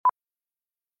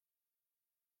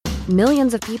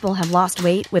Millions of people have lost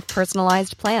weight with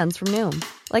personalized plans from Noom.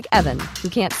 Like Evan, who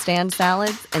can't stand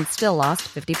salads and still lost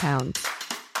 50 pounds.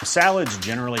 Salads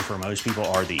generally for most people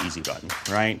are the easy button,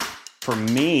 right? For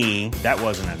me, that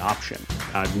wasn't an option.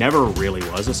 I never really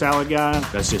was a salad guy.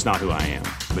 That's just not who I am.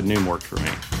 But Noom worked for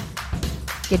me.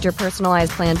 Get your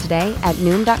personalized plan today at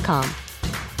Noom.com.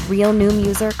 Real Noom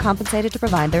user compensated to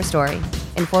provide their story.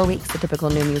 In 4 weeks, the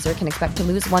typical Noom user can expect to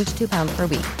lose 1 to 2 pounds per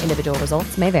week. Individual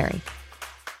results may vary.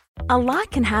 A lot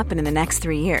can happen in the next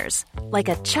 3 years. Like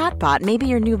a chatbot may be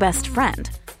your new best friend.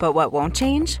 But what won't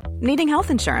change? Needing health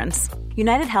insurance.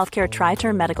 United Healthcare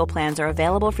Tri-Term Medical Plans are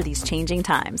available for these changing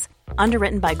times.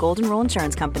 Underwritten by Golden Rule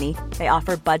Insurance Company, they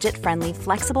offer budget-friendly,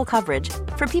 flexible coverage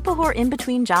for people who are in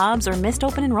between jobs or missed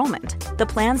open enrollment. The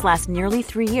plans last nearly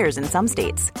 3 years in some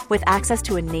states, with access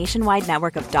to a nationwide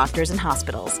network of doctors and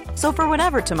hospitals. So for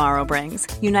whatever tomorrow brings,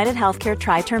 United Healthcare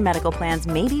Tri-Term Medical Plans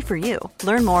may be for you.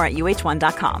 Learn more at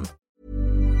uh1.com.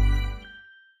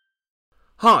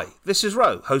 Hi, this is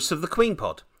Ro, host of the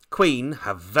Queenpod. Queen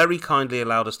have very kindly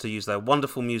allowed us to use their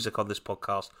wonderful music on this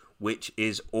podcast, which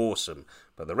is awesome.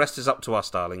 But the rest is up to us,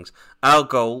 darlings. Our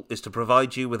goal is to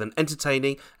provide you with an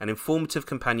entertaining and informative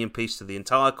companion piece to the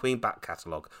entire Queen back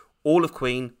catalogue, all of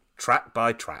Queen, track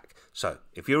by track. So,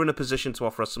 if you're in a position to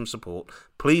offer us some support,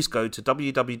 please go to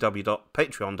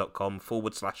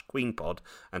www.patreon.com/Queenpod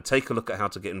and take a look at how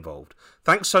to get involved.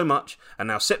 Thanks so much, and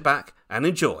now sit back and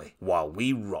enjoy while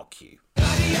we rock you.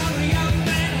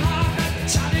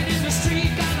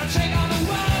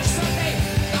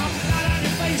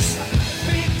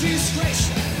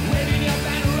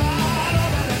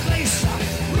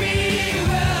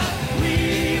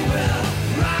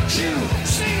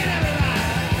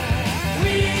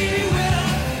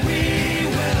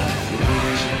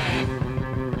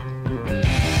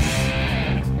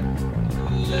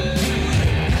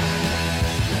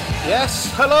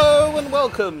 Yes, hello and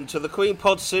welcome to the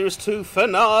Queenpod Series 2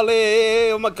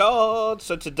 finale. Oh my god.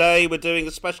 So today we're doing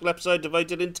a special episode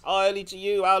devoted entirely to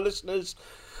you, our listeners,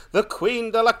 the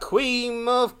Queen de la Queen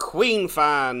of Queen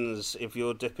fans. If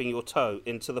you're dipping your toe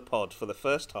into the pod for the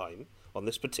first time on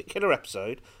this particular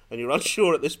episode and you're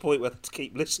unsure at this point whether to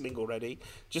keep listening already,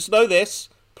 just know this,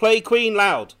 play Queen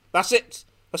loud. That's it.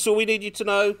 That's all we need you to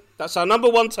know. That's our number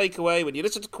one takeaway. When you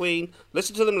listen to Queen,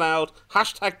 listen to them loud.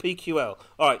 Hashtag PQL.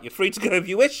 All right, you're free to go if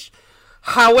you wish.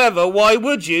 However, why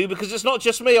would you? Because it's not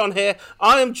just me on here.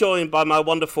 I am joined by my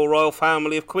wonderful royal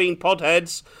family of Queen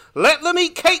podheads. Let them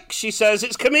eat cake, she says.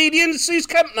 It's comedian Suze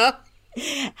Kempner.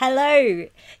 Hello.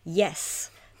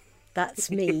 Yes,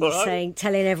 that's me right?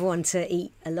 telling everyone to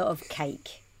eat a lot of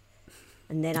cake.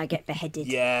 And then I get beheaded.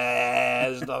 Yeah,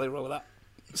 there's nothing wrong with that.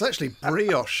 It's actually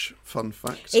brioche, fun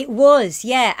fact. It was,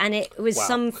 yeah, and it was Wow.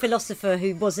 some philosopher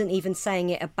who wasn't even saying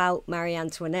it about Marie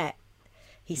Antoinette.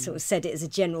 He sort of said it as a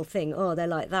general thing. Oh, they're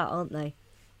like that, aren't they?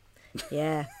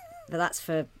 Yeah, but that's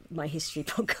for my history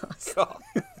podcast.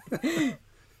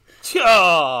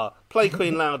 Play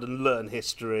Queen loud and learn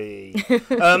history.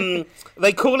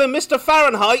 They call him Mr.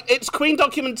 Fahrenheit. It's Queen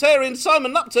documentarian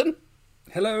Simon Lupton.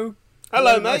 Hello.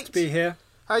 Hello, mate. Nice to be here.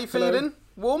 How you Hello. feeling?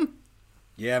 Warm?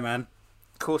 Yeah, man.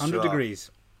 Of course 100 you are.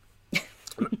 degrees.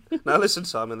 Now listen,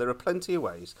 Simon, there are plenty of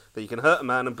ways that you can hurt a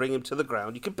man and bring him to the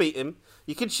ground. You can beat him,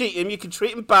 you can cheat him, you can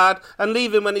treat him bad and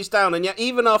leave him when he's down. And yet,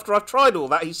 even after I've tried all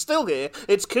that, he's still here.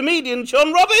 It's comedian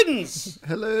John Robbins.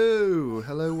 Hello.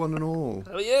 Hello, one and all.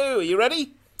 How are you? Are you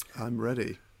ready? I'm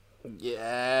ready.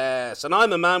 Yes, and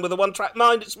I'm a man with a one-track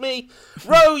mind. It's me,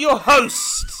 Ro, your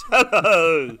host.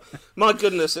 Hello. My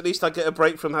goodness, at least I get a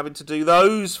break from having to do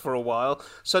those for a while.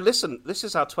 So listen, this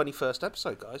is our 21st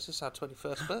episode, guys. This is our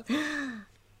 21st birthday.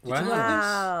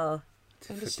 Wow.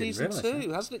 End of season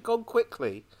 2. Hasn't it gone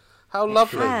quickly? How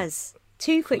lovely. It has.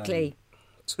 Too quickly.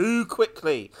 Too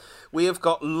quickly. We have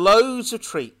got loads of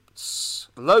treats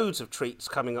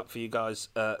coming up for you guys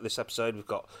this episode. We've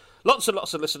got lots and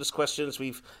lots of listeners' questions.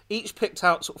 We've each picked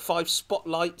out sort of 5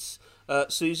 spotlights.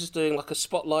 Suze is doing like a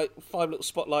spotlight, 5 little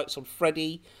spotlights on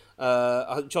Freddie.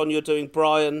 I think, John, you're doing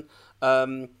Brian.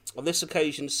 On this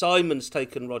occasion, Simon's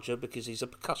taken Roger because he's a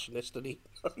percussionist and he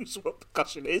knows what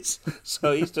percussion is.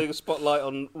 So he's doing a spotlight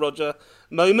on Roger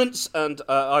moments. And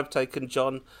I've taken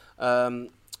John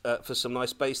for some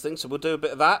nice bass things. So we'll do a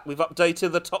bit of that. We've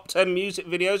updated the top 10 music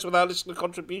videos with our listener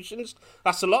contributions.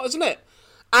 That's a lot, isn't it?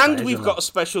 And we've got a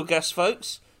special guest,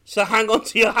 folks. So hang on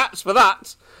to your hats for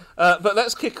that. But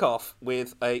let's kick off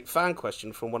with a fan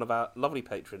question from one of our lovely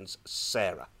patrons,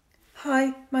 Sarah.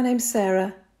 Hi, my name's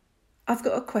Sarah. I've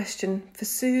got a question for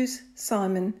Suze,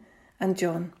 Simon and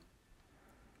John.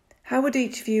 How would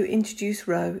each of you introduce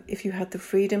Ro if you had the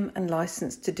freedom and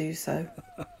licence to do so?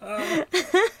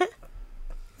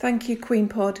 Thank Thank you,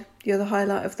 Queenpod. You're the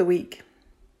highlight of the week.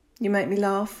 You make me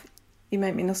laugh. You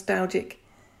make me nostalgic.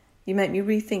 You make me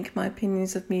rethink my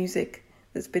opinions of music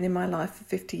that's been in my life for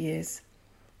 50 years.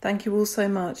 Thank you all so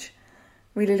much.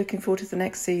 Really looking forward to the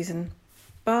next season.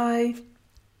 Bye.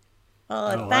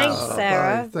 Oh, thanks,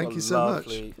 Sarah. Bye. Thank you so much.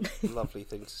 Lovely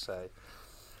thing to say.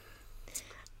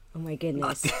 Oh my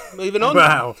goodness. Moving on.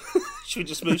 Wow. Should we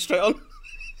just move straight on?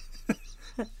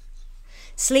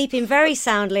 Sleeping very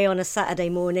soundly on a Saturday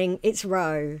morning, it's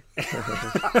Ro.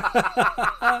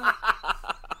 I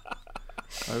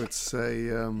would say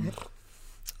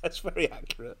That's very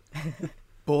accurate.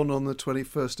 born on the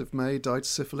 21st of May, died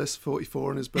syphilis,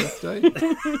 44 on his birthday.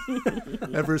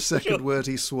 Every second word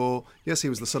he swore, yes, he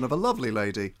was the son of a lovely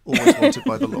lady, always wanted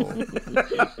by the law.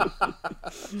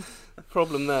 The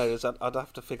problem there is I'd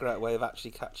have to figure out a way of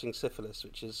actually catching syphilis,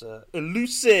 which is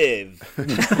elusive. You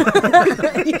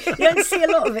don't see a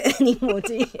lot of it anymore,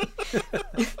 do you?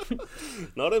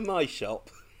 Not in my shop.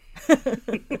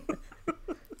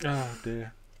 Oh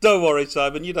dear. Don't worry,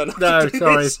 Simon, you don't have No, to do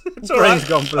sorry. this. It's all right. Brain's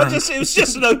gone blank. It was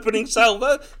just an opening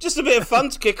salvo, just a bit of fun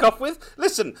to kick off with.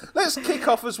 Listen, let's kick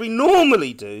off as we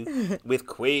normally do with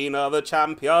Queen are the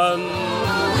Champions.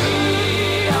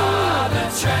 We are the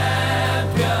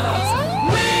champions.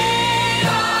 We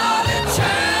are the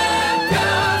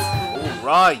champions. All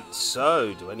right,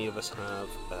 so do any of us have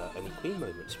any Queen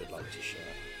moments we'd like to share?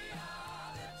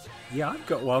 Yeah, I've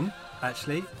got one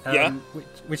actually. Yeah?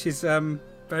 Which is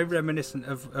very reminiscent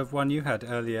of one you had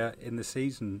earlier in the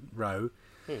season, Ro.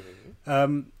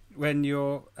 When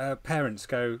your parents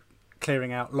go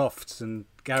clearing out lofts and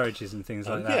garages and things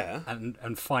like that,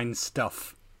 and find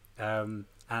stuff, and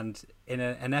in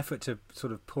an effort to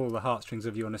sort of pull the heartstrings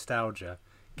of your nostalgia,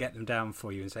 get them down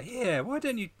for you and say, "Here, why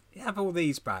don't you have all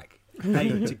these back?"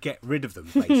 To get rid of them,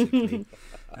 basically,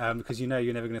 because you know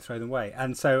you're never going to throw them away.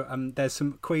 And so there's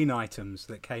some Queen items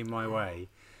that came my way.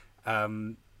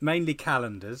 Mainly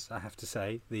calendars, I have to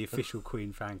say. The official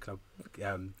Queen fan club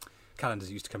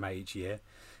calendars used to come out each year,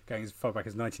 going as far back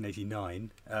as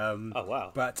 1989. Oh,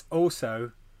 wow. But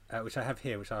also, which I have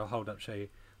here, which I'll hold up to show you,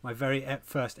 my very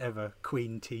first ever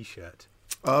Queen T-shirt.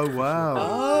 Oh, wow.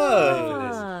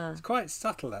 Ah. It's quite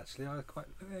subtle, actually. There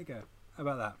you go. How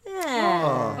about that?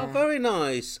 Yeah. Oh, very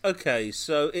nice. Okay,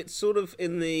 so it's sort of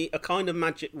in a kind of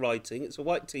magic writing. It's a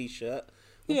white T-shirt.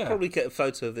 We'll probably get a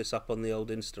photo of this up on the old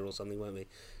Insta or something, won't we?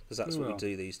 Because that's what we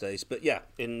do these days. But yeah,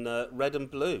 in red and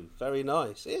blue. Very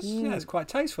nice. It's quite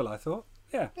tasteful, I thought.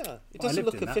 Yeah. It doesn't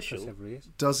look official. For several years.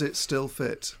 Does it still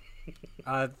fit?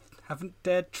 I haven't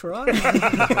dared try.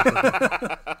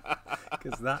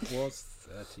 Because that was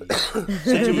 30 years.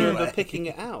 So do you remember picking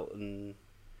it out and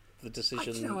the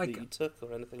decision I that you took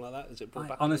or anything like that? Is it brought I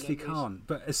back? honestly can't.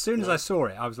 But as soon as I saw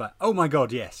it, I was like, oh my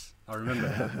God, yes. I remember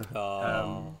it.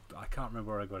 I can't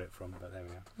remember where I got it from, but there we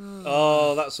go.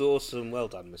 Oh, that's awesome. Well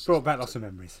done, Mrs. Brought back lots of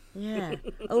memories. Yeah.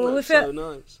 Oh, That's so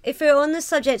nice. If we're on the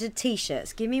subject of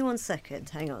T-shirts, give me 1 second.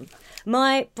 Hang on.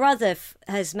 My brother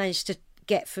has managed to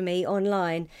get for me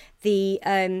online the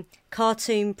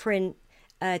cartoon print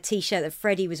T-shirt that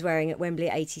Freddie was wearing at Wembley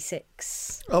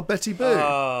 '86. Oh, Betty Boo.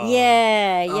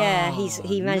 Yeah.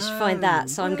 He managed to find that,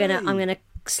 so I'm gonna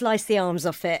slice the arms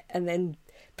off it and then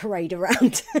parade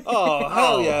around. Oh,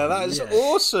 hell yeah, that is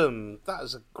awesome. That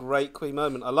is a great Queen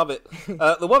moment. I love it.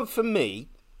 The one for me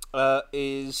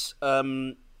is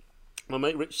my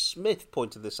mate Rich Smith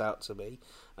pointed this out to me.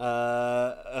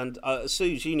 And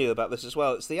Suze, you knew about this as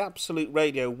well. It's the Absolute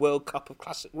Radio World Cup of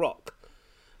Classic Rock.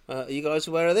 Are you guys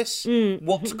aware of this?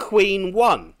 What Queen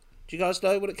won? Do you guys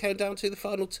know what it came down to, the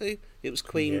final two? It was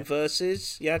Queen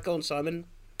versus... Yeah, go on, Simon.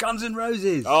 Guns N'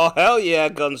 Roses. Oh, hell yeah,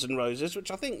 Guns N' Roses, which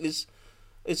I think is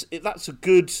a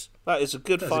good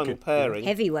final pairing.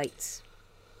 Heavyweights.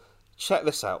 Check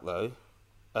this out though.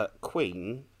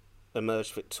 Queen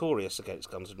emerged victorious against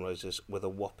Guns N' Roses with a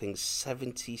whopping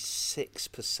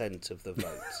 76% of the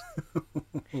vote.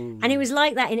 And it was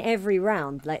like that in every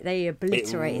round. Like they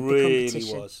obliterated the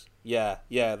competition. It was. Yeah.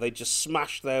 They just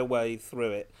smashed their way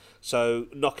through it. So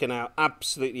knocking out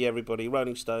absolutely everybody.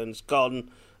 Rolling Stones gone,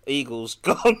 Eagles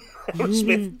gone,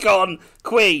 Aerosmith gone,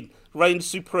 Queen reigned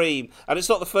supreme. And it's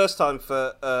not the first time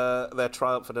for their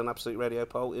triumph at an Absolute Radio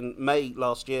poll. In May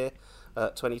last year,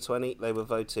 2020, they were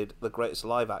voted the greatest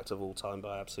live act of all time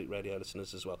by Absolute Radio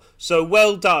listeners as well. So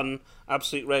well done,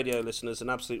 Absolute Radio listeners, and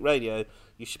Absolute Radio,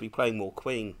 you should be playing more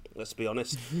Queen, let's be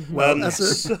honest. Well,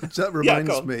 that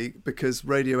reminds me, because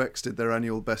Radio X did their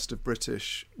annual Best of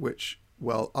British, which,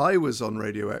 while I was on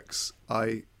Radio X,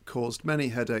 I caused many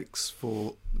headaches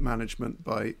for management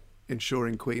by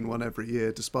ensuring Queen won every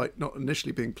year, despite not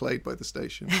initially being played by the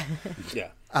station. Yeah.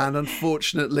 And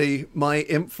unfortunately, my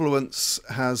influence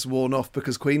has worn off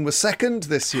because Queen was second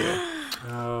this year.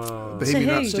 Bohemian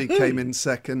Rhapsody came in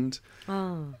second.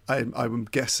 I'm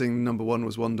guessing number one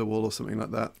was Wonderwall or something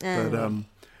like that.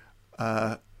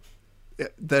 But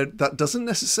that doesn't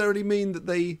necessarily mean that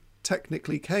they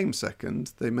technically came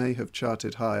second. They may have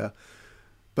charted higher.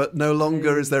 But no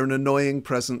longer is there an annoying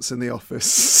presence in the office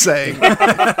saying,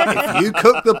 if you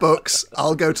cook the books,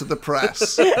 I'll go to the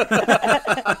press.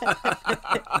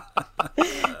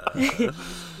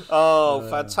 Oh,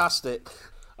 fantastic.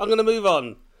 I'm going to move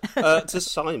on to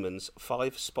Simon's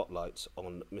 5 spotlights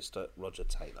on Mr. Roger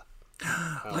Taylor.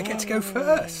 I get to go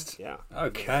first. Yeah.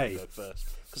 Okay. Go first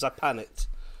because I panicked.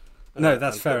 No,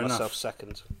 that's and fair put enough. myself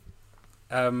second.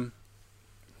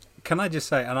 Can I just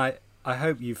say, and I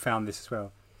hope you found this as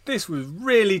well, this was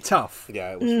really tough.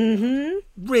 Yeah, it was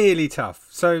Really tough.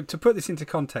 So to put this into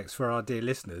context for our dear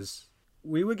listeners,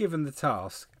 we were given the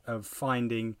task of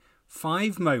finding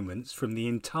 5 moments from the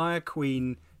entire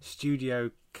Queen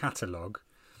studio catalogue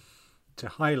to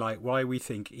highlight why we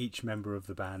think each member of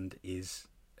the band is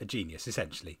a genius,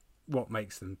 essentially. What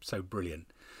makes them so brilliant.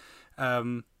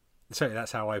 So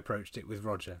that's how I approached it with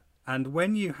Roger. And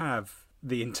when you have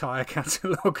the entire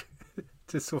catalogue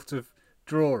to sort of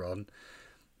draw on,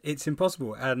 it's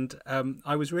impossible. And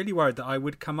I was really worried that I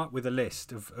would come up with a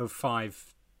list of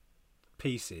 5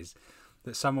 pieces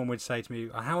that someone would say to me,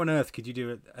 how on earth could you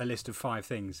do a list of 5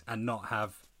 things and not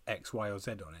have X, Y or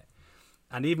Z on it?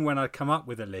 And even when I come up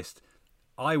with a list,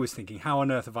 I was thinking, how on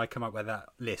earth have I come up with that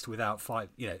list without 5,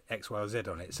 X, Y or Z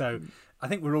on it? So I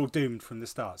think we're all doomed from the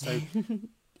start. So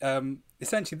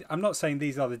essentially, I'm not saying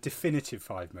these are the definitive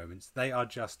 5 moments. They are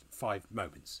just 5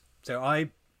 moments. So I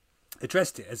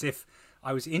addressed it as if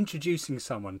I was introducing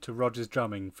someone to Roger's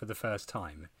drumming for the first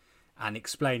time and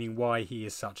explaining why he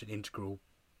is such an integral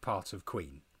part of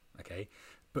Queen. Okay,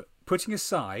 but putting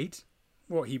aside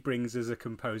what he brings as a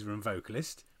composer and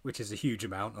vocalist, which is a huge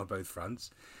amount on both fronts,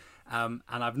 and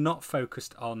I've not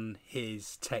focused on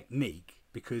his technique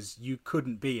because you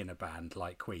couldn't be in a band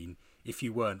like Queen if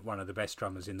you weren't one of the best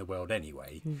drummers in the world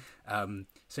anyway.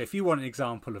 So if you want an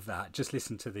example of that, just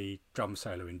listen to the drum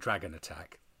solo in Dragon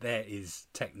Attack. There is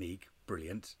technique,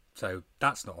 brilliant. So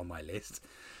that's not on my list.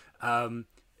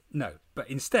 No, but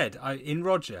instead, in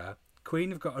Roger,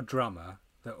 Queen have got a drummer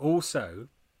that also,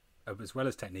 as well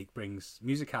as technique, brings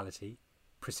musicality,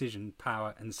 precision,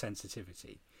 power and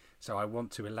sensitivity. So I want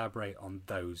to elaborate on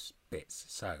those bits.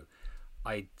 So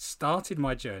I started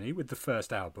my journey with the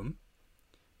first album,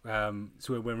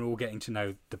 so when we're all getting to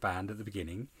know the band at the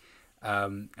beginning.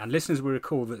 And listeners will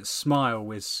recall that Smile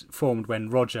was formed when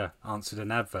Roger answered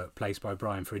an advert placed by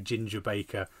Brian for a Ginger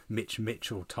Baker, Mitch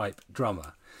Mitchell type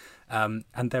drummer. And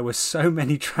there were so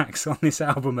many tracks on this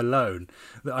album alone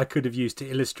that I could have used to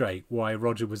illustrate why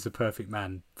Roger was the perfect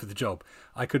man for the job.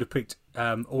 I could have picked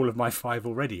all of my 5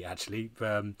 already, actually.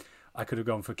 I could have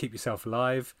gone for Keep Yourself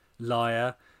Alive,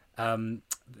 Liar. There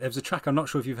was a track, I'm not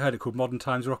sure if you've heard it, called Modern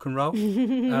Times Rock and Roll,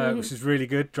 which is really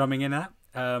good, drumming in that.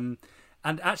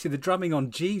 And actually the drumming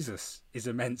on Jesus is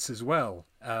immense as well.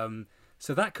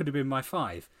 So that could have been my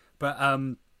 5. But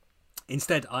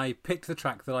instead, I picked the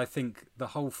track that I think the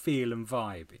whole feel and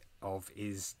vibe of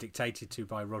is dictated to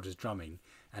by Roger's drumming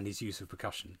and his use of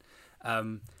percussion.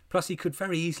 Plus, he could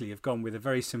very easily have gone with a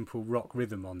very simple rock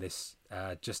rhythm on this,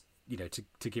 just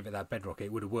to give it that bedrock.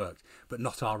 It would have worked, but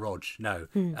not our Rog, no.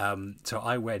 So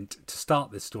I went to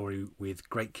start this story with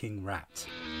Great King Rat.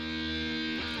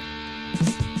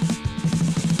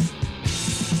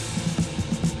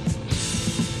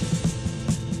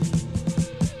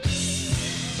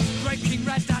 King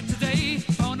Rat died today,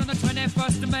 born on the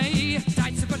 21st of May.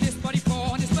 Died so this body for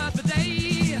on his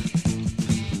birthday.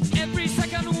 Every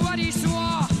second what he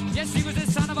swore, yes, he was the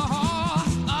son of a whore,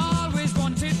 always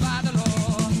wanted by the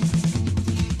law.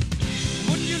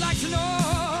 Wouldn't you like to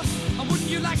know, or wouldn't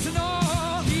you like to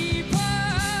know, people?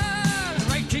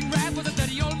 Great King Rat was a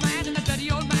dirty old man, and a dirty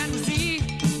old man was he.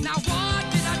 Now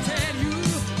what did I tell you?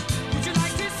 Would you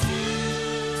like to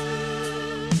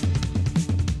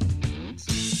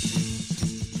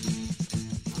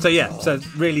So yeah, so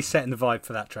really setting the vibe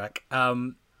for that track.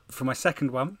 For my second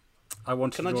one, I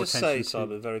wanted to draw attention to... Can I just say,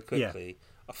 Simon, very quickly,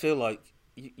 I feel like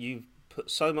you've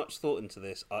put so much thought into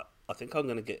this. I think I'm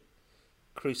going to get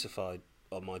crucified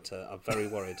on my turn. I'm very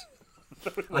worried.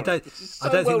 I don't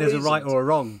think there's a right or a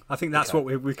wrong. I think that's what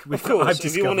we've Of course, I've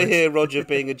if you want to discovered. hear Roger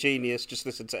being a genius, just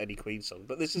listen to any Queen song.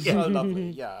 But this is so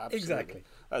lovely. Yeah, absolutely. Exactly.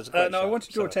 That was a great No, I shout. want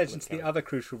to draw Sorry, attention to the other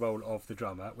crucial role of the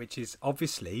drummer, which is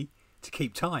obviously to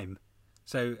keep time.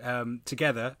 So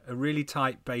together, a really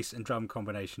tight bass and drum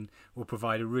combination will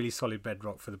provide a really solid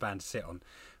bedrock for the band to sit on.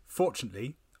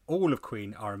 Fortunately, all of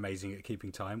Queen are amazing at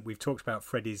keeping time. We've talked about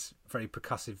Freddie's very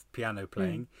percussive piano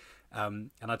playing. And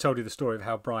I told you the story of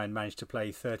how Brian managed to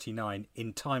play 39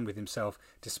 in time with himself,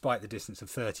 despite the distance of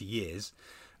 30 years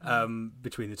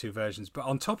between the two versions. But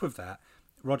on top of that,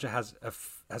 Roger has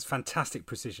fantastic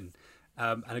precision.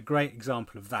 And a great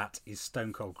example of that is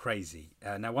Stone Cold Crazy.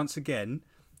 Now, once again,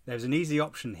 there's an easy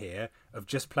option here of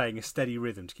just playing a steady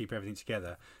rhythm to keep everything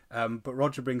together. But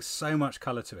Roger brings so much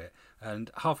colour to it.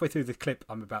 And halfway through the clip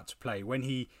I'm about to play, when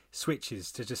he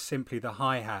switches to just simply the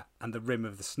hi-hat and the rim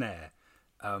of the snare,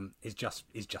 is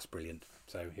just brilliant.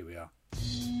 So here we are.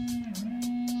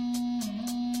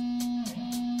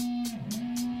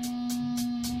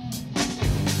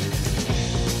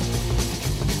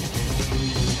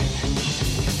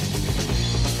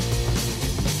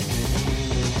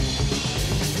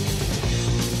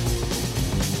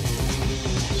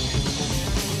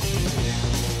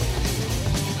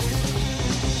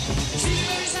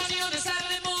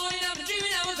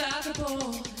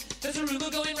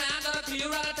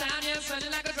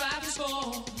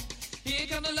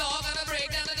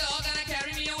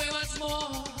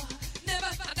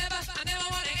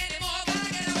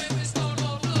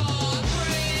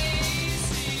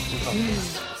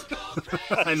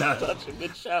 I know. Such a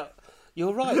good shout.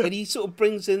 You're right, and he sort of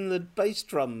brings in the bass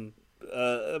drum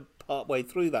part way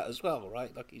through that as well,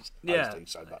 right? Like he's doing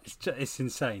so much. It's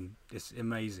insane. It's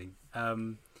amazing.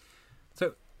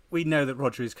 So we know that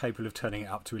Roger is capable of turning it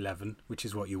up to 11, which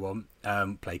is what you want.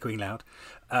 Play Queen loud.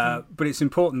 But it's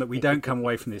important that we don't come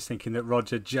away from this thinking that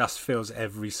Roger just fills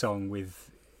every song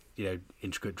with,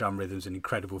 intricate drum rhythms and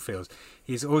incredible feels.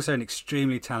 He's also an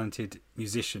extremely talented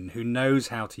musician who knows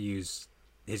how to use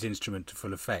his instrument to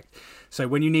full effect. So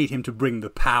when you need him to bring the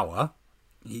power,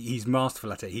 he's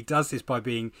masterful at it. He does this by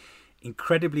being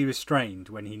incredibly restrained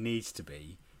when he needs to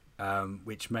be,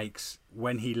 which makes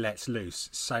when he lets loose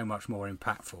so much more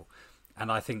impactful.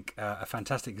 And I think a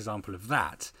fantastic example of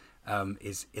that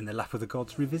is in The Lap of the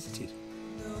Gods Revisited.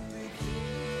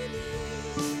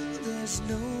 There's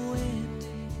no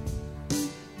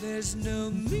ending, there's no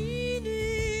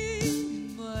meaning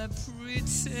by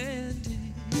pretending.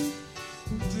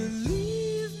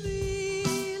 Believe me,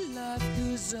 life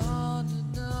goes on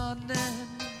and on, and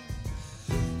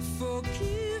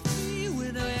forgive me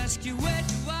when I ask you where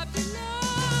do I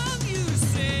belong. You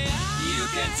say you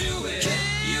can do it,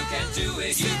 you can do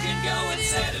it, you can go and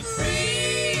set it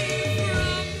free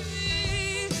from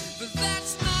me, but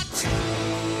that's not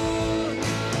true.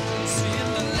 See in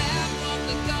the lap of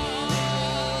the gods.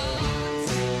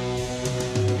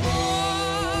 Oh,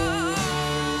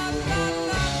 la, la,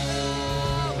 la.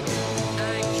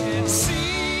 I can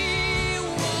see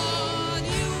what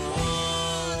you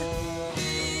want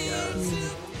me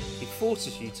to. He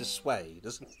forces you to sway,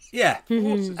 doesn't he? Yeah,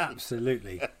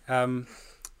 absolutely. Now,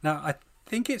 I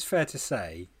think it's fair to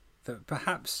say that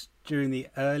perhaps during the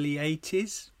early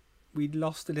 80s, we'd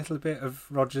lost a little bit of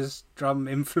Roger's drum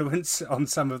influence on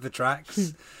some of the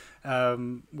tracks,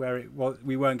 where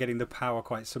we weren't getting the power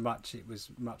quite so much. It was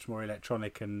much more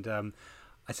electronic, and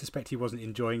I suspect he wasn't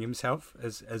enjoying himself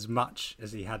as much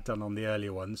as he had done on the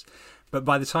earlier ones. But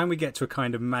by the time we get to a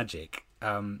kind of magic,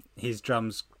 his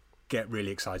drums get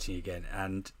really exciting again,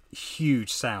 and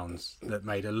huge sounds that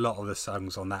made a lot of the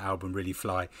songs on that album really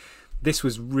fly. This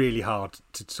was really hard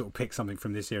to sort of pick something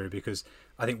from this era, because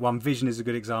I think One Vision is a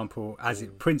good example, as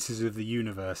it Princes of the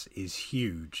Universe is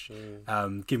huge.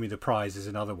 Give Me the Prize is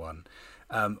another one.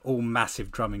 All massive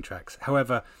drumming tracks.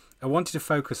 However, I wanted to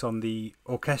focus on the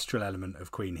orchestral element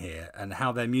of Queen here, and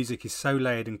how their music is so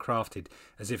layered and crafted,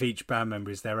 as if each band member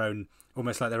is their own,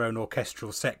 almost like their own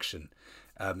orchestral section,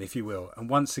 if you will. And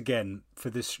once again,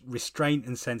 for this restraint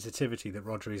and sensitivity that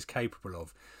Roger is capable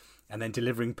of, and then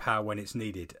delivering power when it's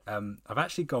needed, I've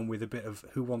actually gone with a bit of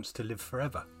Who Wants to Live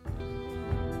Forever.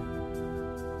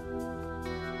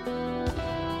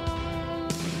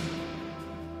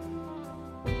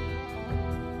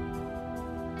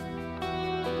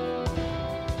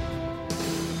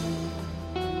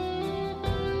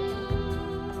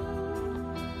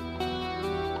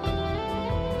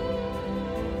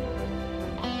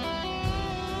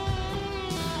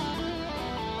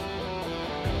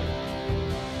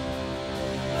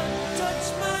 Touch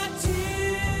my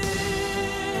tears,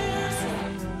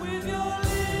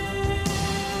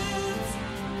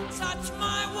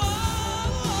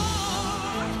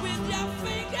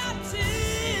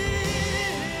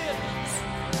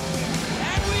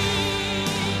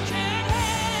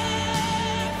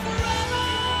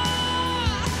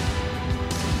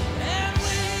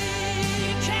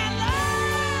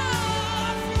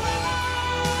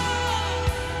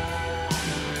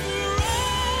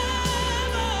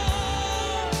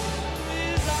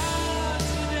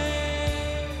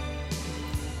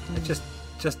 It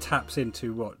just taps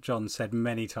into what John said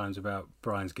many times about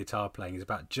Brian's guitar playing. Is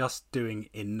about just doing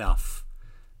enough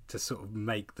to sort of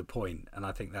make the point, and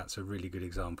I think that's a really good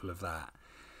example of that.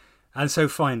 And so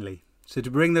finally, to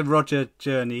bring the Roger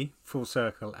journey full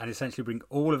circle and essentially bring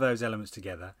all of those elements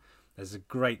together, there's a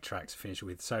great track to finish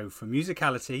with. So for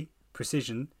musicality,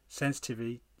 precision,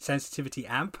 sensitivity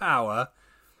and power,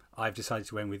 I've decided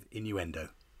to end with Innuendo.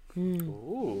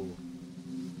 Ooh.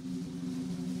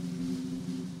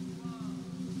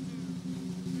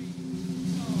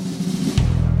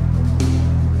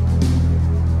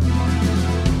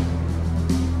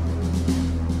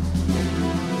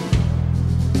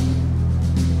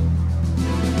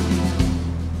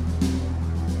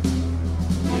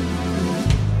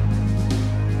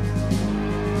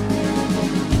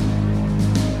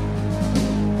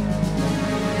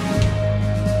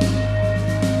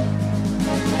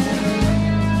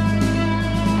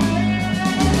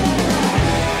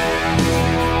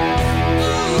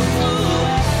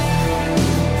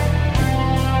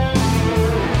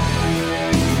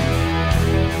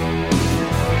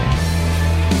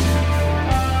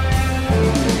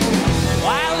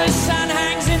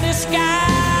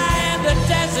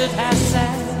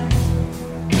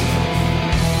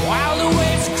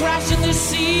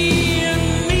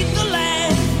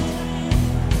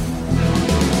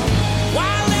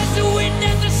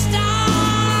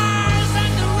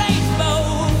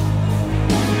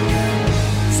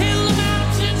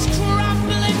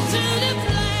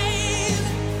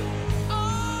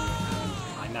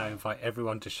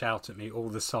 Everyone to shout at me all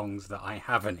the songs that I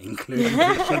haven't included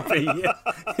that should be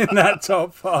in that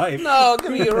top 5. No, I'll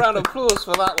give you a round of applause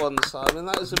for that one, Simon.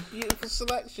 That is a beautiful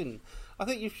selection. I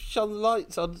think you've shone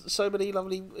lights on so many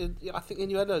lovely... I think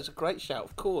Innuendo is a great shout,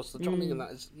 of course. The drumming in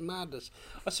that is madness.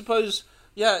 I suppose,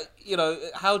 yeah, you know,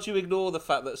 how do you ignore the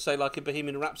fact that, say, like in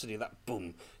Bohemian Rhapsody, that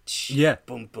boom,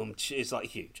 boom, boom, is like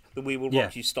huge. The We Will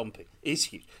Rock You stomping is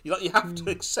huge. You have to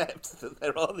accept that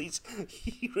there are these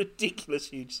ridiculous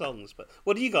huge songs. But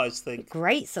what do you guys think?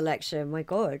 Great selection, my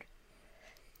God.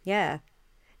 Yeah.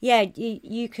 Yeah,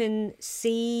 you can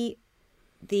see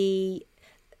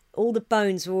all the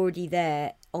bones are already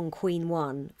there on Queen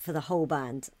 1 for the whole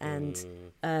band. And,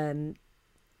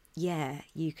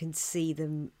 you can see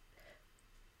them,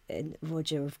 and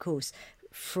Roger, of course,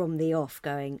 from the off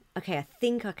going, okay, I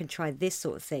think I can try this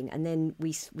sort of thing. And then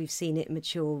we've seen it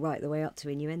mature right the way up to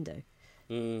Innuendo.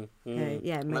 It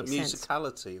makes sense. That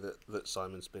musicality that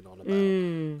Simon's been on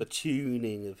about, the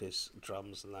tuning of his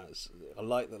drums and that. I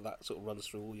like that sort of runs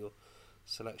through all your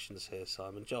selections here,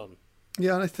 Simon. John?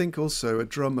 Yeah, and I think also a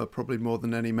drummer, probably more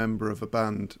than any member of a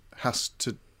band, has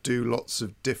to do lots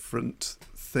of different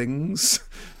things.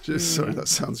 Sorry, that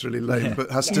sounds really lame,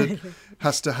 but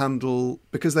has to handle,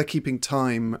 because they're keeping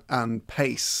time and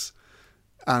pace,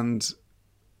 and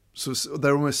so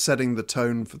they're almost setting the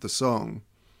tone for the song.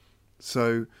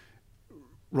 So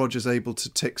Roger's able to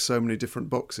tick so many different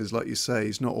boxes, like you say.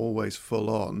 He's not always full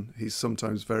on. He's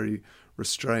sometimes very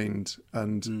restrained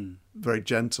and very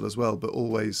gentle as well, but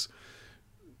always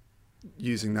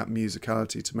using that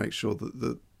musicality to make sure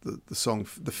that the song,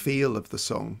 the feel of the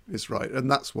song is right. And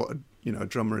that's what a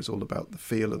drummer is all about, the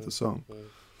feel of the song.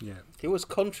 Yeah, he always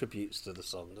contributes to the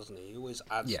song, doesn't he? He always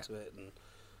adds to it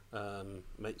and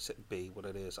makes it be what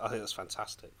it is. I think that's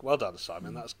fantastic. Well done,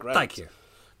 Simon. That's great. Thank you.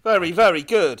 Very, very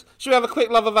good. Should we have a quick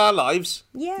love of our lives?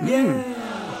 Yeah.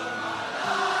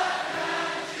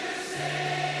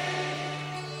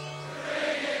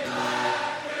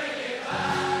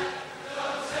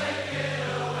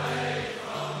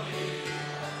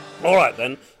 All right,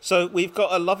 then. So we've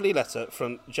got a lovely letter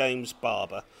from James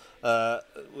Barber,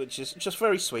 which is just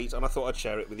very sweet, and I thought I'd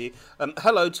share it with you.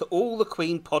 Hello to all the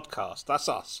Queen podcast. That's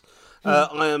us.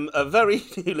 I am a very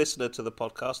new listener to the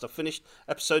podcast. I finished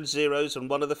episode 0s and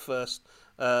one of the first...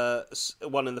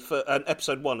 episode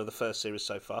 1 of the first series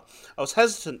so far. I was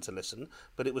hesitant to listen,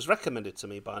 but it was recommended to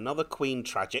me by another Queen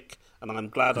tragic, and I'm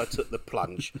glad I took the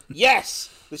plunge. Yes!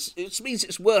 It means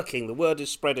it's working. The word is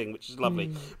spreading, which is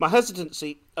lovely. My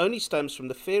hesitancy only stems from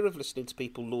the fear of listening to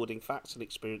people lauding facts and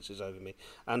experiences over me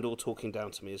and or talking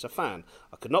down to me as a fan.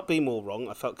 I could not be more wrong.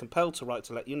 I felt compelled to write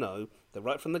to let you know that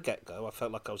right from the get-go, I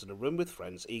felt like I was in a room with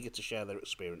friends eager to share their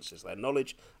experiences, their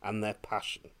knowledge and their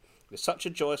passion. It's such a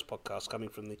joyous podcast coming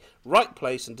from the right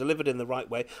place and delivered in the right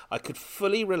way. I could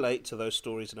fully relate to those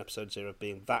stories in episode 0 of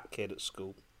being that kid at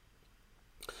school.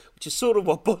 We which is sort of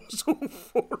what bonds all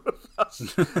four of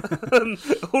us.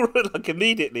 Or like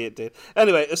immediately it did.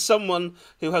 Anyway, as someone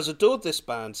who has adored this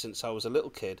band since I was a little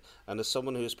kid, and as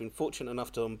someone who has been fortunate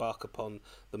enough to embark upon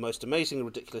the most amazing and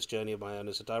ridiculous journey of my own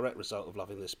as a direct result of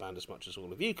loving this band as much as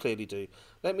all of you clearly do,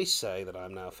 let me say that I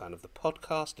am now a fan of the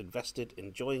podcast, invested,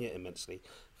 enjoying it immensely,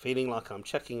 feeling like I'm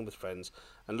checking in with friends,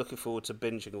 and looking forward to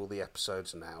binging all the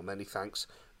episodes now. Many thanks,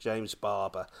 James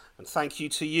Barber. And thank you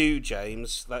to you,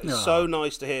 James. That is so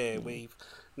nice to hear. We've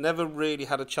never really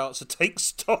had a chance to take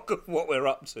stock of what we're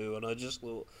up to, and I just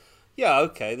thought, yeah,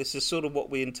 okay, this is sort of what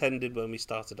we intended when we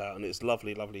started out, and it's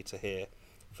lovely to hear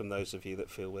from those of you that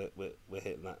feel we're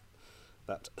hitting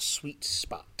that sweet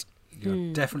spot.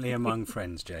 You're definitely among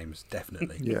friends, James.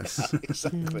 Definitely. Yes.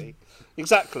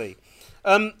 Exactly.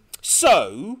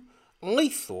 So I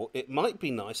thought it might be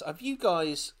nice. Have you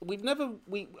guys? I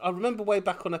remember way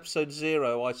back on episode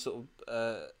 0, I sort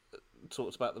of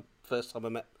talked about the first time I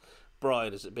met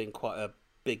Brian as it being quite a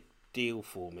big deal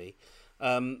for me.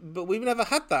 But we've never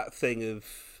had that thing of.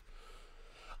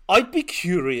 I'd be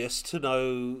curious to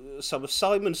know some of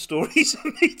Simon's stories of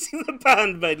meeting the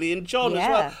band, mainly, and John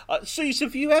as well. Suze,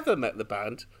 have you ever met the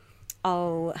band?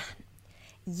 Oh,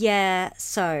 yeah.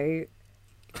 So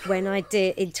when I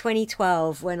did in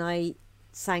 2012, when I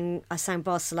sang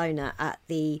Barcelona at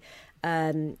the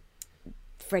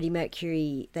Freddie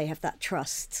Mercury. They have that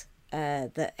trust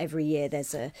that every year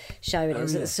there's a show, and it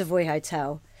was at the Savoy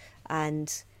Hotel,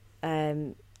 and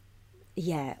well,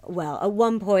 at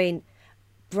one point,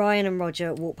 Brian and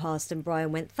Roger walked past, and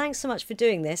Brian went, "Thanks so much for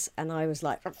doing this," and I was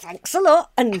like, "Thanks a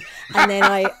lot," and then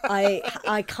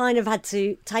I kind of had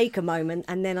to take a moment,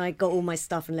 and then I got all my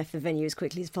stuff and left the venue as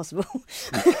quickly as possible.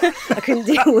 I couldn't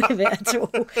deal with it at all.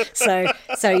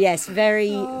 So yes,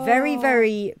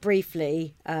 very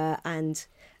briefly, and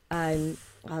I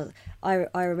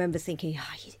remember thinking,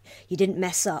 you didn't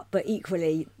mess up, but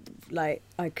equally, like,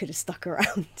 I could have stuck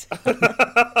around.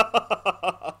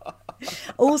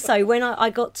 Also, when I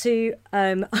got to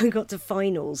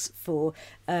finals for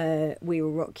We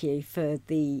Will Rock You for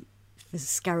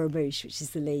Scaramouche, which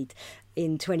is the lead,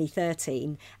 in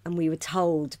 2013, and we were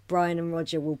told Brian and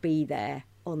Roger will be there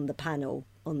on the panel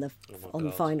on the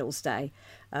finals day.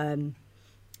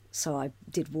 So I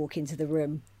did walk into the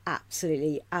room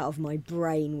absolutely out of my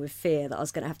brain with fear that I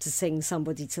was going to have to sing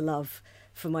Somebody to Love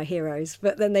for my heroes,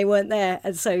 but then they weren't there,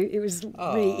 and so it was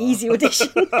really easy audition.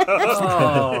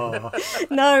 No,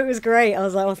 it was great. I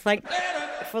was like, thank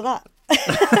for that.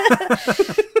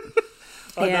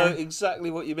 I know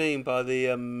exactly what you mean by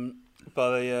the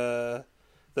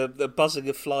buzzing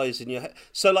of flies in your head.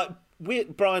 So, like,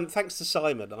 Brian, thanks to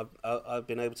Simon, I've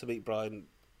been able to meet Brian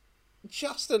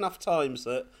just enough times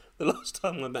that the last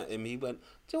time I met him, he went,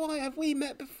 have we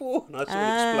met before? And I sort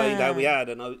of explained how we had,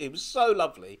 and it was so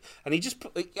lovely. And he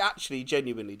actually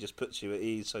genuinely just puts you at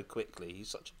ease so quickly. He's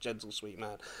such a gentle, sweet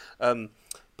man.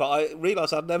 But I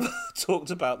realised I'd never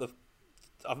talked about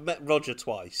I've met Roger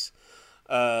twice,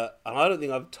 and I don't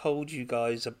think I've told you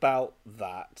guys about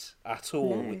that at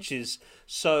all, which is,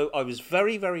 so I was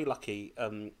very, very lucky.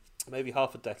 Maybe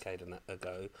half a decade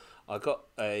ago, I got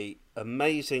a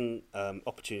amazing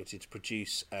opportunity to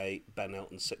produce a Ben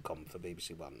Elton sitcom for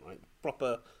BBC One, right?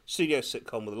 Proper studio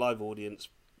sitcom with a live audience,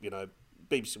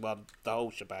 BBC One, the whole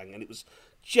shebang, and it was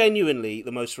genuinely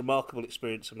the most remarkable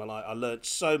experience of my life. I learned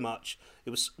so much.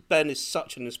 Ben is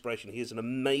such an inspiration. He is an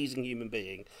amazing human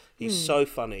being. He's so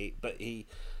funny, but he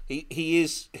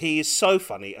is so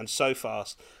funny and so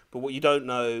fast. But what you don't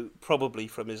know, probably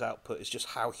from his output, is just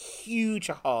how huge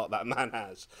a heart that man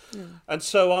has. Yeah. And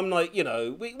so I'm like,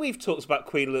 we've talked about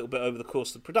Queen a little bit over the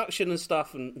course of the production and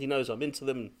stuff, and he knows I'm into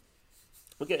them.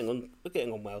 We're getting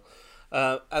on well.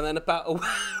 And then about a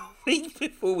week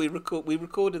before we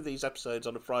recorded these episodes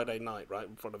on a Friday night, right,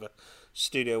 in front of a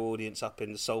studio audience up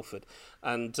in Salford.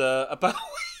 And about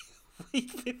a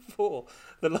week before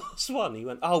the last one, he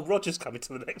went, "Oh, Roger's coming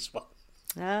to the next one."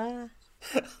 I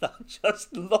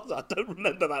don't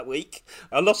remember that week.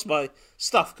 I lost my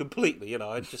stuff completely,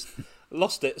 I just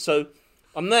lost it. So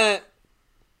I'm there,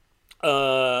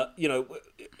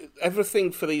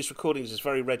 everything for these recordings is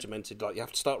very regimented. Like, you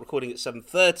have to start recording at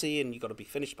 7:30 and you've got to be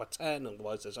finished by 10,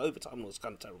 otherwise there's overtime and all this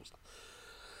kind of terrible stuff.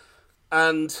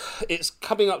 And it's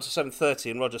coming up to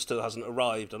 7:30 and Roger still hasn't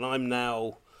arrived, and I'm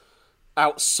now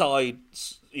outside,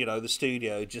 the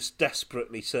studio, just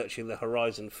desperately searching the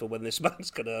horizon for when this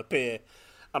man's going to appear.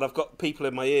 And I've got people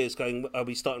in my ears going, "Are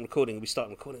we starting recording? Are we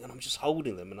starting recording?" And I'm just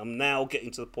holding them. And I'm now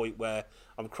getting to the point where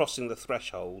I'm crossing the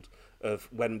threshold of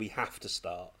when we have to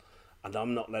start. and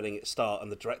I'm not letting it start.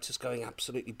 And the director's going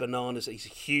absolutely bananas. He's a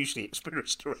hugely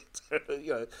experienced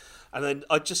director, And then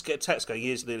I just get a text going,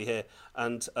 he is nearly here.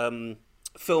 And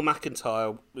Phil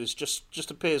McIntyre is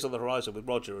just appears on the horizon with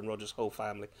Roger and Roger's whole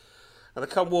family. And they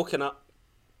come walking up,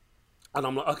 and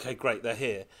I'm like, okay, great, they're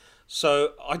here.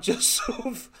 So I just sort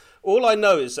of, all I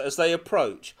know is that as they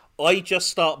approach, I just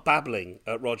start babbling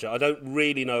at Roger. I don't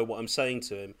really know what I'm saying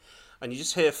to him. And you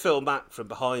just hear Phil Mack from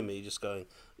behind me just going,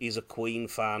 he's a Queen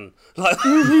fan. Like,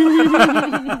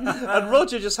 and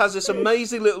Roger just has this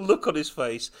amazing little look on his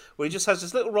face where he just has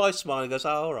this little wry smile and goes, oh,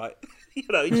 all right. He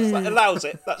just allows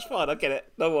it. That's fine, I get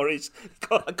it. No worries.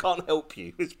 I can't help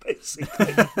you. It's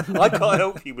basically, I can't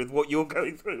help you with what you're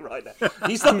going through right now.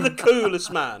 He's like the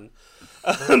coolest man.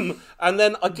 And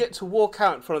then I get to walk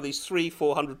out in front of these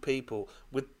 300-400 people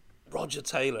with Roger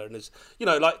Taylor, and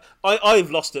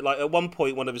I've lost it. Like at one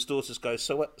point, one of his daughters goes,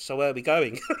 "So where are we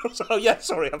going?" I was like, "Oh yeah,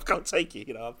 sorry, I can't take you."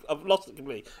 I've lost it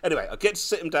completely. Anyway, I get to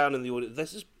sit him down in the audience.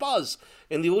 There's this buzz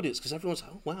in the audience because everyone's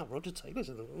like, "Oh wow, Roger Taylor's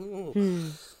in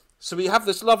the." So we have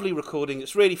this lovely recording.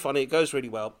 It's really funny. It goes really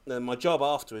well. And my job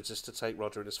afterwards is to take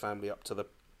Roger and his family up to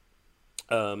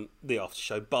the after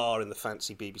show bar in the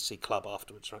fancy BBC club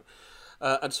afterwards, right?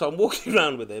 And so I'm walking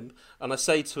around with him, and I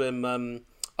say to him,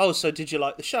 "Oh, so did you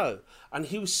like the show?" And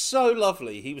he was so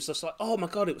lovely. He was just like, "Oh my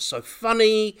God, it was so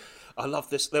funny. I love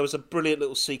this." There was a brilliant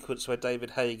little sequence where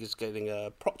David Haig is getting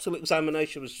a proctoral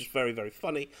examination. It was just very, very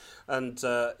funny. And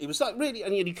he was like really,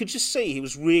 and you could just see he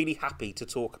was really happy to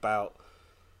talk about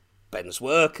Ben's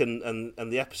work and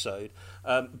the episode.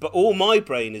 But all my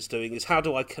brain is doing is how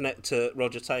do I connect to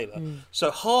Roger Taylor?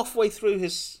 So halfway through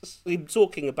him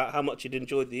talking about how much he'd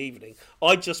enjoyed the evening,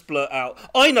 I just blurt out,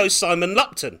 "I know Simon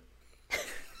Lupton."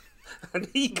 And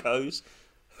he goes,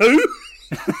 "Who?"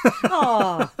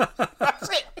 Oh. That's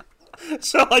it.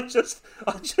 So I just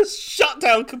shut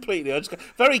down completely. I just go,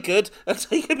 "Very good," and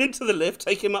take him into the lift,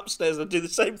 take him upstairs, and do the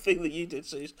same thing that you did,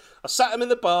 Suze. I sat him in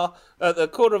the bar, at the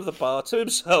corner of the bar, to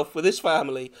himself with his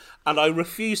family, and I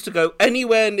refused to go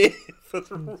anywhere near him for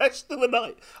the rest of the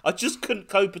night. I just couldn't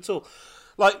cope at all.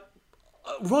 Like,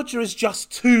 Roger is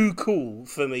just too cool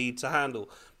for me to handle.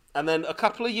 And then a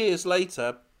couple of years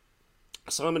later,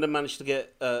 Simon had managed to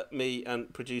get me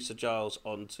and producer Giles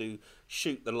on to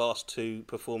shoot the last two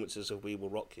performances of We Will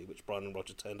Rock You, which Brian and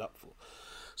Roger turned up for.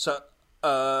 So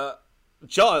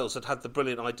Giles had the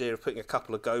brilliant idea of putting a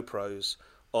couple of GoPros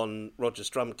on Roger's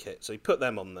drum kit. So he put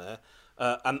them on there.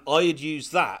 And I had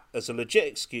used that as a legit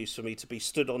excuse for me to be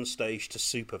stood on stage to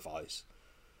supervise.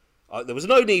 There was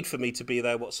no need for me to be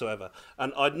there whatsoever.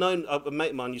 And I'd known, a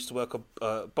mate of mine used to work on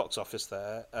box office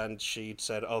there, and she'd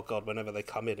said, "Oh God, whenever they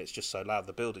come in, it's just so loud,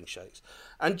 the building shakes."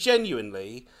 And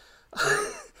genuinely,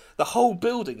 the whole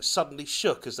building suddenly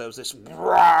shook as there was this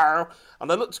roar. And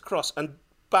I looked across, and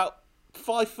about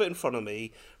 5 foot in front of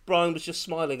me, Brian was just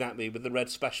smiling at me with the red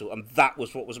special, and that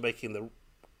was what was making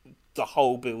the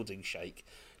whole building shake,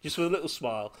 just with a little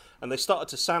smile. And they started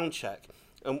to sound check.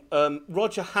 And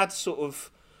Roger had sort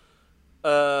of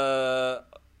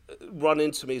run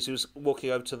into me as he was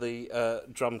walking over to the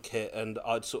drum kit, and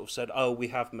I'd sort of said, "Oh, we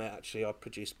have met, actually. I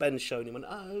produced Ben's show." And he went,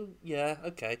 "Oh, yeah,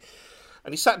 okay."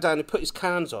 And he sat down and put his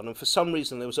cans on, and for some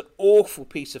reason there was an awful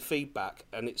piece of feedback,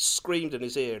 and it screamed in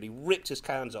his ear, and he ripped his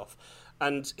cans off.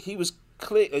 And he was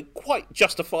quite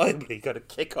justifiably going to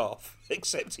kick off,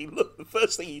 except the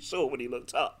first thing he saw when he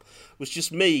looked up was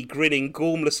just me grinning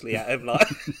gormlessly at him like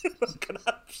an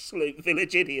absolute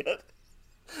village idiot.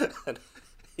 And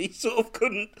he sort of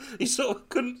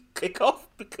couldn't kick off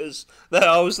because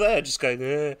I was there just going,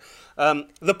 eh.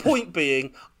 The point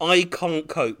being, I can't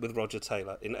cope with Roger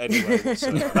Taylor in any way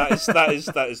whatsoever.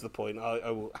 That is the point. I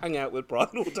will hang out with Brian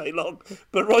all day long,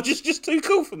 but Roger's just too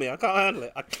cool for me. I can't handle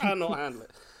it. I cannot handle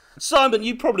it. Simon,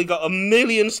 you probably got a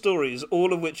million stories,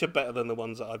 all of which are better than the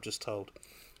ones that I've just told.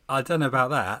 I don't know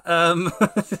about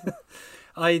that.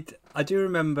 I do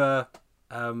remember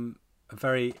a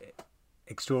very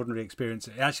extraordinary experience.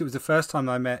 Actually, it was the first time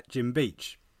I met Jim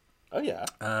Beach. Oh yeah.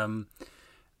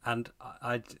 And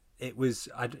I'd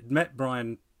met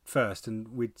Brian first, and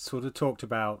we'd sort of talked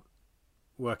about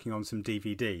working on some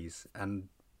DVDs, and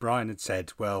Brian had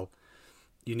said, "Well,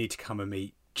 you need to come and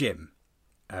meet Jim."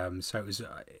 So it was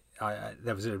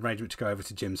there was an arrangement to go over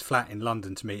to Jim's flat in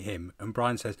London to meet him, and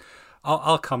Brian says,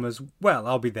 I'll come as well.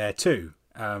 I'll be there too,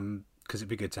 because it'd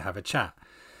be good to have a chat.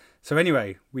 So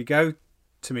anyway, we go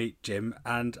to meet Jim,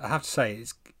 and I have to say,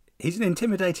 he's an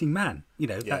intimidating man.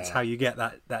 That's how you get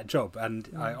that job. And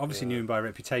I obviously knew him by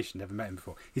reputation, never met him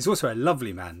before. He's also a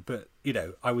lovely man, but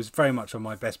I was very much on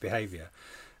my best behaviour.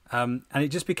 And it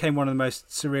just became one of the most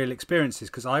surreal experiences,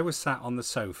 because I was sat on the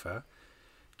sofa,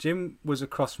 Jim was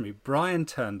across from me, Brian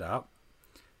turned up,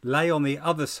 lay on the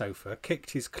other sofa,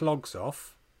 kicked his clogs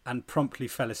off, and promptly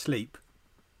fell asleep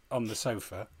on the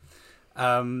sofa.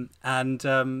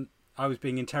 I was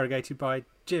being interrogated by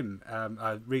Jim.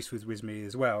 Reese was with me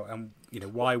as well, and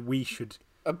why we should.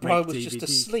 And Brian was DVD. just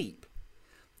asleep.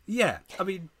 Yeah, I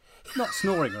mean, not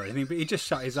snoring or anything, but he just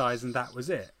shut his eyes and that was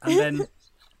it. And then,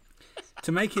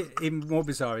 to make it even more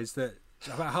bizarre, is that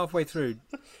about halfway through,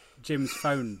 Jim's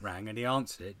phone rang and he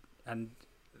answered it, and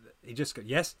he just go,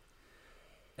 yes,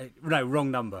 no,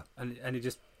 wrong number, and he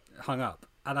just hung up.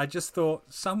 And I just thought,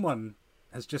 someone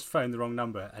has just phoned the wrong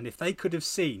number, and if they could have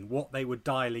seen what they were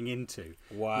dialing into,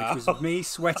 wow, which was me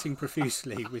sweating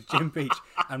profusely with Jim Beach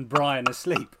and Brian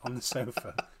asleep on the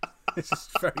sofa. This is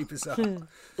very bizarre.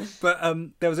 But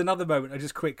there was another moment,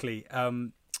 just quickly.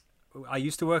 I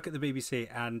used to work at the BBC,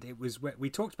 and it was we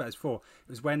talked about this before. It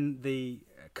was when the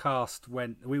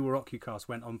We Were Rock You cast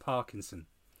went on Parkinson.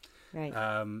 Right.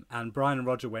 And Brian and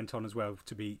Roger went on as well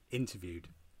to be interviewed.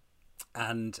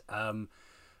 And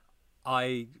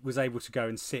I was able to go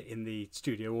and sit in the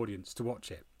studio audience to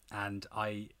watch it. And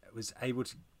I was able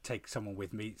to take someone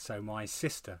with me. So my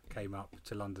sister came up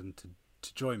to London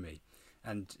to join me.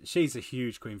 And she's a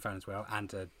huge Queen fan as well,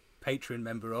 and a Patreon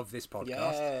member of this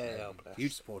podcast. Yeah,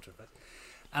 huge supporter of it.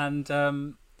 And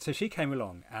so she came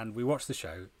along, and we watched the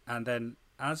show. And then,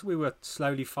 as we were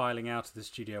slowly filing out of the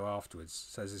studio afterwards,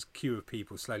 so there's this queue of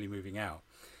people slowly moving out,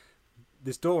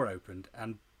 this door opened,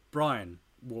 and Brian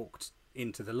walked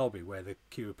into the lobby where the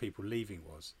queue of people leaving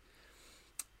was.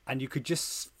 And you could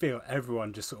just feel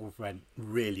everyone just sort of went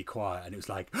really quiet, and it was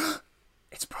like,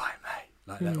 it's Brian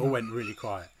May. Like, they all went really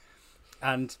quiet.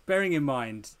 And bearing in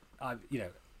mind,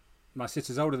 my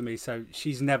sister's older than me, so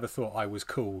she's never thought I was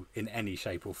cool in any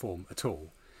shape or form at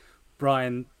all.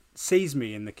 Brian sees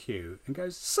me in the queue and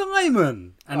goes,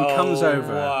 Simon! And comes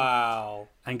over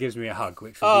and gives me a hug,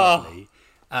 which was lovely.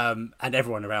 And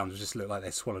everyone around just looked like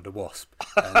they swallowed a wasp.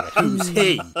 And who's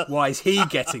he? Why is he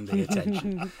getting the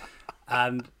attention?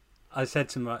 And I said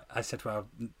to her, I said,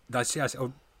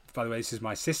 oh, by the way, this is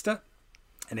my sister,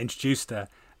 and introduced her.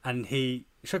 And he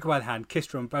shook her by the hand,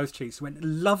 kissed her on both cheeks, and went,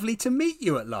 lovely to meet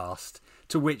you at last.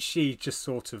 To which she just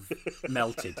sort of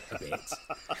melted a bit.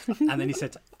 And then he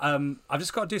said, I've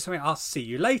just got to do something. I'll see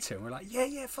you later. And we're like,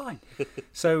 yeah, fine.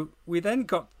 So we then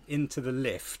got into the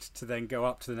lift to then go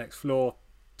up to the next floor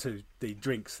to the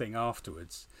drinks thing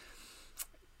afterwards.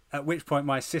 At which point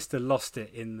my sister lost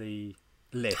it in the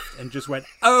lift and just went,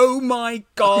 oh my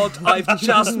God, I've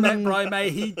just met Brian May.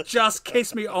 He just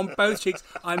kissed me on both cheeks.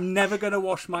 I'm never going to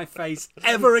wash my face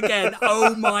ever again.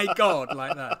 Oh my God,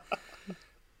 like that.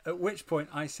 At which point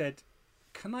I said,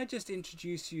 can I just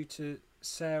introduce you to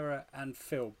Sarah and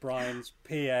Phil, Brian's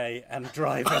PA and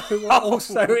driver, who are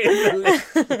also in the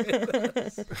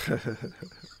lift.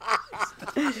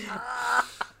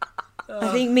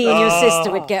 I think me and your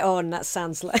sister would get on. That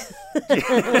sounds like...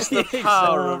 It's the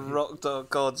power of rock dog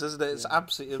gods, isn't it? It's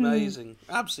absolutely amazing.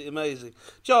 Absolutely amazing.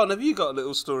 John, have you got a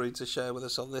little story to share with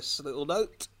us on this little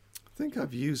note? I think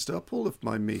I've used up all of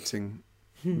my meeting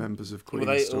members of Queen Were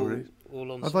they story.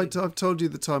 all on I've told you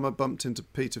the time I bumped into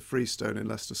Peter Freestone in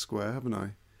Leicester Square, haven't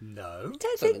I? No.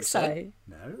 Don't think so.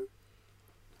 No.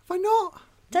 Have I not?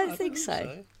 Don't think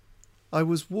so. I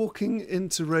was walking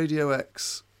into Radio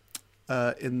X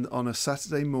on a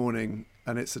Saturday morning,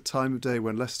 and it's a time of day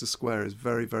when Leicester Square is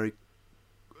very, very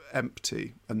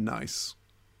empty and nice.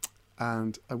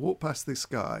 And I walked past this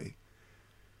guy,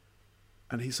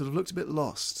 and he sort of looked a bit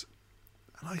lost.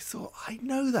 And I thought, I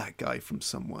know that guy from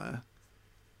somewhere.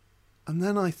 And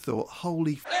then I thought,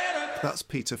 holy that's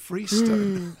Peter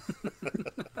Freestone.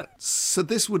 So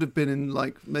this would have been in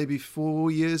maybe 4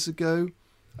 years ago.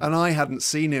 And I hadn't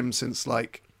seen him since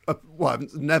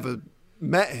I've never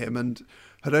met him and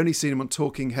had only seen him on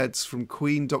Talking Heads from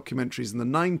Queen documentaries in the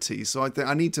 90s. So I think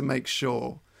I need to make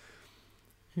sure.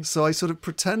 So I sort of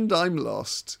pretend I'm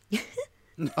lost.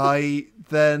 I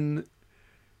then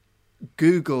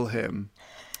Google him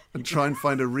and try and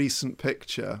find a recent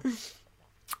picture.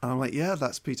 And I'm like, yeah,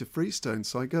 that's Peter Freestone.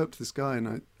 So I go up to this guy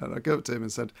and I go up to him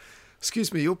and said,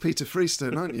 excuse me, you're Peter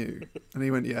Freestone, aren't you? And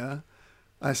he went, yeah.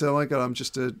 I said, oh my God, I'm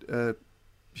just a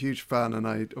huge fan, and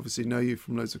I obviously know you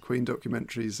from loads of Queen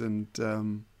documentaries, and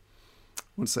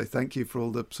want to say thank you for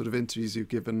all the sort of interviews you've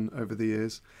given over the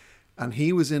years. And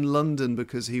he was in London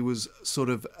because he was sort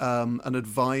of an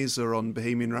advisor on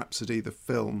Bohemian Rhapsody, the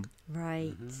film.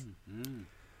 Right.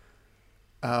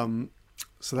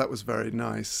 So that was very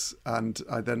nice. And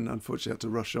I then unfortunately had to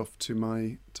rush off to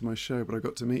my show, but I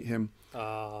got to meet him.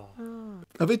 Oh.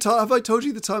 Have I told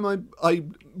you the time I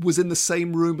was in the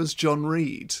same room as John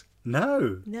Reid?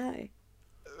 No.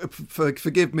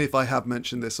 forgive me if I have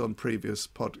mentioned this on previous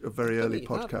very early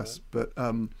podcasts, but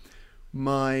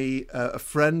a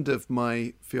friend of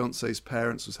my fiance's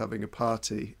parents was having a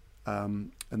party,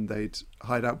 and they'd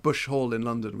hired out Bush Hall in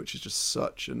London, which is just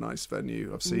such a nice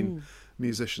venue. I've seen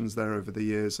musicians there over the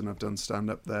years, and I've done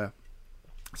stand-up there.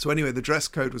 So anyway, the dress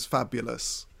code was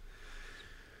fabulous.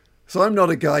 So I'm not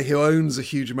a guy who owns a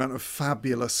huge amount of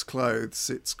fabulous clothes.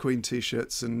 It's Queen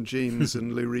T-shirts and jeans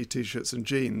and Lou Reed T-shirts and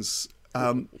jeans.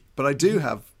 But I do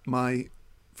have my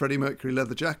Freddie Mercury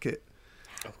leather jacket.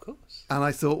 Of course. And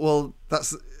I thought, well,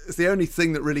 it's the only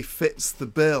thing that really fits the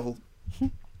bill.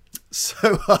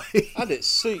 So And it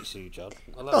suits you, John.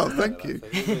 I love thank you.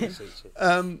 It really suits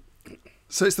you.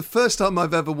 So it's the first time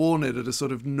I've ever worn it at a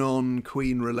sort of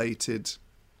non-Queen related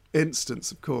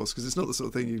instance, of course, because it's not the sort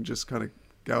of thing you can just kind of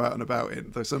go out and about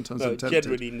in, though sometimes I'm tempted. It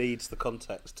generally needs the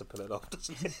context to pull it off,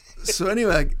 doesn't it? So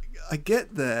anyway, I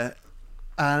get there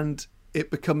and it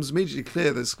becomes immediately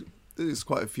clear there's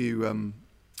quite a few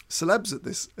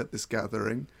celebs at this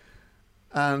gathering,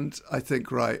 and I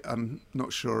think, right, I'm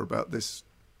not sure about this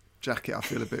jacket. I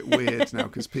feel a bit weird now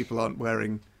because people aren't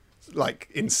wearing like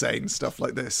insane stuff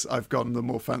like this. I've gone the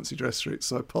more fancy dress route,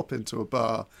 so I pop into a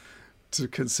bar to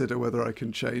consider whether I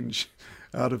can change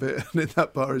out of it, and in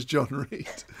that bar is John Reed.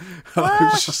 And I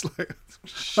was just like,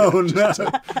 oh no,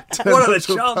 what are the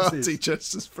chances? Party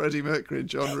just as Freddie Mercury and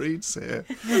John Reed's here.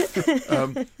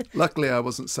 Luckily, I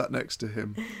wasn't sat next to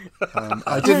him.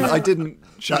 I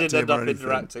didn't chat to him or anything.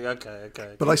 Interacting.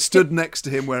 Okay. But I stood next to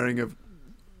him wearing a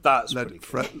pretty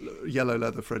cool. Yellow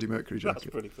leather Freddie Mercury jacket.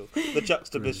 That's pretty cool. The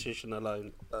juxtaposition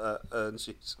alone earns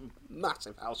you some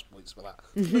massive house points for that.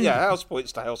 Yeah, house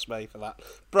points to House May for that.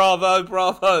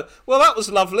 Bravo. Well, that was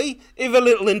lovely, if a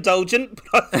little indulgent,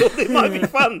 but I thought it might be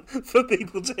fun for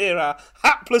people to hear our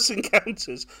hapless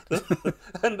encounters.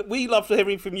 And we love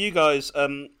hearing from you guys.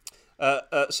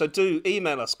 So do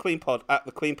email us,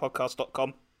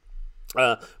 queenpod@thequeenpodcast.com.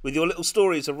 With your little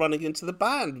stories of running into the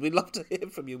band. We'd love to hear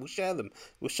from you. We'll share them.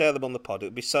 We'll share them on the pod. It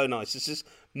would be so nice. This is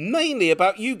mainly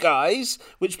about you guys,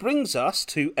 which brings us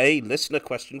to a listener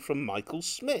question from Michael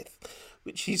Smith,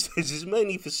 which he says is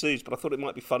mainly for Suze, but I thought it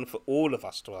might be fun for all of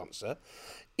us to answer.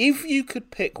 If you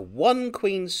could pick one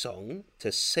Queen song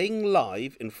to sing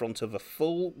live in front of a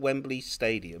full Wembley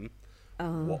Stadium,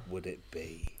 what would it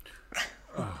be?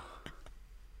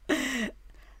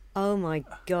 Oh my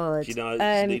God! Do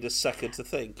you need a second to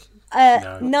think?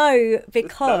 No,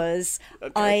 because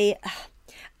Okay.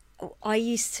 I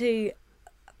used to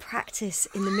practice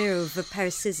in the mirror with a pair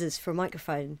of scissors for a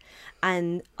microphone,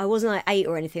 and I wasn't like 8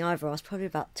 or anything either. I was probably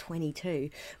about 22,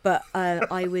 but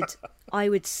I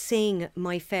would sing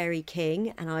My Fairy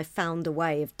King, and I found a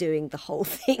way of doing the whole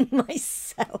thing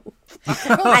myself.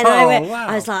 And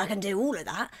I was like, I can do all of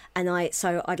that, and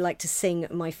so I'd like to sing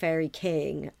My Fairy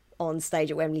King on stage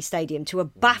at Wembley Stadium to a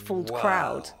baffled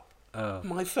crowd.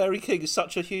 My Fairy King is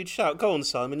such a huge shout. Go on,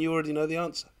 Simon, you already know the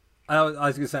answer. I was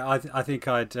going to say, I think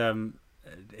I'd,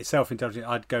 self-indulgent,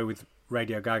 I'd go with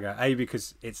Radio Gaga,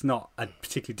 because it's not a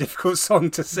particularly difficult song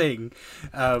to sing,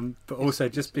 but also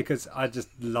just because I just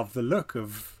love the look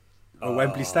of a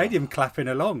Wembley Stadium clapping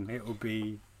along. It would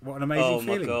be, what an amazing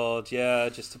feeling. Oh my God, yeah,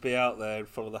 just to be out there in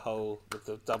front of the whole, with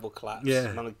the double claps.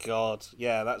 Yeah. My God,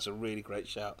 yeah, that's a really great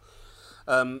shout.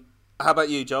 How about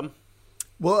you, John?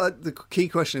 Well, the key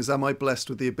question is, am I blessed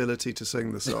with the ability to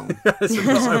sing the song?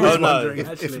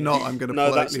 If not, I'm going to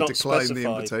politely decline the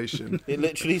invitation. It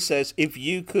literally says, if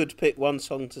you could pick one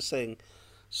song to sing.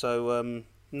 So,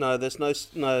 no, there's no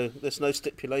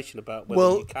stipulation about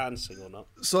whether you can sing or not.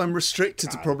 So I'm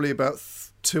restricted to probably about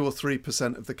 2 or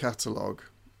 3% of the catalogue.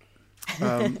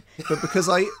 But because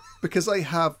I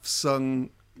have sung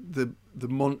the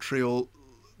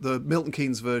Milton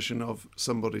Keynes version of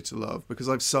Somebody to Love, because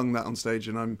I've sung that on stage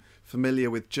and I'm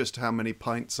familiar with just how many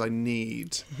pints I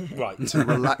need to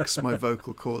relax my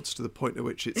vocal cords to the point at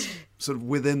which it's sort of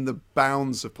within the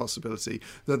bounds of possibility.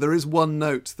 Though there is one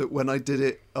note that when I did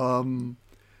it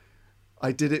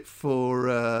for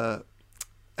a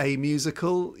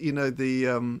musical,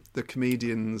 the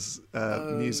comedians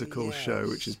musical show,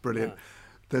 which is brilliant. Yeah.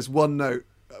 There's one note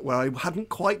where I hadn't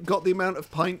quite got the amount of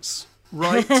pints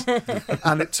right,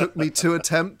 and it took me 2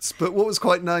 attempts, but what was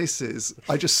quite nice is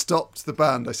I just stopped the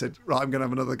band. I said, right, I'm going to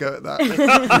have another go at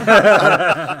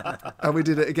that. And we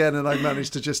did it again, and I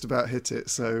managed to just about hit it.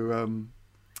 So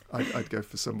I'd go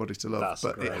for Somebody to Love. That's,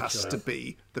 but it has to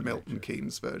be the Milton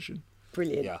Keynes version.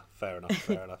 Brilliant. Yeah, fair enough.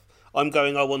 I'm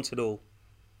going I Want It All.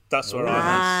 That's where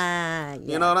I am.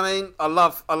 You know what I mean? I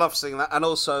love singing that, and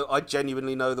also I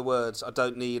genuinely know the words. I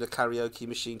don't need a karaoke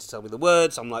machine to tell me the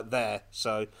words. I'm like there.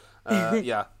 So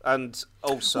yeah, and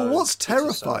also what's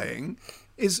terrifying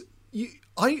is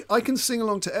I can sing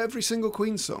along to every single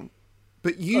Queen song,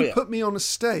 but you put me on a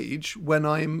stage when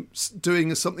I'm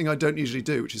doing something I don't usually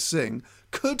do, which is sing.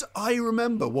 Could I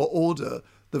remember what order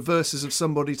the verses of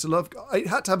Somebody to Love? I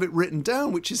had to have it written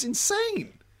down, which is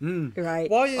insane. Right.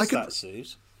 Why is that,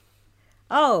 Suze?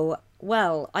 Oh,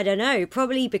 well, I don't know.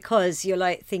 Probably because you're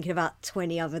like thinking about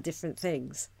 20 other different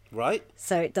things. Right.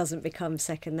 So it doesn't become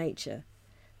second nature.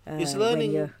 Is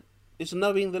knowing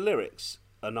the lyrics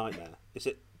a nightmare? Is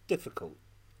it difficult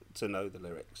to know the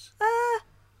lyrics?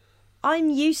 I'm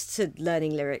used to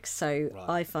learning lyrics, so Right.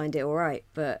 I find it all right.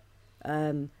 But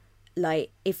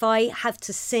like if I have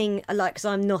to sing, like, because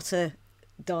I'm not a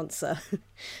dancer.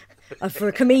 For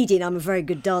a comedian, I'm a very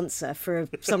good dancer. For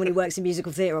someone who works in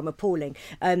musical theatre, I'm appalling.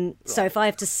 So if I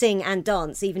have to sing and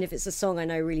dance, even if it's a song I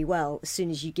know really well, as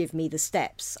soon as you give me the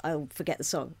steps, I'll forget the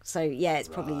song. So yeah, it's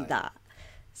probably that.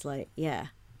 It's like, yeah.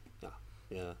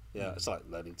 Yeah. It's like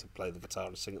learning to play the guitar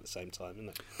and sing at the same time,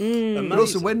 isn't it? But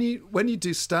also, when you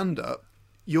do stand up,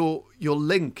 your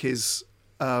link is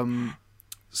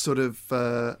sort of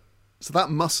so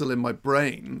that muscle in my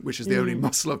brain, which is the only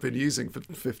muscle I've been using for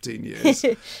 15 years,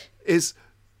 it's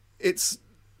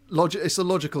a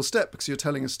logical step because you're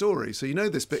telling a story. So you know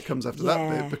this bit comes after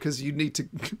that bit because you need to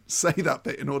say that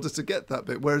bit in order to get that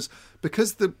bit. Whereas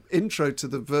because the intro to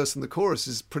the verse and the chorus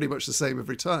is pretty much the same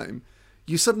every time,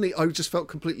 I just felt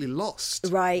completely lost.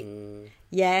 Right.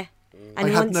 Yeah. And I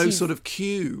had no sort of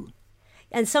cue.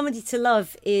 And Somebody to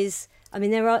Love is, I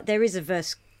mean, there is a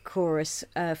verse chorus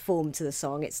form to the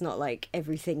song. It's not like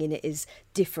everything in it is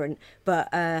different, but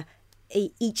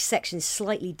each section is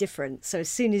slightly different. So as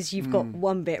soon as you've got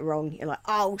one bit wrong, you're like,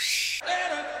 oh,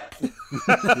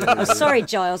 oh, sorry,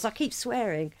 Giles, I keep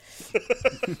swearing.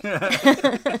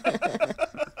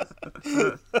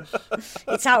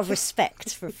 It's out of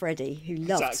respect for Freddie, who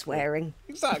loves swearing.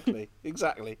 Exactly.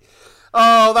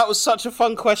 Oh, that was such a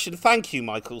fun question. Thank you,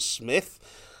 Michael Smith.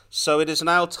 So it is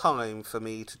now time for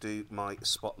me to do my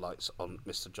spotlights on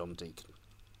Mr. John Deacon.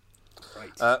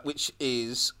 Right. Which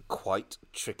is quite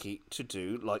tricky to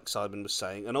do, like Simon was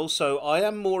saying. And also, I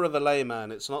am more of a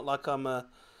layman. It's not like I'm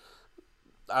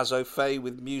as au fait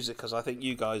with music as I think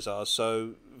you guys are.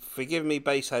 So forgive me,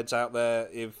 bass heads out there,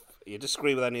 if you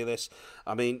disagree with any of this.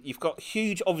 I mean, you've got the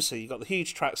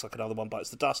huge tracks like Another One Bites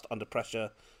the Dust, Under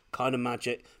Pressure, Kind of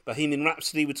Magic, Bohemian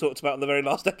Rhapsody we talked about in the very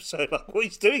last episode. Like, what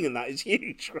he's doing in that is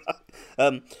huge,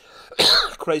 right?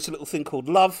 Crazy Little Thing Called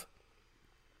Love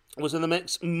was in the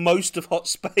mix. Most of Hot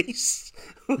Space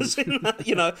was in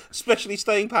that, especially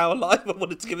Staying Power live. I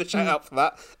wanted to give a shout out for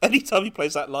that. Anytime he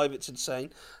plays that live, it's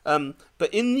insane.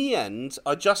 But in the end,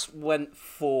 I just went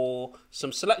for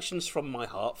some selections from my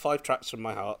heart, 5 tracks from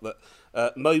my heart,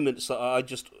 that moments that I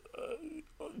just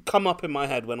come up in my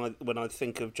head when I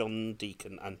think of John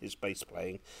Deacon and his bass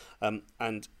playing.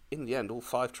 And in the end, all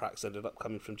 5 tracks ended up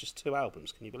coming from just 2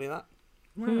 albums. Can you believe that?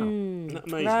 Wow. Isn't that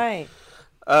amazing? Right.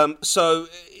 So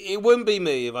it wouldn't be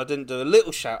me if I didn't do a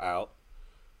little shout out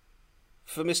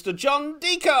for Mr. John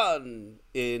Deacon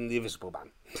in The Invisible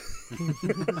Man.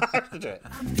 I have to do it.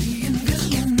 I'm the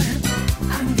invisible man.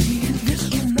 I'm the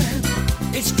invisible man.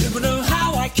 It's criminal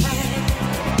how I can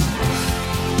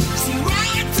see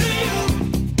right through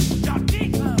you, John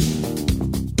Deacon.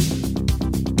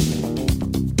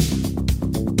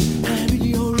 I'm in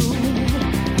your room,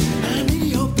 I'm in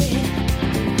your bed,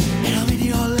 and I'm in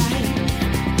your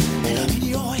life, and I'm in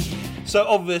your head. So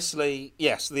obviously,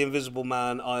 yes, The Invisible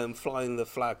Man, I am flying the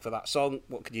flag for that song.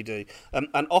 What can you do? And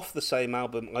off the same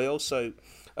album, I also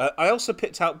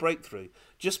picked out Breakthrough,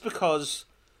 just because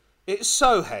it's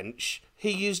so hench.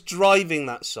 He is driving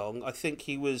that song. I think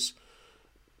he was...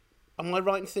 Am I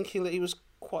right in thinking that he was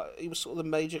sort of the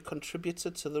major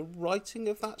contributor to the writing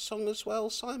of that song as well,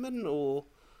 Simon? Or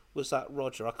was that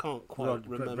Roger? I can't quite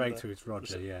remember. Breakthrough is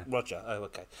Roger, yeah. Roger, oh,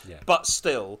 okay. Yeah. But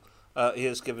still... he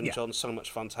has given John so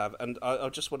much fun to have, and I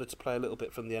just wanted to play a little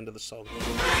bit from the end of the song.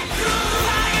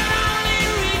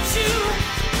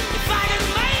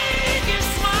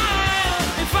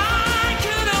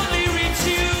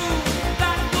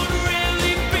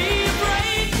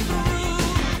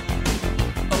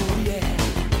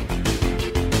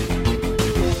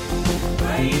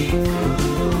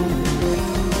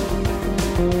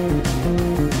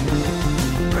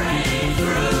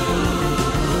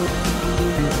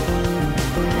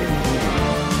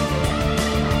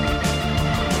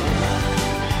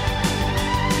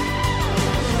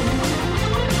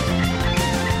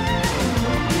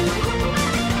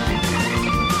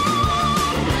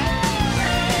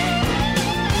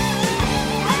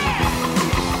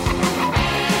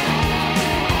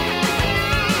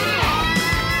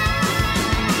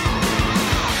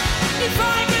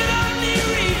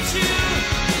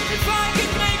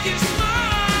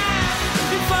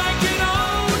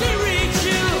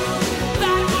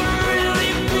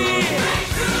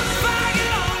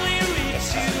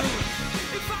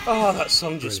 Oh, that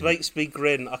song just makes me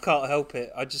grin. I can't help it.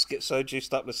 I just get so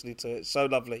juiced up listening to it. It's so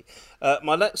lovely.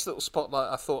 My next little spotlight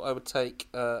I thought I would take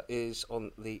is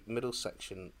on the middle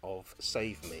section of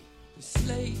Save Me. The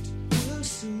slate will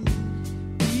soon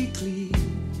be clear.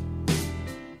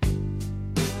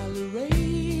 I'll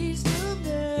erase the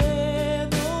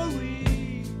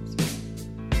memories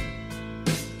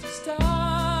to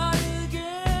start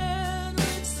again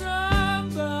with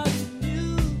somebody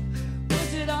new.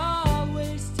 Was it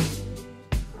always today?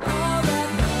 All that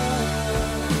night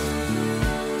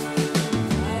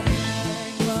I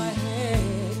hang my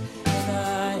head and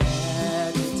I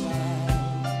had the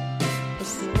time. A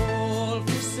soul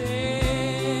for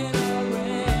sin or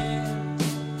rent.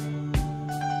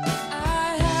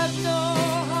 I have no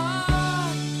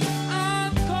heart,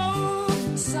 I'm cold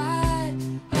inside.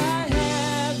 I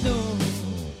have no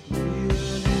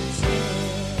real intent.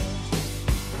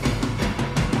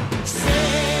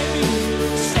 Save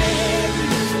me, save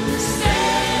me, save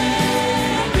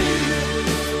me.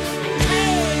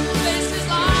 Can't face this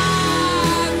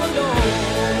life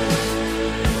alone.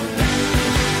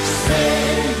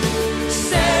 Save,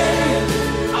 save,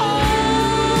 oh,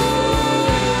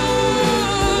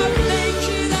 I'm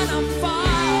naked and I'm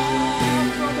far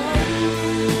from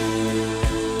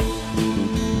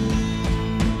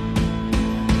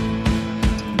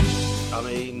I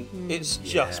mean, it's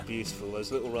just beautiful.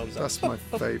 Those little runs. That's my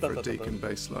favourite Deacon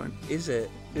bass line. Is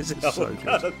it? Is it? It's so Oh,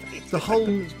 good.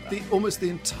 God. Almost the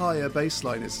entire bass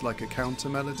line is like a counter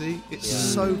melody. It's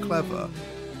so clever,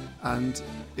 and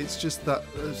it's just that.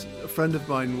 As a friend of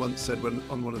mine once said, when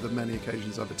on one of the many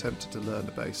occasions I've attempted to learn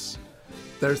a bass,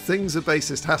 there are things a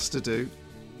bassist has to do,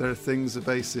 there are things a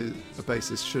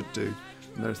bassist should do,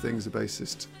 and there are things a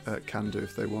bassist can do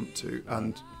if they want to.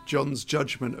 And John's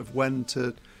judgment of when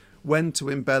to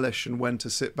embellish and when to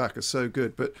sit back are so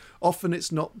good, but often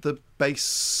it's not the bass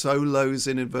solos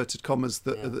in inverted commas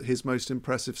that are his most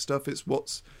impressive stuff. It's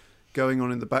what's going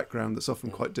on in the background that's often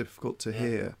quite difficult to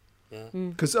hear.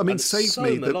 Because I mean, And it's Save so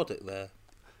Me, melodic there.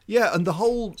 yeah, and the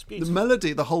beautiful.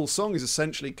 melody, the whole song is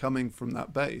essentially coming from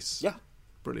that bass. Yeah.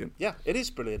 Brilliant. Yeah, it is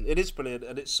brilliant. It is brilliant,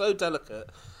 and it's so delicate,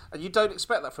 and you don't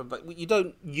expect that from. But you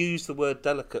don't use the word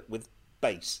delicate with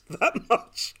bass that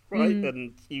much, right?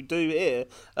 And you do here,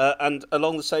 and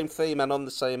along the same theme and on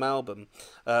the same album.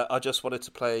 I just wanted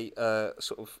to play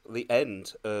sort of the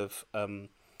end of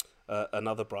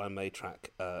another Brian May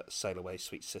track, "Sail Away,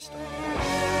 Sweet Sister."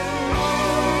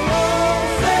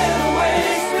 Sail away,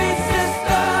 sweet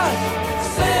sister,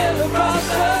 sail across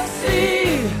the sea.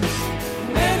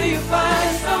 Maybe you'll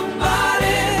find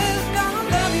somebody who's gonna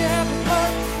love you happy for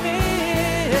me.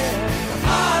 My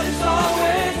heart is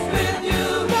always with you,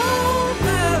 no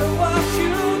matter what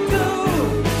you do.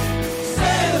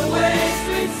 Sail away,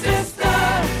 sweet sister,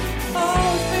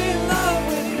 always be in love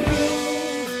with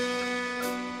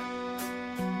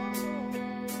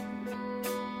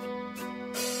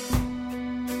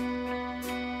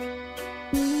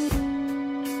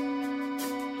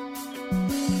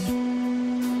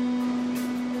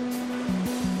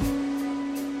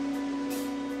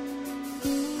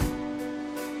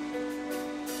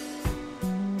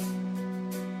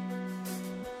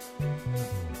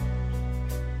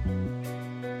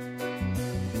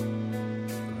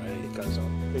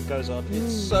It goes on.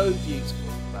 It's so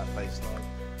beautiful, that bass line.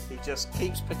 He just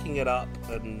keeps picking it up,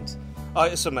 and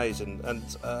it's amazing. And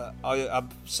I'm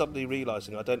suddenly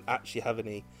realising I don't actually have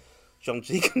any John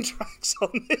Deacon tracks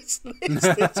on this list.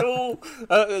 It's all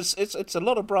it's a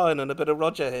lot of Brian and a bit of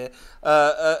Roger here.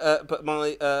 But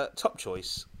my top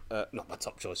choice, not my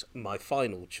top choice, my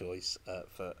final choice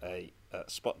for a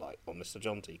spotlight on Mr.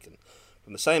 John Deacon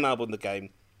from the same album, The Game,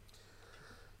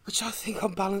 which I think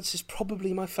on balance is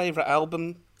probably my favourite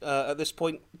album at this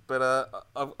point. But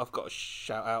I've got a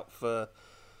shout out for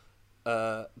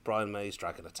Brian May's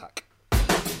Dragon Attack.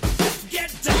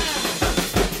 Get down!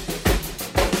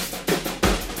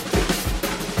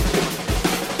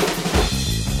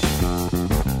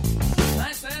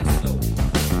 Nice and slow.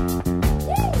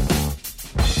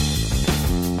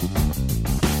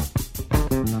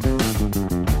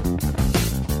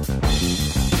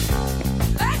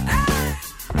 Hey, hey!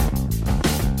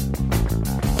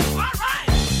 All right!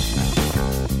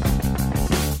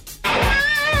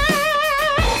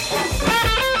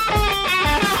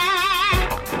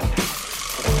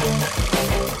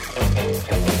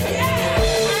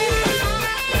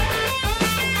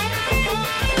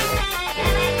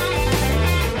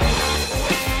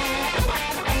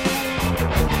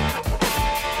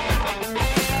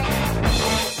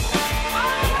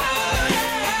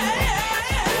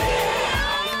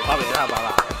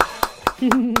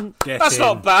 That's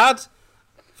not bad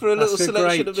for a little That's a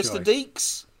selection great of Mr. choice.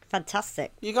 Deeks.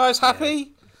 Fantastic. You guys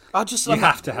happy? I just You love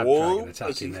have that to have wall Dragon Attack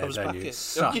as he in there, comes don't back you? in. It's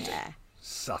such, Yeah.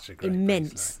 such a great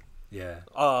Immense. bass line. Yeah.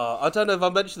 I don't know if I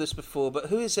mentioned this before, but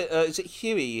who is it? Is it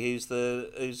Huey who's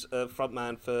front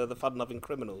man for the Fun Loving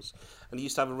Criminals? And he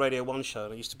used to have a Radio 1 show,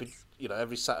 and I used to be,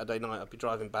 every Saturday night I'd be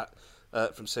driving back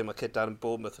from seeing my kid down in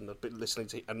Bournemouth, and I'd be listening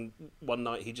to. And one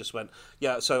night he just went,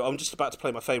 "Yeah, so I'm just about to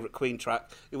play my favourite Queen track.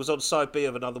 It was on side B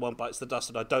of Another One Bites the Dust,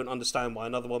 and I don't understand why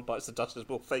Another One Bites the Dust is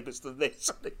more famous than this."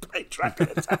 And they played Dragon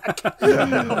Attack.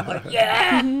 I'm like,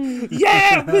 yeah,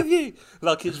 I'm with you.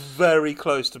 Like, it's very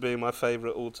close to being my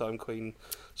favourite all-time Queen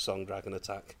song, Dragon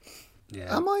Attack.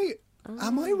 Yeah. Am I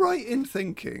right in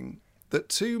thinking that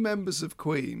two members of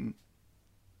Queen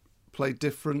play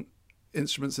different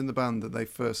instruments in the band that they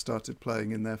first started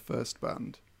playing in their first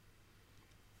band?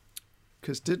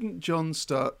 Because didn't John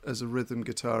start as a rhythm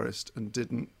guitarist, and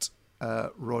didn't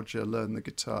Roger learn the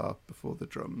guitar before the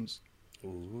drums?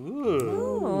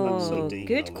 Ooh, that's some deep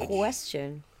Good knowledge.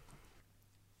 question.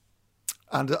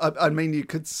 And I mean, you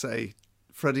could say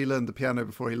Freddie learned the piano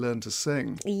before he learned to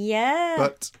sing. Yeah.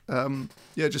 But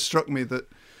it just struck me that,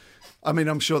 I mean,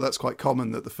 I'm sure that's quite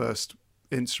common that the first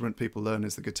instrument people learn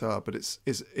is the guitar, but it's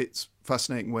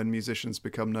fascinating when musicians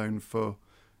become known for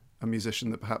a musician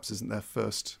that perhaps isn't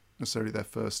necessarily their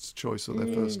first choice or their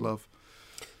first love.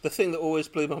 The thing that always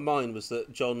blew my mind was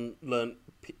that John learnt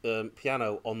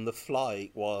piano on the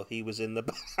fly while he was in the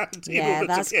band. Yeah, in order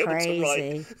that's to be able crazy. To write,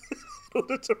 in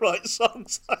order to write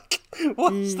songs. Like,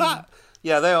 what's that?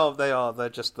 Yeah, they are.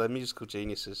 They're musical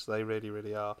geniuses. They really,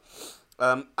 really are.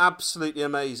 Absolutely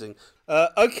amazing.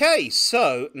 Okay,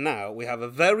 so now we have a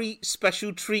very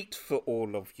special treat for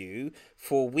all of you,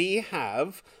 for we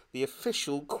have the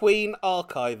official Queen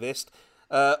archivist,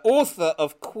 author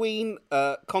of Queen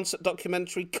concert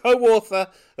documentary, co-author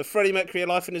of Freddie Mercury: A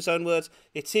Life in His Own Words.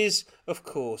 It is, of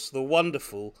course, the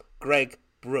wonderful Greg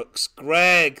Brooks.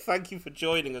 Greg, thank you for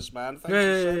joining us, man. Thank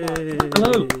you so much.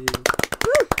 Hello.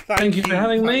 Thank you for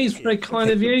having me. It's very kind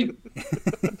of you.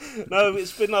 No,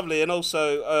 it's been lovely. And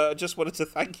also, I just wanted to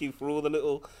thank you for all the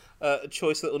little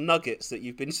choice little nuggets that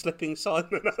you've been slipping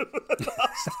Simon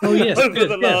over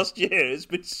the last year. It's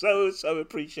been so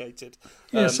appreciated.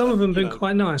 Yeah, some of them have been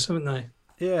quite nice, haven't they?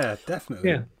 Yeah, definitely.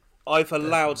 Yeah. I've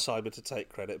allowed Simon to take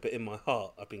credit, but in my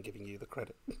heart, I've been giving you the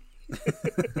credit.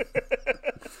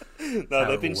 No,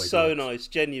 they've been so nice,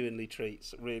 genuinely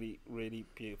treats. Really, really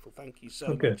beautiful. Thank you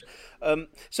so much.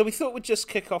 So we thought we'd just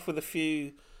kick off with a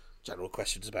few general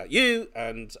questions about you,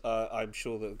 and I'm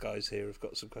sure that the guys here have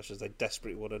got some questions they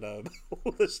desperately want to know about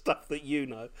all the stuff that you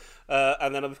know.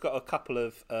 And then I've got a couple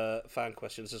of fan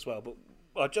questions as well. But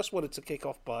I just wanted to kick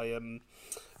off by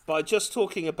just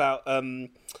talking about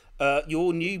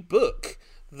your new book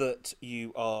that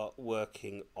you are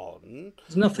working on.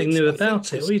 There's nothing new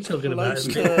about it. What are you talking about?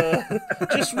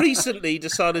 Just recently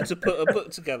decided to put a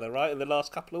book together, right, in the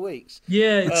last couple of weeks.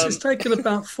 Yeah, it's taken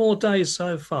about 4 days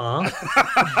so far.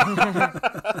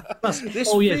 Plus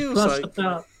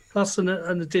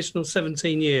an additional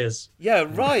 17 years. Yeah,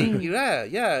 right.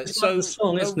 Yeah. It's like the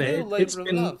song, isn't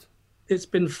it? It's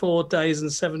been 4 days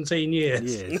and 17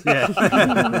 years. Yeah.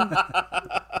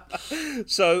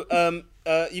 So,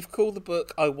 you've called the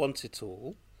book "I Want It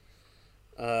All."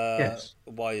 Yes.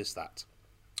 Why is that?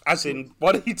 As in,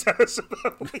 why don't you tell us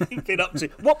about what you've been up to?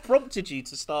 What prompted you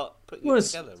to start putting it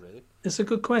together, really? It's a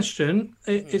good question.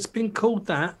 It's been called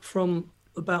that from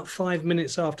about 5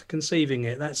 minutes after conceiving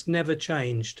it. That's never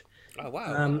changed. Oh,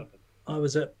 wow. I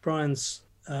was at Brian's,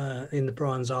 in the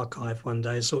Brian's archive one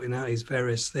day, sorting out his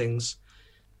various things,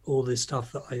 all this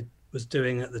stuff that I was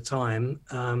doing at the time,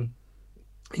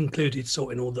 included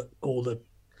sorting all the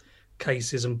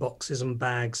cases and boxes and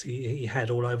bags he had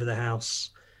all over the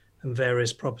house and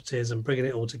various properties, and bringing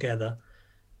it all together.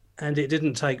 And it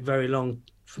didn't take very long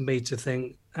for me to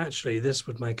think, actually, this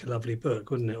would make a lovely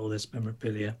book, wouldn't it, all this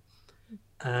memorabilia?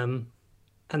 And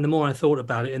the more I thought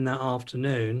about it in that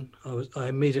afternoon, I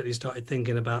immediately started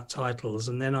thinking about titles,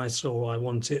 and then I saw "I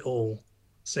Want It All"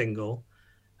 single,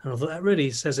 and I thought that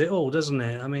really says it all, doesn't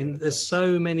it? I mean, there's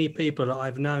so many people that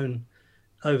I've known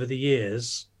over the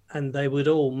years, and they would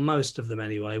all, most of them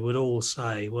anyway, would all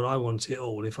say, well, I want it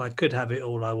all. If I could have it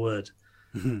all, I would.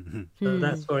 So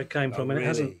that's where it came from, and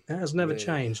really? it has never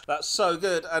changed. That's so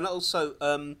good. And also,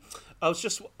 I was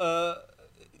just,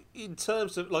 in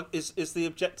terms of, like, is the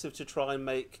objective to try and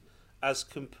make as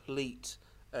complete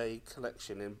a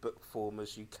collection in book form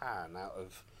as you can out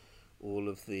of all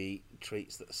of the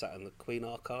treats that are sat in the Queen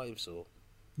archives, or?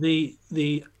 The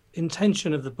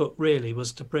intention of the book really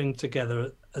was to bring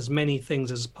together as many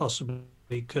things as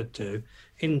possibly could do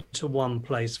into one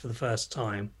place for the first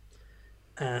time.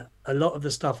 A lot of the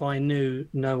stuff I knew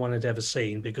no one had ever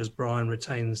seen because Brian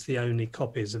retains the only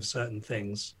copies of certain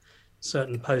things,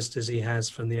 certain posters he has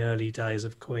from the early days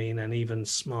of Queen, and even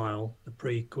Smile, the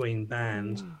pre-Queen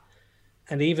band.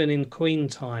 And even in Queen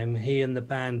time, he and the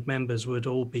band members would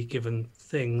all be given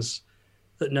things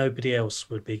that nobody else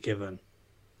would be given.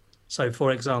 So,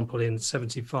 for example, in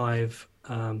 75,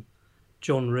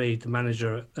 John Reid, the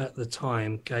manager at the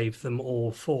time, gave them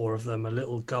all, 4 of them, a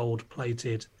little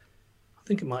gold-plated, I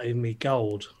think it might even be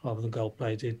gold rather than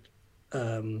gold-plated,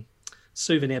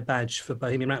 souvenir badge for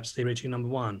Bohemian Rhapsody reaching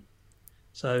 #1.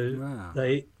 So Wow.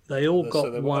 they all got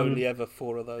so there were one. only ever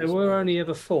 4 of those. There were only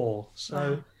ever 4.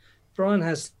 So Brian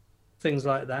has things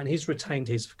like that, and he's retained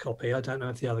his copy. I don't know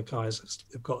if the other guys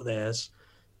have got theirs,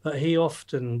 but he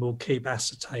often will keep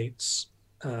acetates,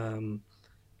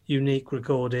 unique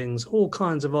recordings, all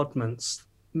kinds of oddments,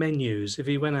 menus. If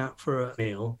he went out for a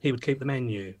meal, he would keep the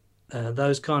menu.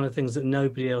 Those kind of things that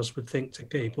nobody else would think to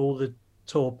keep. All the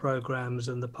tour programs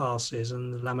and the passes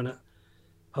and the laminate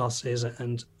passes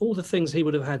and all the things he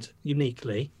would have had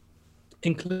uniquely,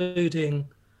 including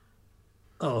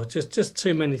just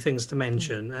too many things to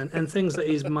mention, and things that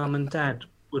his mum and dad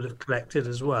would have collected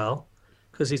as well,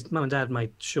 because his mum and dad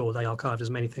made sure they archived as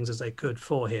many things as they could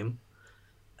for him.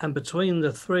 And between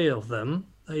the 3 of them,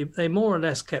 they more or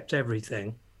less kept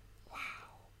everything. Wow.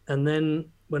 And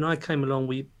then when I came along,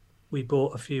 we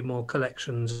bought a few more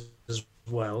collections as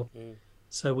well.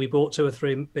 So we bought 2 or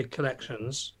 3 big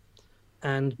collections,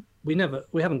 and we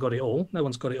haven't got it all. No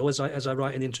one's got it all. As I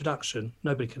write in the introduction,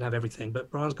 nobody can have everything,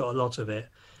 but Brian's got a lot of it.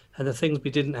 And the things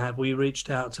we didn't have, we reached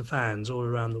out to fans all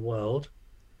around the world.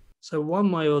 So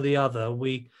one way or the other,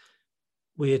 we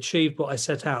achieved what I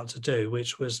set out to do,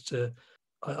 which was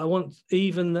I want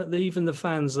even the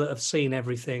fans that have seen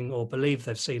everything or believe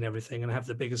they've seen everything and have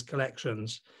the biggest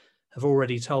collections have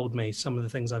already told me some of the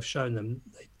things I've shown them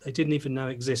they didn't even know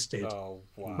existed,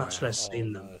 much less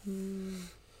seen them. No.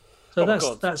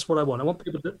 So that's what I want. I want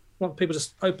people to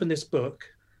open this book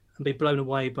and be blown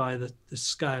away by the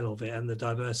scale of it and the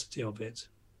diversity of it.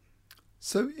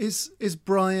 So is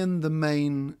Brian the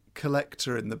main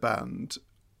collector in the band?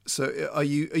 So are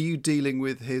you dealing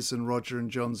with his and Roger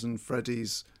and John's and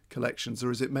Freddie's collections,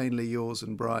 or is it mainly yours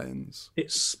and Brian's?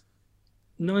 It's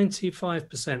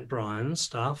 95% Brian's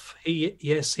stuff. He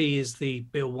is the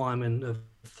Bill Wyman of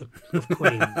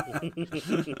Queen.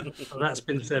 Well, that's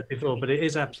been said before, but it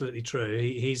is absolutely true.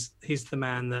 He's the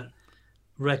man that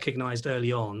recognised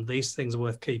early on these things are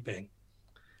worth keeping.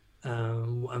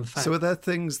 In fact, so are there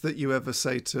things that you ever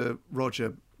say to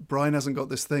Roger, Brian hasn't got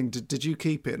this thing, did you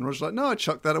keep it? And Roger's like, no, I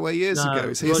chucked that away years ago.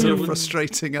 Is he a sort of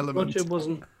frustrating element?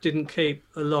 Roger didn't keep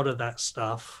a lot of that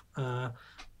stuff.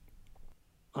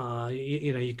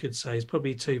 You could say he's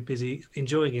probably too busy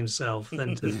enjoying himself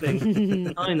than to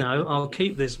think, I know, I'll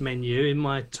keep this menu in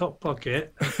my top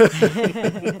pocket.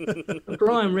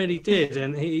 Brian really did,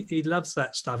 and he loves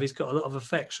that stuff. He's got a lot of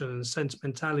affection and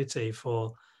sentimentality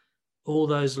for all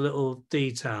those little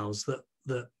details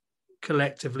that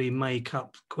collectively make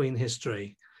up Queen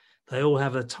history. They all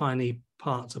have a tiny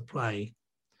part to play.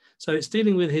 So it's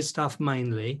dealing with his stuff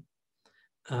mainly.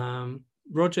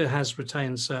 Roger has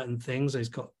retained certain things.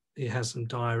 He has some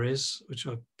diaries, which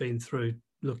I've been through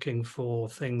looking for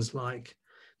things like,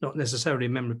 not necessarily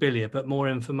memorabilia, but more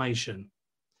information.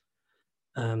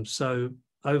 So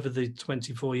over the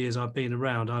 24 years I've been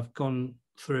around, I've gone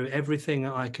through everything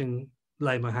I can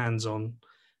lay my hands on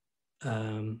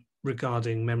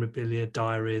regarding memorabilia,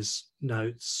 diaries,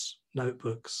 notes,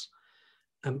 notebooks,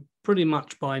 and pretty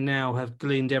much by now have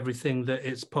gleaned everything that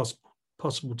it's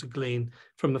possible to glean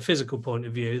from a physical point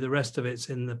of view. The rest of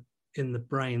it's in the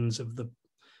brains of the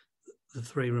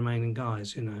 3 remaining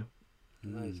guys, you know.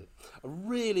 Amazing. I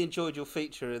really enjoyed your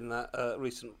feature in that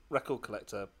recent record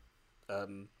collector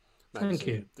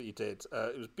magazine that you did.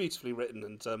 It was beautifully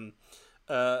written, and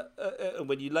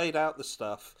when you laid out the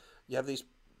stuff, you have these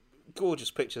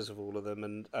gorgeous pictures of all of them,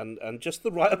 and just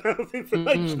the right amount of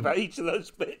information about each of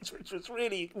those bits, which was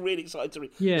really, really exciting to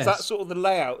read. Yes. Is that sort of the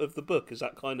layout of the book? Is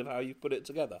that kind of how you put it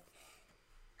together?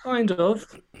 Kind of.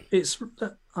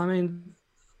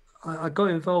 I got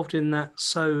involved in that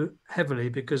so heavily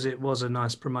because it was a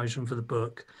nice promotion for the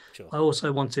book. Sure. I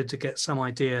also wanted to get some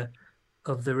idea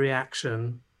of the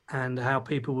reaction and how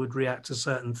people would react to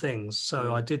certain things.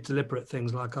 So I did deliberate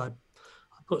things, like I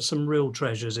put some real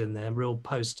treasures in there, real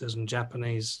posters and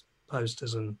Japanese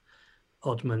posters and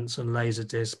oddments and laser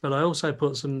discs. But I also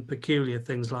put some peculiar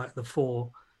things like the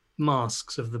 4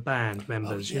 masks of the band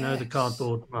members, you know, the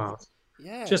cardboard masks.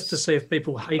 Yes. Just to see if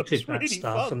people hated that really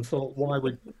stuff fun. and thought,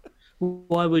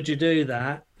 why would you do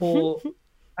that? Or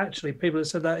actually, people have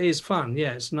said that is fun.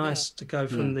 Yeah, it's nice to go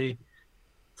from the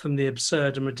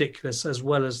absurd and ridiculous as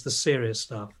well as the serious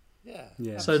stuff.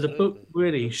 Yeah. So the book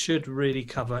should really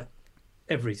cover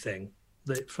everything,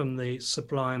 from the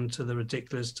sublime to the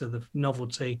ridiculous to the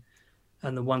novelty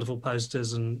and the wonderful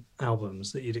posters and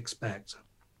albums that you'd expect.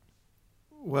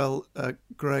 Well,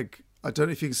 Greg, I don't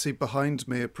know if you can see behind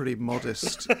me a pretty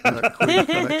modest Queen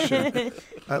collection.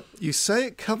 You say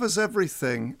it covers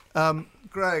everything.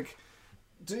 Greg,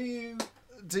 do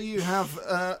you have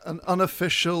an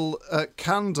unofficial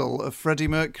candle of Freddie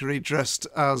Mercury dressed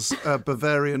as a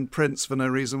Bavarian prince for no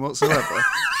reason whatsoever?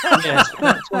 Yes,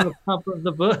 that's on the cover of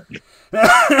the book.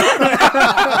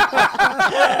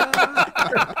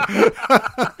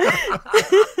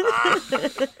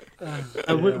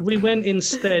 We went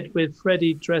instead with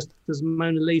Freddie dressed as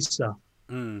Mona Lisa,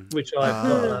 which I've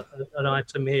got an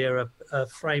item here, a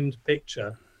framed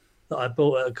picture that I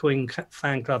bought at a Queen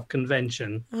fan club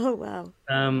convention. Oh, wow.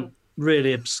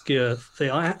 Really obscure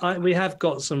thing. We have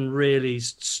got some really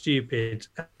stupid,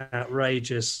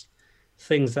 outrageous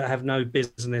things that have no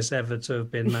business ever to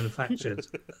have been manufactured.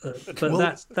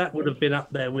 But that would have been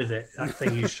up there with it, that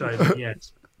thing you showed me,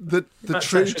 yes. The Perhaps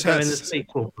true that should go in the test.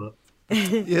 sequel book.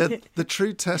 Yeah, the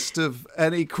true test of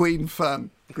any Queen fan,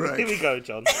 Greg. Here we go,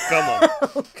 John.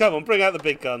 Come on, bring out the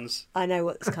big guns. I know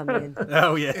what's coming.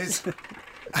 Oh, yes.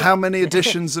 How many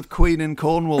editions of Queen in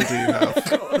Cornwall do you have?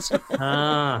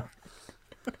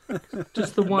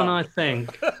 Just the one, I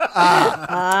think.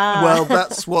 Well,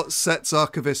 that's what sets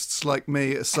archivists like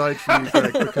me aside from you,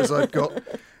 Greg, because I've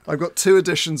got 2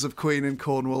 editions of Queen in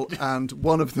Cornwall, and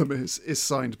one of them is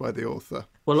signed by the author.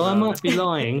 Well, I might be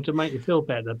lying to make you feel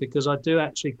better, because I do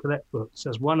actually collect books.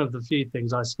 That's one of the few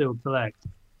things I still collect.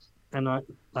 And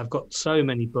I've got so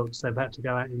many books, they've had to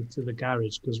go out into the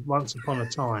garage, because once upon a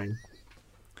time,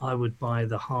 I would buy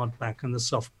the hardback and the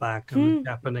softback and the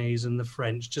Japanese and the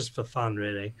French just for fun,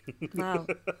 really. Wow.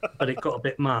 But it got a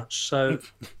bit much. So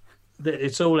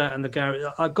it's all out in the garage.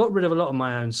 I got rid of a lot of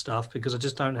my own stuff because I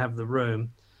just don't have the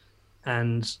room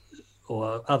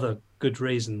or other good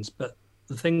reasons. But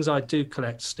the things I do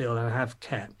collect still and have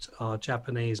kept are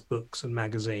Japanese books and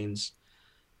magazines,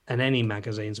 and any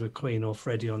magazines with Queen or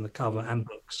Freddie on the cover, and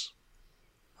books.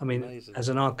 I mean, amazing. As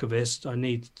an archivist, I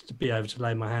need to be able to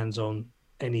lay my hands on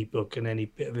any book and any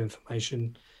bit of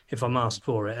information if I'm asked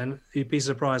for it. And you'd be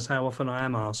surprised how often I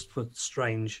am asked for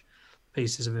strange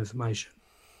pieces of information.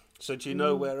 So do you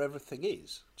know where everything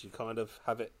is? Do you kind of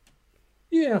have it?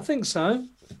 Yeah, I think so.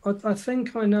 I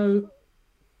think I know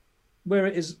where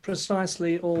it is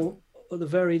precisely, or at the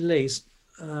very least,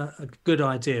 a good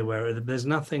idea where it is. There's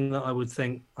nothing that I would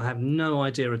think, I have no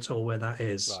idea at all where that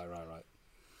is. Right.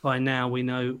 By now, we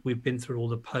know we've been through all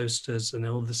the posters and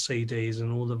all the CDs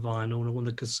and all the vinyl and all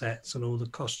the cassettes and all the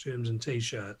costumes and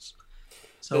T-shirts.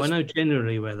 So I know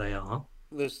generally where they are.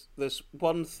 There's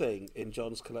one thing in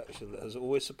John's collection that has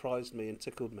always surprised me and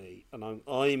tickled me, and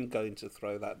I'm going to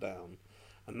throw that down,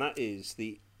 and that is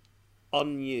the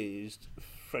unused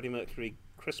Freddie Mercury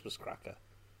Christmas cracker.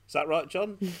 Is that right,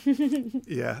 John?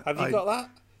 Yeah. Have you got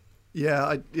that? Yeah,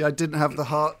 I didn't have the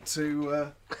heart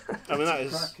to. I mean,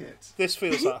 this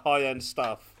feels like high-end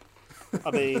stuff.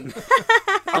 I mean,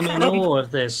 I'm in awe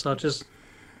of this. I'm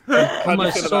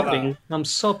almost sobbing. I'm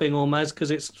sobbing almost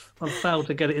because I failed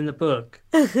to get it in the book.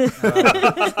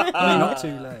 Not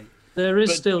too late. There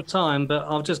is still time, but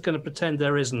I'm just going to pretend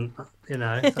there isn't.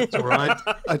 That's all right.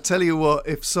 I tell you what,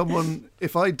 if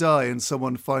I die and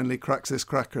someone finally cracks this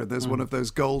cracker, there's one of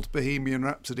those gold Bohemian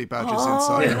Rhapsody badges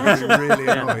inside. Yeah. I'm really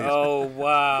annoyed. Oh,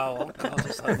 wow. Oh, God,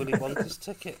 it's like Willy Wonka's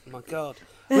ticket. My God.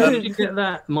 Where did you get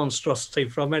that monstrosity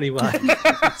from anyway?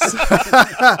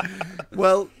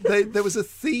 Well, there was a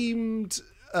themed...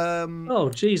 oh,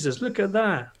 Jesus, look at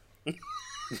that.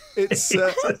 It's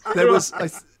there was...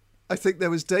 I think there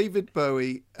was David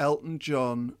Bowie, Elton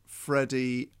John,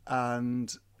 Freddie,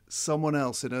 and someone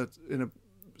else in a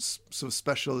sort of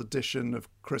special edition of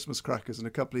Christmas crackers. And a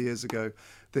couple of years ago,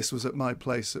 this was at my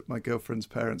place at my girlfriend's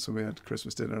parents when we had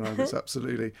Christmas dinner, and I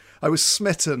was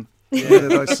smitten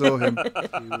when I saw him.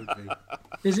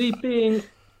 Is he being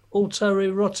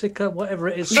autoerotic, whatever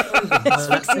it is?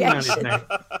 That thing around his neck.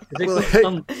 Has it got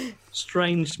some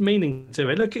strange meaning to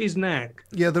it? Look at his neck.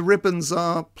 Yeah, the ribbons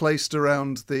are placed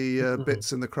around the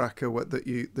bits in the cracker that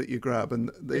you grab, and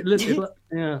it looks like,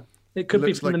 yeah. It could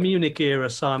be from the Munich era,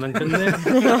 Simon, couldn't it?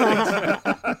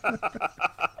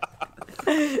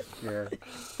 Yeah.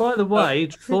 By the way,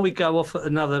 before we go off at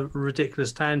another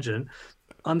ridiculous tangent,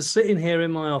 I'm sitting here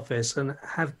in my office and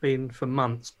have been for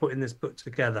months putting this book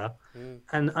together.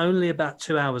 And only about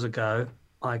 2 hours ago,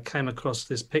 I came across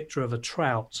this picture of a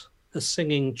trout, a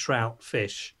singing trout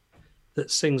fish.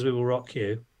 that sings "We Will Rock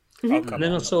You," Oh, come and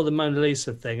then on. I saw the Mona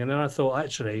Lisa thing, and then I thought,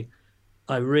 actually,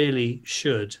 I really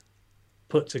should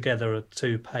put together a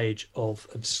 2-page of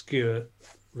obscure,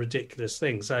 ridiculous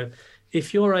things. So,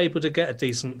 if you're able to get a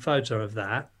decent photo of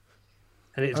that,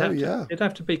 and it'd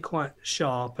have to be quite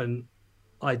sharp and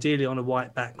ideally on a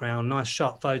white background, nice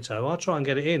sharp photo. I'll try and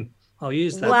get it in. I'll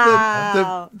use that.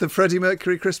 Wow. The Freddie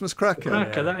Mercury Christmas cracker.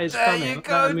 That is There funny. you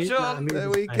go, That John. There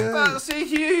we me. go. That's a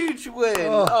huge win.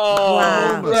 Oh,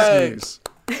 wow. almost Greg. news.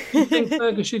 You think,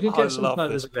 Fergus, you could I get some love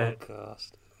photos this of it?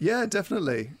 podcast. Yeah,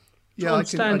 definitely. Try Yeah, and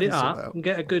stand it sort up that out. and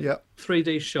get a good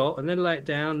 3D shot, and then lay it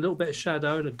down, a little bit of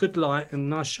shadow and a good light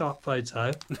and a nice sharp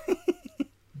photo.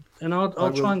 And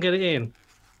I'll try and get it in.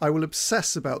 I will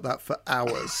obsess about that for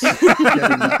hours.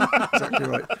 Getting that exactly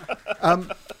right.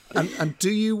 And do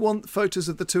you want photos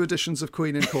of the 2 editions of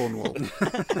Queen in Cornwall?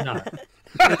 No.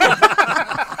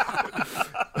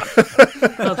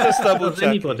 Just double checking.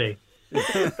 Anybody.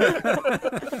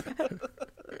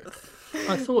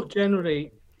 I thought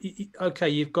generally, okay,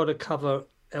 you've got to cover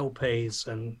LPs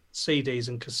and CDs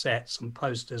and cassettes and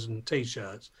posters and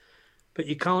T-shirts, but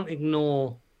you can't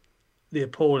ignore the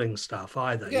appalling stuff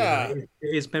either. Yeah. You know,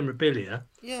 it is memorabilia.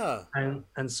 Yeah.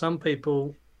 And some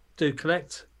people do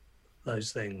collect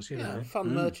those things, you know.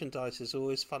 Fun merchandise is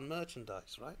always fun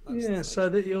merchandise, right? That's Yeah, so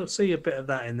that you'll see a bit of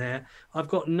that in there. I've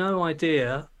got no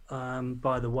idea,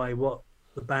 by the way, what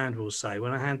the band will say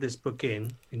when I hand this book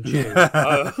in June.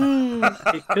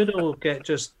 It could all get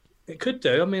it could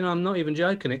do. I mean, I'm not even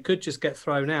joking. It could just get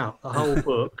thrown out, the whole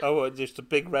book. Oh, just a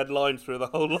big red line through the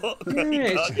whole lot.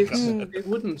 Yeah, it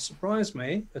wouldn't surprise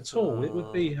me at all. It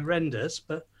would be horrendous,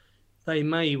 but they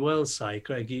may well say,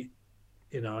 Greg, you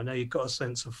know, I know you've got a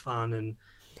sense of fun, and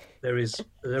there is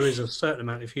a certain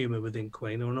amount of humour within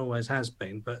Queen, and always has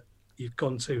been, but you've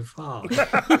gone too far.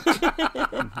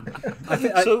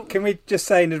 Can we just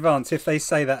say in advance, if they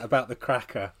say that about the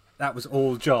cracker, that was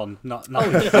all John, not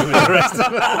the rest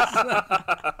of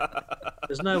us.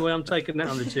 There's no way I'm taking that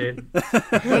on the chin.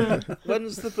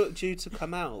 When's the book due to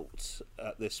come out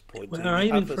at this point? Well, Do you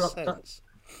have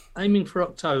aiming for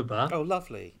October. Oh,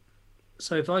 lovely.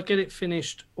 So if I get it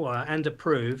finished and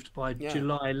approved by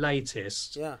July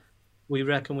latest, we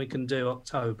reckon we can do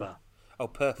October. Oh,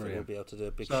 perfect. Brilliant. We'll be able to do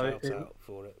a big shout out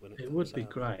for it when it comes would be out.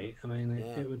 great. I mean,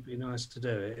 it would be nice to do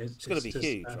it. It's going to be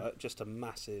huge, right? Just a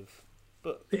massive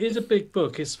book. It is a big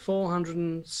book. It's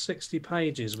 460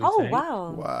 pages, we think.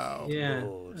 Wow. Wow. Yeah.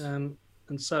 And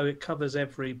so it covers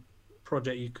every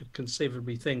project you could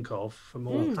conceivably think of from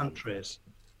all countries.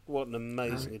 What an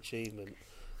amazing achievement.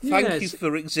 Yes. Thank you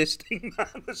for existing,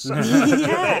 man. It's so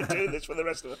nice doing this for the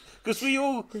rest of us. Because we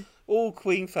all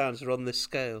Queen fans are on this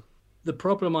scale.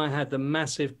 The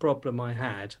massive problem I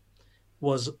had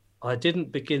was I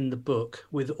didn't begin the book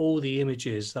with all the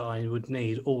images that I would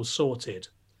need all sorted.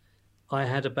 I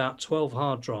had about 12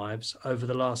 hard drives over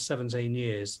the last 17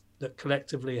 years that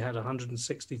collectively had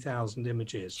 160,000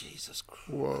 images. Jesus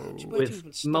Christ. Whoa.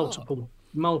 With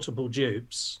multiple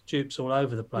dupes all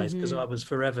over the place, because I was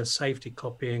forever safety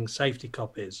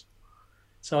copies.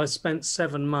 So I spent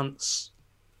 7 months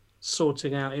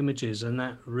sorting out images, and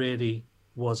that really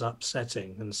was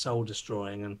upsetting and soul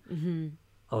destroying, and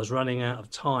I was running out of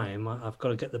time. I've got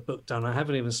to get the book done. I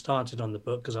haven't even started on the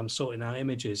book because I'm sorting out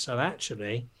images. So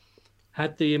actually,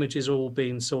 had the images all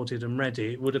been sorted and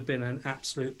ready, it would have been an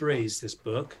absolute breeze, this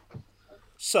book.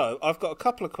 So I've got a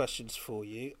couple of questions for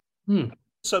you.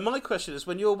 So my question is,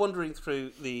 when you're wandering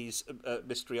through these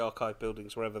mystery archive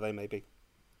buildings, wherever they may be,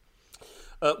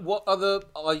 what other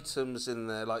items in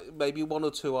there, like maybe 1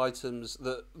 or 2 items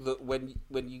that when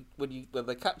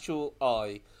they catch your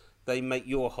eye, they make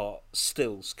your heart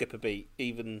still skip a beat,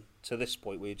 even to this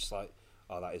point where you're just like,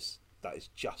 oh, that is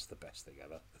just the best thing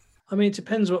ever. I mean, it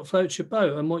depends what floats your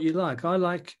boat and what you like. I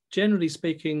like, generally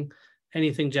speaking,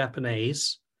 anything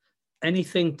Japanese,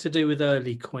 anything to do with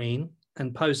early Queen,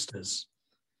 and posters.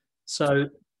 So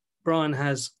Brian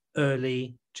has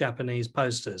early Japanese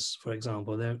posters, for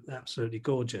example. They're absolutely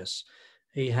gorgeous.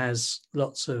 He has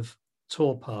lots of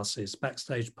tour passes,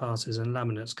 backstage passes and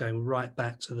laminates going right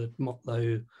back to the Mott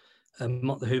the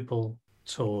Hoople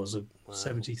tours of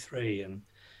 73. And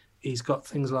he's got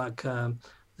things like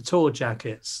the tour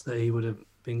jackets that he would have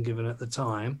been given at the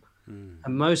time.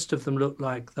 And most of them look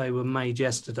like they were made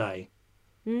yesterday.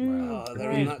 Wow,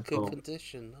 they're in that good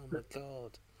condition. Oh, my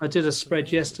God. I did a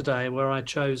spread yesterday where I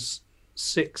chose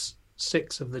six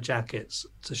of the jackets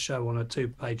to show on a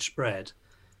 2-page spread,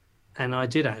 and I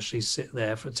did actually sit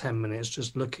there for 10 minutes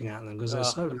just looking at them because they're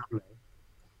so lovely.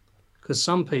 Because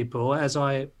some people, as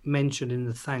I mentioned in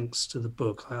the thanks to the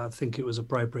book, I think it was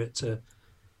appropriate to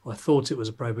I thought it was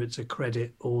appropriate to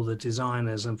credit all the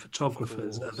designers and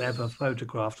photographers that have ever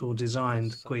photographed or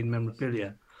designed Queen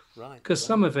memorabilia, because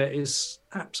some of it is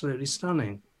absolutely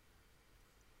stunning.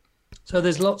 So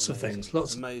there's lots of things,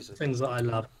 lots of things that I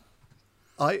love.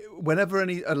 Whenever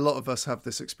a lot of us have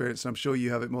this experience, and I'm sure you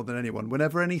have it more than anyone,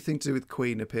 whenever anything to do with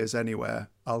Queen appears anywhere,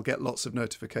 I'll get lots of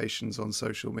notifications on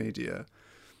social media.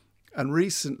 And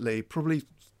recently, probably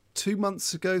 3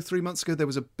 months ago, there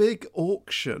was a big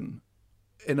auction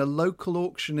in a local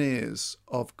auctioneer's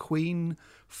of Queen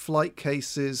flight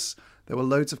cases. There were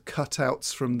loads of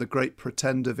cutouts from the Great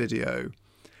Pretender video.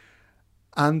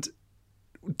 And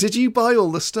did you buy all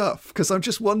the stuff? Because I'm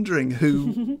just wondering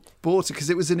who bought it,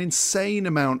 because it was an insane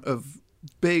amount of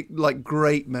big, like,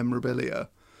 great memorabilia.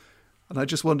 And I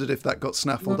just wondered if that got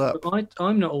snaffled up.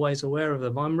 I'm not always aware of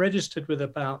them. I'm registered with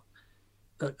about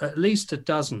at least a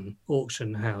dozen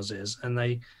auction houses, and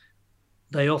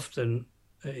they often,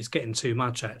 it's getting too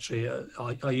much actually.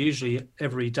 I usually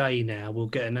every day now will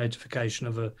get a notification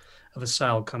of a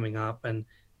sale coming up, and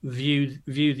view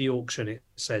the auction. It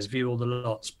says view all the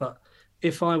lots, but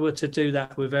if I were to do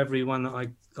that with every one that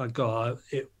I got,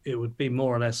 it would be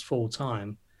more or less full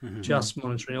time, just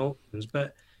monitoring auctions.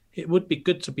 But it would be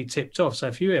good to be tipped off. So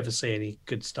if you ever see any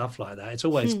good stuff like that, it's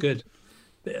always good.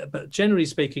 But generally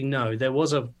speaking, no. There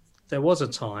was a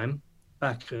time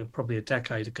back probably a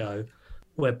decade ago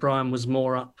where Brian was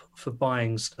more up for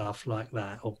buying stuff like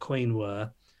that, or Queen were.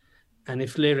 And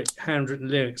if handwritten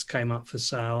lyrics came up for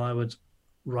sale, I would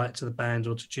write to the band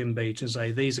or to Jim Beach and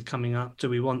say, these are coming up, do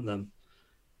we want them?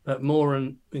 But more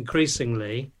and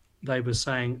increasingly, they were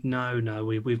saying, no,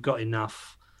 we've got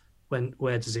enough.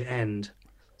 Where does it end?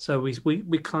 So we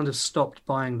kind of stopped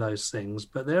buying those things.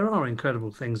 But there are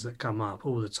incredible things that come up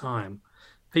all the time.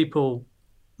 People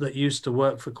that used to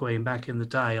work for Queen back in the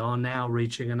day are now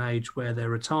reaching an age where they're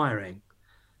retiring,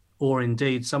 or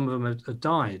indeed some of them have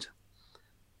died.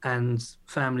 And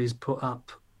families put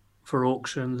up for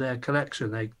auction their collection.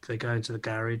 They go into the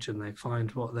garage and they find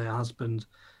what their husband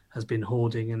has been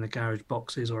hoarding in the garage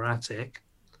boxes or attic,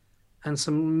 and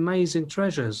some amazing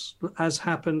treasures, as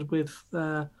happened with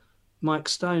Mike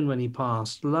Stone when he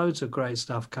passed. Loads of great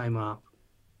stuff came up.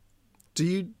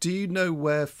 Do you know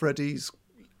where Freddie's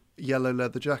yellow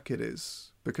leather jacket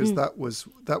is? Because that was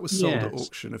sold at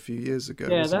auction a few years ago.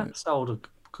 Yeah, that sold a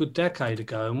good decade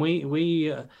ago, and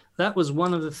we that was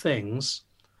one of the things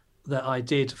that I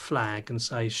did flag and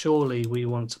say, surely we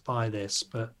want to buy this,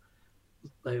 but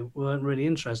they weren't really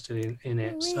interested in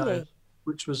it. Really? So,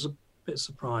 which was a bit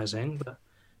surprising, but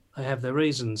they have their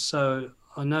reasons. So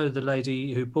I know the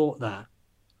lady who bought that,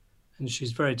 and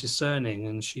she's very discerning,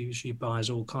 and she buys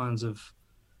all kinds of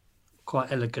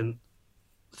quite elegant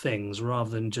things rather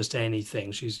than just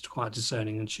anything. She's quite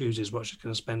discerning and chooses what she's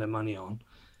going to spend her money on.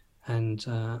 And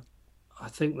I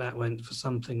think that went for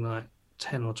something like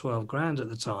 10 or 12 grand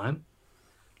at the time.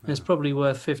 It's probably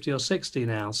worth 50 or 60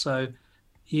 now. So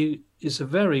it's a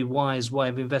very wise way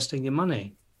of investing your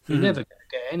money. You're never going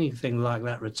to get anything like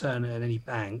that return at any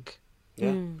bank.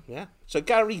 Yeah. So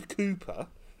Gary Cooper,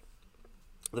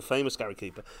 the famous Gary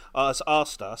Cooper, has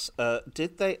asked us,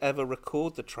 did they ever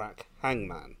record the track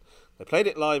Hangman? They played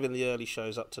it live in the early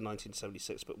shows up to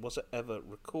 1976, but was it ever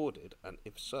recorded? And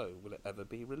if so, will it ever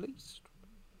be released?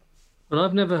 Well,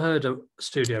 I've never heard a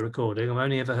studio recording. I've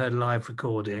only ever heard a live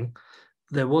recording.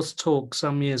 There was talk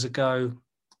some years ago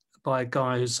by a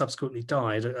guy who subsequently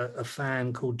died. A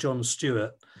fan called John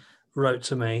Stewart wrote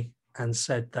to me and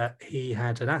said that he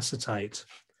had an acetate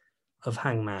of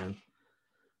Hangman.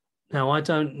 Now, I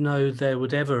don't know there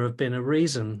would ever have been a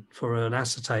reason for an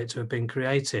acetate to have been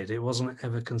created. It wasn't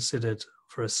ever considered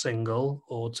for a single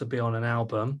or to be on an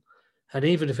album. And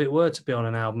even if it were to be on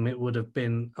an album, it would have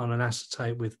been on an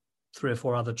acetate with 3 or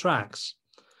 4 other tracks.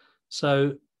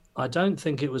 So I don't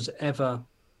think it was ever,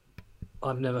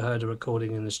 I've never heard a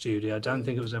recording in the studio. I don't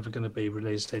think it was ever going to be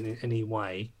released in any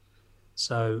way.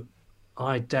 So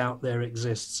I doubt there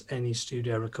exists any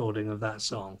studio recording of that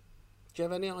song. Do you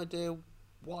have any idea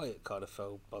why it kind of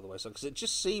fell by the wayside? Because it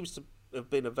just seems to have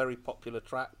been a very popular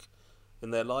track in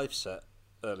their live set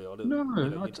early on.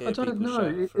 No, I don't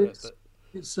know.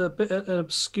 It's a bit an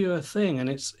obscure thing, and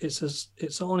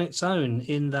it's on its own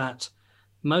in that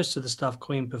most of the stuff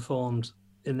Queen performed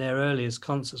in their earliest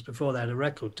concerts before they had a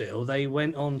record deal, they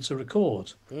went on to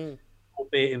record,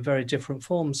 albeit in very different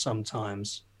forms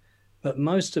sometimes. But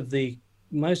most of the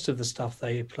stuff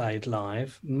they played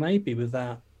live, maybe with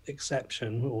that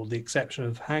exception, or the exception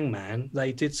of Hangman,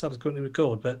 they did subsequently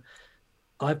record. But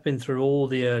I've been through all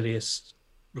the earliest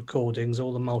recordings,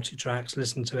 all the multi-tracks,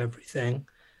 listened to everything,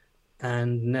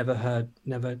 and never heard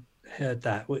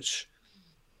that, which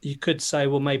you could say,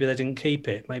 well, maybe they didn't keep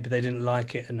it, maybe they didn't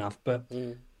like it enough, but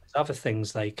there's other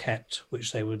things they kept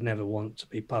which they would never want to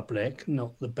be public,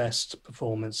 not the best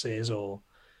performances or,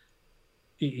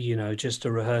 you know, just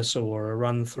a rehearsal or a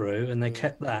run through, and they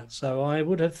kept that. So I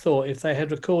would have thought if they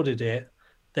had recorded it,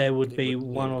 there would be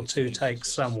one or two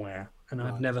takes somewhere, and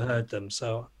I've never heard them.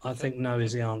 So I think no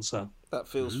is the answer. That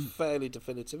feels fairly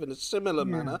definitive. In a similar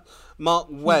manner, Mark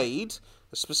Wade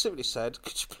has specifically said,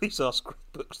 could you please ask Greg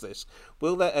Brooks this?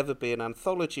 Will there ever be an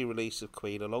anthology release of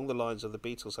Queen along the lines of the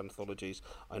Beatles anthologies?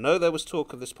 I know there was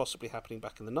talk of this possibly happening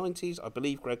back in the 90s. I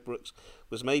believe Greg Brooks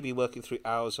was maybe working through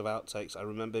hours of outtakes. I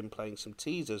remember him playing some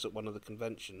teasers at one of the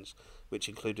conventions, which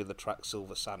included the track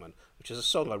Silver Salmon, which is a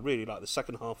song I really like. The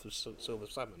second half of Silver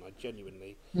Salmon, I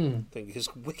genuinely think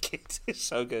is wicked. It's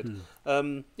so good.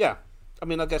 Yeah. I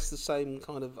mean, I guess the same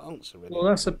kind of answer, really. Well,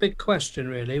 that's a big question,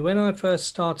 really. When I first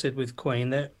started with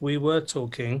Queen, we were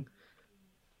talking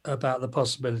about the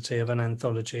possibility of an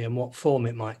anthology and what form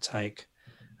it might take.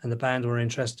 And the band were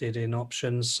interested in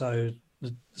options. So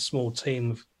the small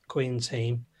team of Queen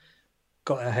team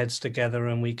got our heads together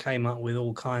and we came up with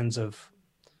all kinds of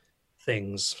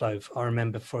things. So I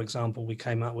remember, for example, we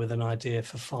came up with an idea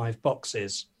for 5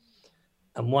 boxes.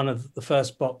 And one of the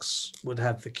first box would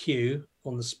have the Q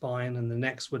on the spine and the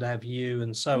next would have U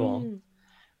and so on.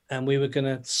 And we were going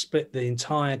to split the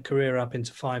entire career up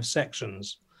into 5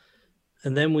 sections.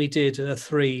 And then we did a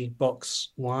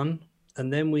 3-box one.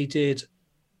 And then we did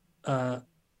a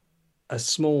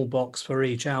small box for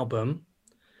each album,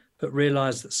 but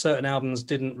realized that certain albums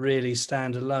didn't really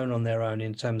stand alone on their own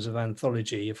in terms of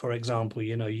anthology. For example,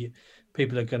 you know,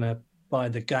 people are going to buy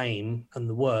the Game and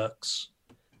the Works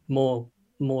more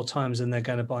times than they're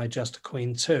going to buy just a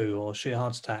Queen 2 or Sheer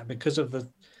Heart Attack, because of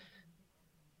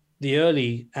the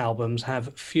early albums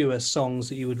have fewer songs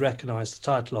that you would recognize the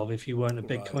title of if you weren't a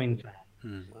big Queen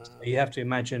fan. So you have to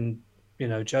imagine, you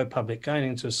know, Joe Public going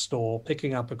into a store,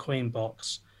 picking up a Queen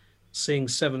box, seeing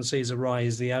Seven Seas of Rye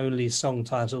is the only song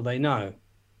title they know.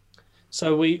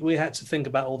 So we had to think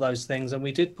about all those things, and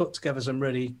we did put together some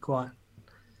really quite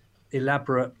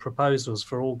elaborate proposals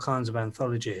for all kinds of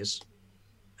anthologies.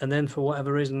 And then for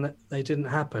whatever reason, they didn't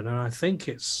happen. And I think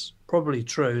it's probably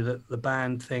true that the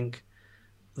band think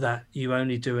that you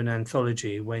only do an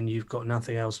anthology when you've got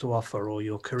nothing else to offer or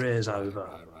your career's over.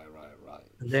 Right.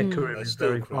 And their career is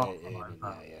very far from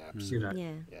over. You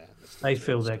know, they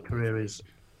feel their career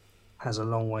has a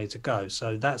long way to go.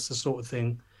 So that's the sort of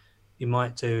thing you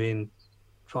might do in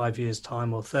 5 years'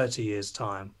 time or 30 years'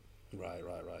 time. Right.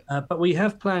 But we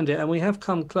have planned it and we have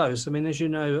come close. I mean, as you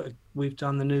know, we've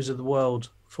done the News of the World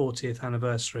 40th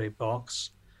anniversary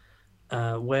box,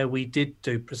 where we did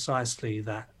do precisely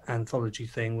that anthology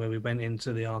thing, where we went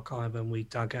into the archive and we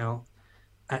dug out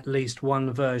at least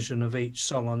one version of each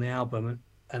song on the album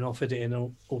and offered it in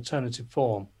an alternative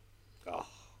form. Oh,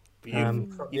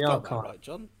 beautiful. You've got that right,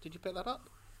 John. Did you pick that up?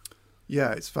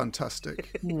 Yeah, it's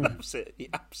fantastic. He loves it. He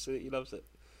absolutely loves it.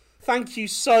 Thank you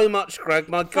so much, Greg.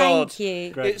 My God. Thank you.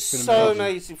 Greg, it's so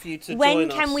amazing for you to join us. When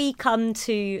can we come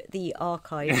to the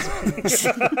archives?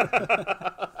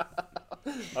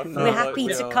 We're happy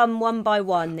to come one by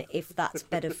one if that's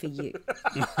better for you.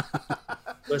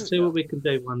 We'll see what we can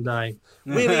do one day.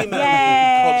 We'll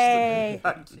email you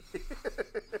constantly.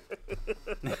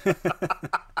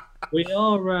 We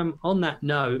are, on that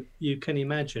note, you can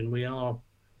imagine, we are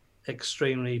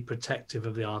extremely protective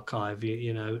of the archive.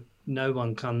 You know, no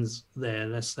one comes there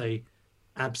unless they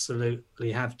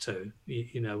absolutely have to.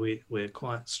 You know, we're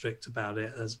quite strict about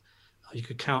it. As you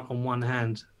could count on one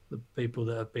hand the people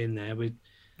that have been there.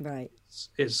 Right.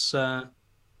 It's the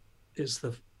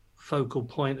focal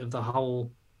point of the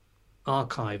whole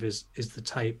archive is the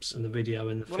tapes and the video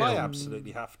and the film. Well, I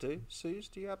absolutely have to. Suze,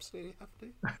 do you absolutely have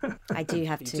to? I do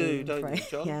have to. You do, don't you,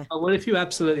 John? Yeah. Oh, well, if you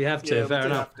absolutely have to, fair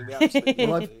enough.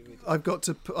 Well, I've got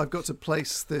to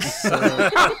place this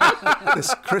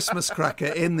this Christmas cracker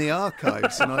in the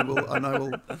archives,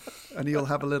 and you'll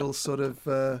have a little sort of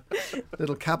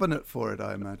little cabinet for it,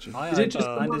 I imagine. I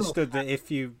understood that if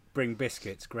you bring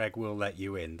biscuits, Greg will let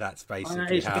you in. That's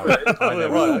basically how I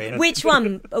know in. Which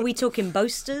one? Are we talking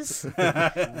Boasters?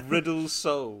 Riddles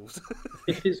solved.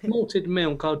 If it's malted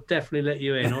milk, I'll definitely let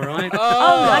you in. All right.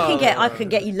 I can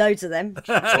get you loads of them.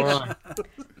 All right.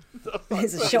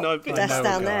 There's a shop desk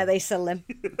down there. They sell them.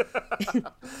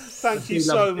 Thank you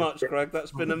so much, Greg.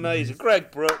 That's been amazing. Greg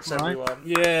Brooks, everyone.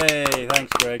 Yay!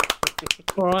 Thanks, Greg.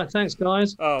 All right, thanks,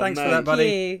 guys. Oh, thanks for that,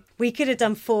 buddy. We could have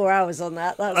done 4 hours on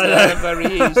that. That's very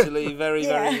easily, very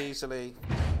easily.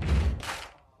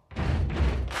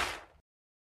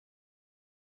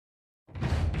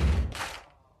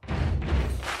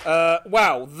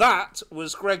 Wow, that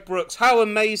was Greg Brooks. How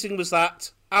amazing was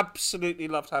that? Absolutely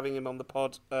loved having him on the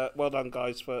pod. Well done,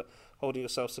 guys, for holding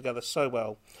yourselves together so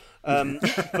well. But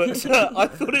I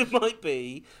thought it might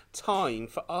be time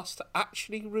for us to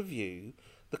actually review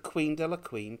the Queen de la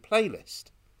Queen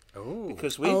playlist. Oh.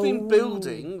 Because we've been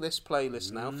building this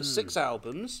playlist now for 6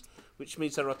 albums, which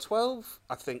means there are 12,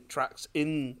 I think, tracks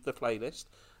in the playlist,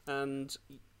 and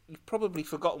you've probably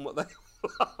forgotten what they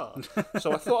are.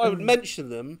 So I thought I would mention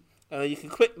them. You can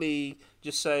quickly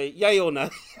just say yay or no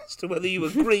as to whether you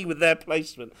agree with their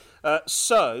placement.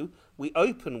 So we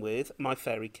open with My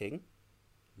Fairy King.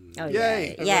 Oh,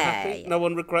 Yay! Yeah. No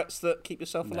one regrets that Keep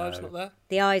Yourself Alive's not there?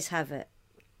 The eyes have it.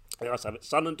 The eyes have it.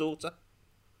 Son and Daughter.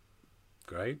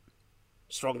 Great.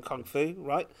 Strong Kung Fu,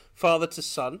 right? Father to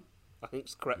Son, I think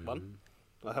it's the correct one.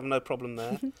 I have no problem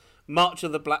there. March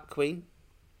of the Black Queen.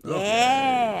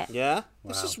 Yeah. Yeah? Wow.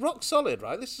 This is rock solid,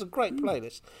 right? This is a great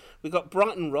playlist. We've got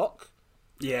Brighton Rock.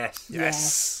 Yes.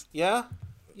 Yes. Yeah?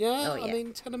 Yeah? Oh, yeah. I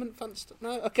mean, Tenement Fun stuff.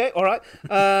 No? Okay, all right.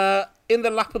 In the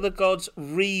Lap of the Gods,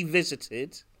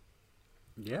 Revisited.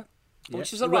 Yeah.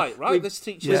 Which is all right, right? This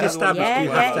teaches We've everyone established Yeah,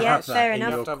 you have to yeah, have that fair in enough.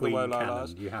 your You have to have the Queen Woe La canon.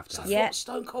 Las. You have to So have I Yeah. thought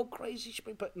Stone Cold Crazy should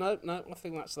be, but no, I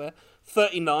think that's there.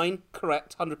 39,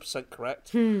 correct, 100%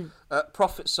 correct.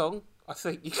 Prophet Song, I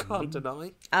think you can't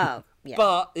deny. Oh, yeah.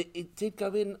 But it did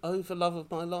go in over Love of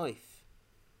My Life.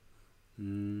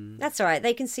 That's all right.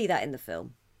 They can see that in the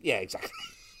film. Yeah, exactly.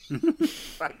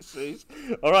 Thanks, Suze.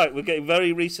 All right, we're getting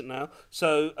very recent now.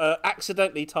 So,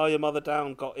 Accidentally Tie Your Mother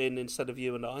Down got in instead of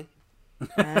You and I.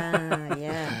 Ah,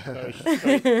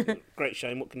 yeah. Great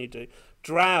shame. What can you do?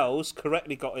 Drowse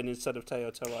correctly got in instead of Teo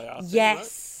Torayate.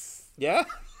 Yes. Right? Yeah?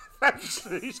 Thanks,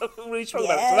 Suze. I feel really strong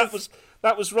about it. So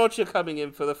that was Roger coming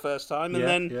in for the first time. And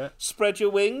then Spread Your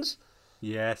Wings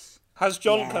Yes. has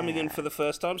John coming in for the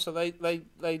first time. So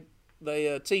they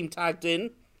team tagged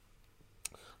in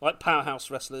like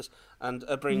powerhouse wrestlers and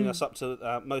bringing us up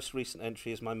to most recent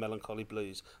entry is My Melancholy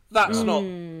Blues. That's not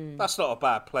a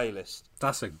bad playlist.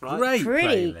 That's a Right? great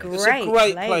Pretty playlist. great. It's a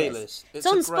great playlist. It's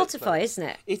on a great Spotify, playlist. isn't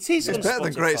it? It is on It's better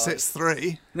than Great Spotify. Hits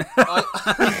 3.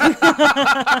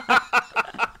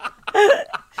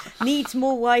 Needs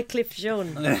more Wycliffe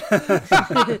Jean.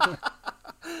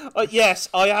 Yes,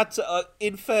 I had to.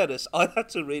 In fairness, I had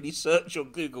to really search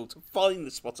on Google to find the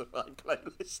Spotify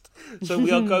playlist. So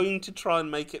we are going to try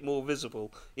and make it more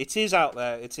visible. It is out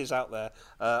there. It is out there.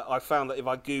 I found that if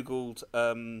I Googled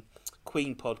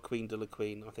Queenpod, Queen de la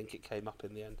Queen, I think it came up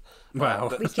in the end. Wow.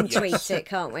 We can tweet it,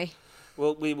 can't we?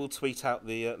 Well, we will tweet out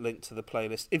the link to the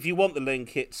playlist. If you want the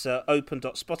link, it's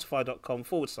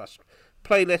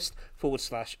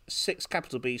open.spotify.com/playlist/6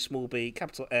 capital B, small b,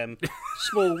 capital M,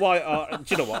 small YR. Do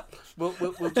you know what?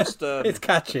 We'll just. It's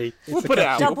catchy. We'll put it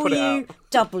out. We'll put it out.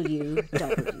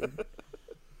 WWW.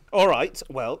 All right.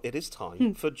 Well, it is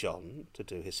time for John to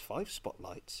do his 5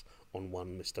 spotlights on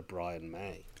one Mr. Brian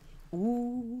May.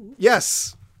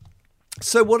 Yes.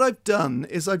 So what I've done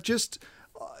is I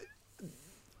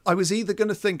was either going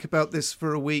to think about this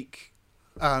for a week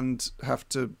and have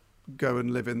to go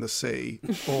and live in the sea,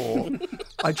 or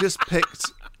I just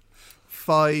picked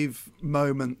 5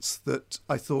 moments that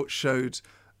I thought showed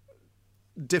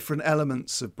different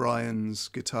elements of Brian's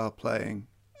guitar playing.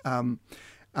 And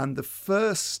the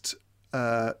first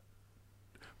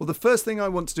thing I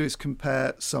want to do is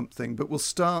compare something, but we'll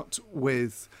start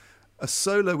with a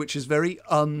solo which is very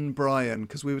un-Brian,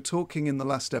 because we were talking in the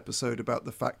last episode about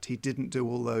the fact he didn't do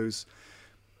all those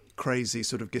crazy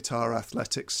sort of guitar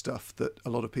athletic stuff that a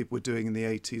lot of people were doing in the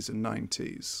 80s and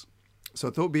 90s. So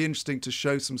I thought it'd be interesting to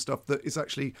show some stuff that is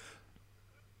actually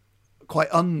quite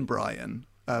un-Brian,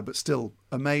 but still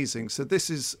amazing. So this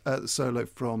is the solo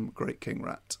from Great King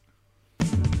Rat.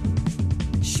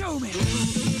 Show me.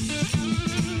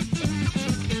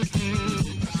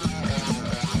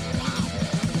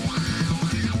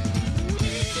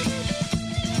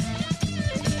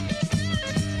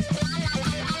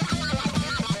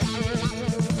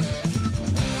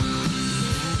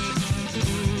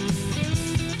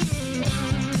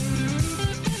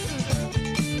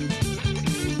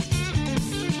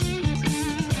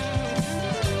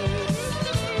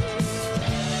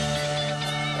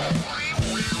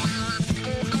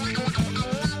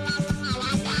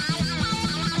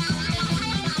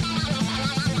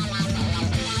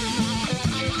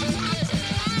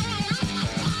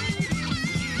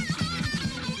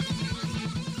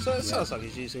 So it sounds like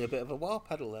he's using a bit of a wah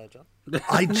pedal there, John.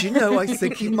 I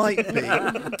think he might be.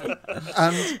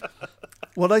 And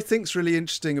what I think's really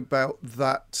interesting about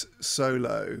that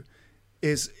solo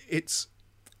is it's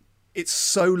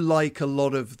so like a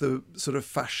lot of the sort of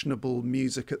fashionable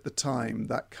music at the time,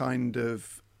 that kind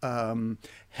of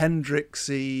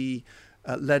Hendrixy,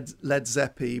 Led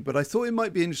Zeppy, but I thought it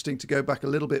might be interesting to go back a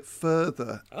little bit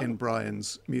further in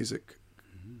Brian's music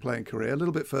playing career, a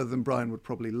little bit further than Brian would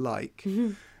probably like,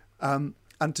 and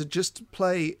to just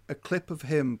play a clip of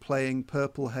him playing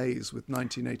Purple Haze with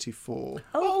 1984.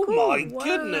 Oh cool. my Wow.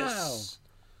 goodness!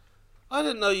 I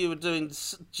didn't know you were doing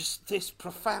just this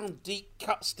profound, deep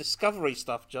cuts discovery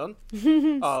stuff, John.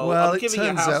 Oh, Well, I'm it giving you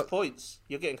turns house out- points.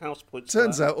 You're getting house points.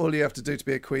 Turns out all you have to do to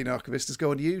be a Queen archivist is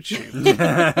go on YouTube.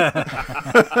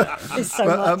 There's so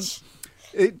But, much.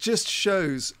 It just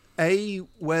shows,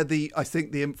 where I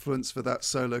think the influence for that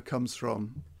solo comes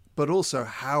from, but also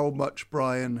how much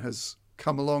Brian has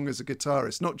come along as a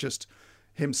guitarist, not just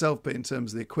himself, but in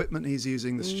terms of the equipment he's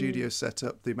using, the studio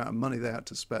setup, the amount of money they had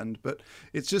to spend. But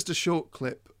it's just a short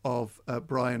clip of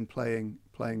Brian playing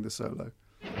the solo.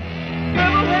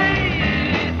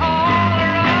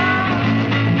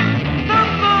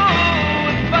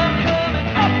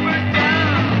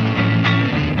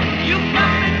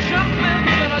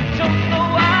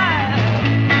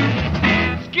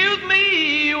 Excuse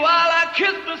me while I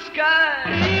kiss the sky.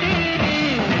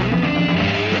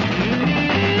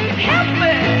 Help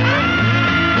me!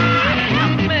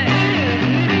 Help me!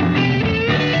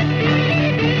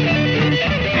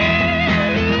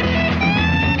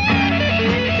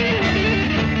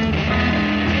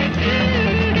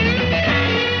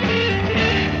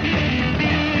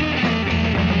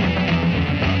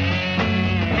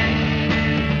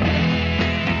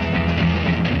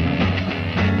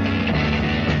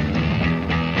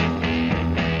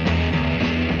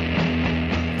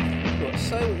 Look,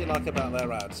 say what you like about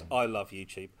their ads. I love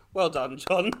YouTube. Well done,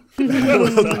 John. Well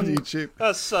done, YouTube.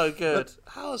 That's so good.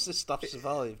 How has this stuff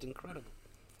survived? Incredible.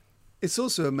 It's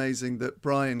also amazing that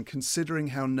Brian, considering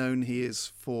how known he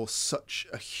is for such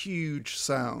a huge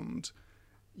sound,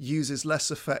 uses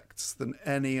less effects than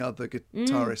any other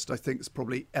guitarist I think is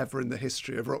probably ever in the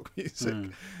history of rock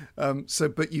music.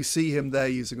 But you see him there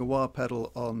using a wah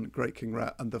pedal on Great King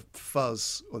Rat and the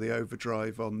fuzz or the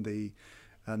overdrive on the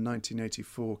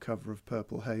 1984 cover of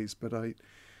Purple Haze.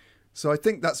 So I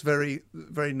think that's very,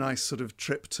 very nice sort of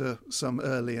trip to some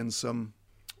early and some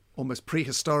almost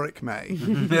prehistoric May.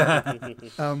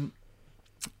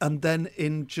 And then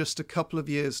in just a couple of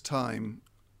years' time,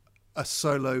 a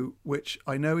solo which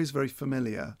I know is very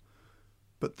familiar,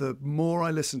 but the more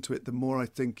I listen to it, the more I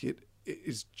think it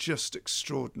is just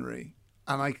extraordinary.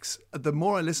 And the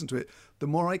more I listen to it, the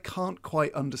more I can't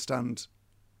quite understand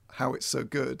how it's so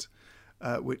good,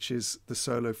 which is the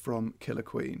solo from Killer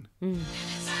Queen.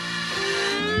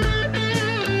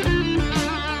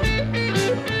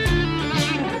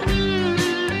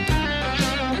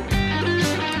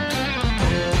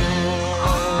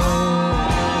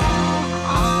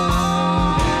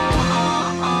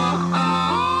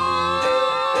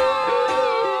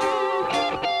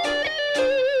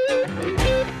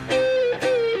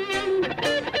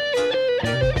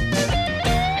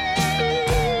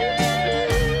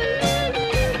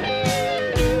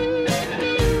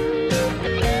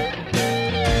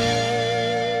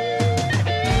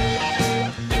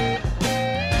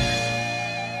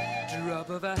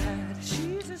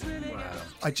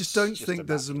 I just don't think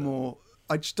there's a more.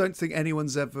 I just don't think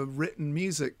anyone's ever written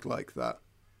music like that,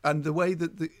 and the way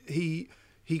that he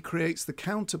creates the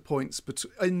counterpoints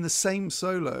in the same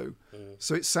solo,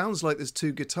 so it sounds like there's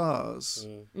two guitars.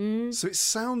 So it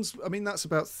sounds. I mean, that's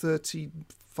about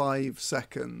 35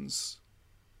 seconds,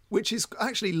 which is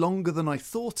actually longer than I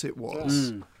thought it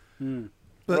was.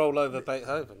 But roll over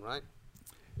Beethoven, right?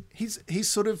 He's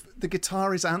sort of, the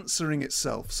guitar is answering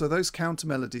itself. So those counter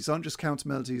melodies aren't just counter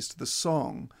melodies to the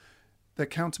song; they're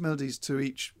counter melodies to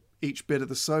each bit of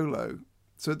the solo.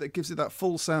 So that gives it that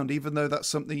full sound, even though that's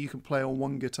something you can play on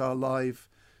one guitar live,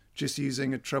 just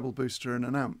using a treble booster and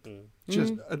an amp.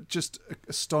 Just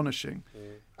astonishing.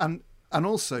 And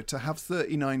also to have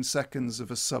 39 seconds of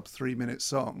a sub 3 minute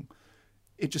song,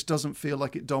 it just doesn't feel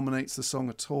like it dominates the song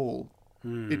at all.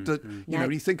 It does, you know,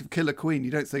 when you think of Killer Queen, you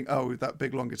don't think, oh, that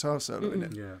big long guitar solo in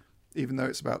it. Yeah. Even though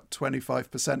it's about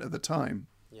 25% of the time.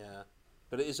 Yeah.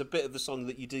 But it is a bit of the song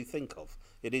that you do think of.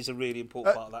 It is a really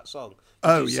important part of that song.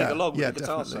 Oh, you sing yeah. along with Yeah, the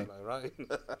guitar definitely. solo, right?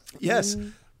 Yes.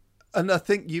 And I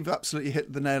think you've absolutely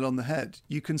hit the nail on the head.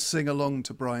 You can sing along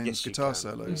to Brian's Yes, you guitar can.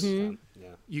 solos. Yes, you can. Yeah.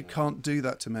 You can't do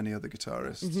that to many other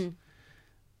guitarists.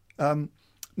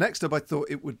 Next up, I thought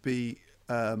it would be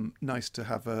nice to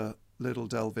have a little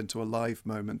delve into a live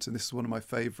moment. And this is one of my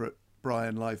favourite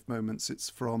Brian live moments.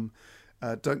 It's from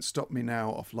Don't Stop Me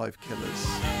Now off Live Killers.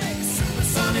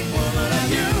 Supersonic woman and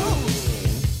you.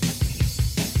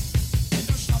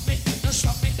 Don't stop me, don't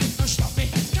stop me, don't stop me.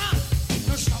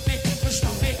 Don't stop me, don't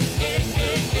stop me.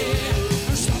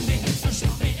 Don't stop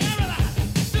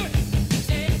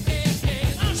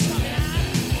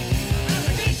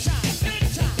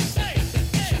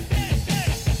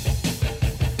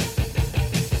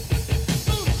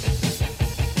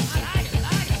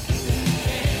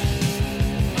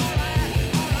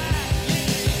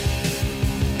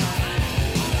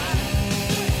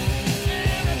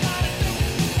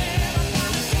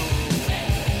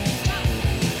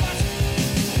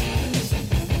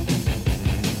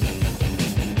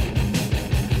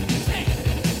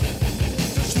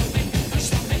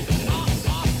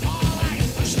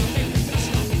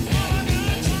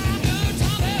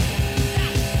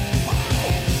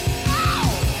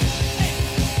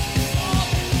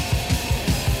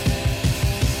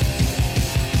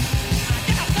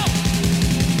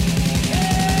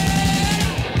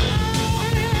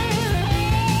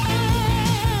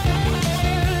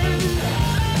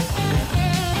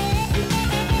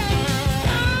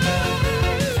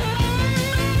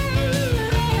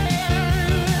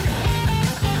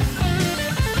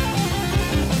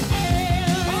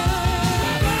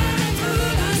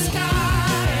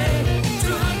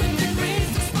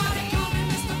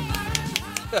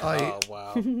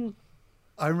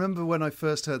I remember when I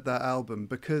first heard that album,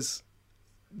 because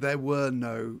there were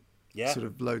no sort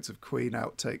of loads of Queen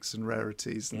outtakes and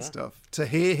rarities and stuff. To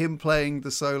hear him playing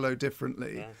the solo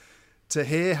differently, to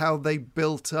hear how they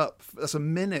built up, that's a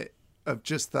minute of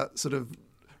just that sort of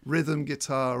rhythm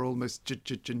guitar, almost,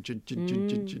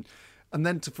 and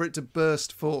then for it to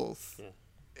burst forth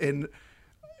in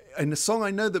a song I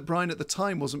know that Brian at the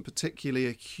time wasn't particularly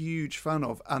a huge fan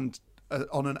of, and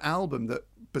on an album that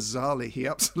bizarrely he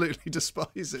absolutely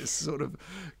despises. Sort of,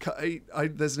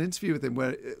 there's an interview with him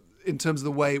where, in terms of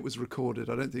the way it was recorded,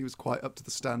 I don't think it was quite up to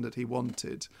the standard he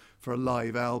wanted for a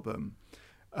live album.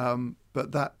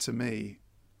 But that, to me,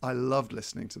 I loved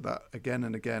listening to that again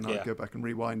and again. I'd go back and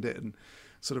rewind it and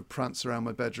sort of prance around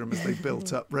my bedroom as they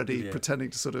built up, ready, pretending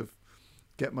to sort of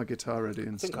get my guitar ready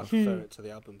and stuff. I think I prefer it to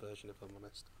the album version, if I'm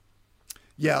honest.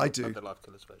 Yeah, I do. And the Live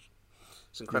Killers version.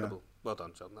 It's incredible. Yeah. Well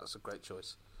done, John. That's a great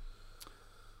choice.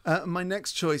 My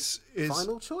next choice is...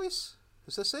 Final choice?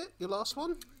 Is this it? Your last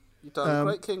one? You've done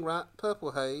Great King Rat,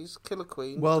 Purple Haze, Killer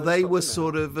Queen. Well, they were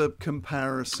sort of a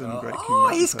comparison. Great King Rat. Oh,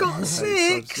 he's got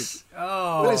 6.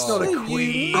 Well, it's not a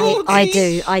Queen.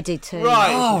 I do too.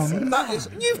 Right. That is,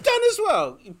 you've done as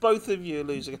well. Both of you are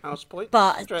losing house points.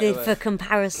 But for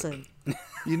comparison.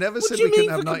 You never said we couldn't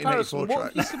have 1984 tracks.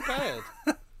 What have you compared?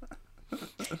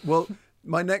 Well,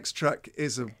 my next track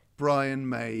is a Brian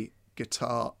May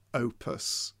guitar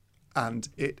opus, and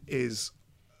it is...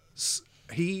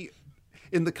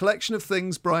 In the collection of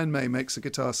things Brian May makes a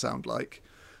guitar sound like,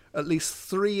 at least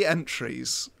 3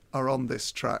 entries are on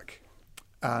this track.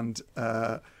 And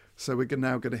so we're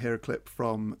now going to hear a clip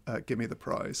from Gimme the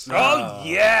Prize. Oh,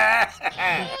 yeah!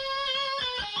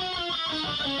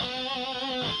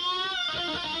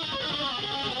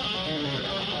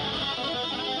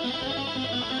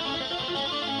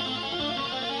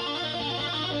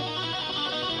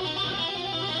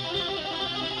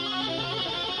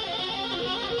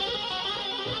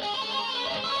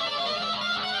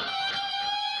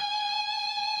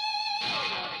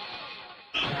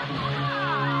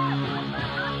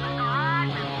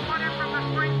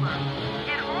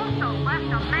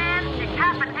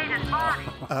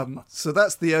 So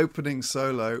that's the opening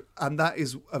solo, and that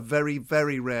is a very,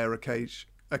 very rare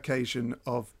occasion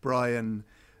of Brian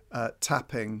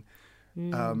tapping.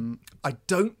 I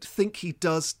don't think he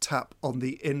does tap on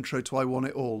the intro to I Want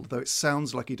It All, though it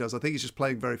sounds like he does. I think he's just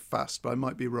playing very fast, but I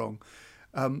might be wrong.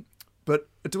 But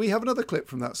do we have another clip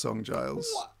from that song, Giles?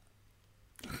 What?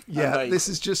 Yeah, this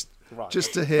is just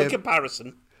to hear... For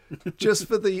comparison. Just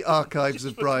for the archives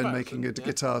of Brian making a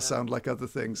guitar sound like other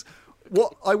things.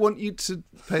 What I want you to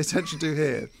pay attention to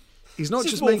here, he's not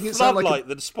just making it sound like floodlight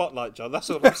than spotlight, John. That's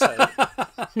what I'm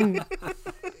saying.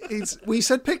 We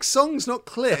said pick songs, not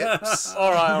clips.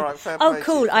 all right. Fair oh, play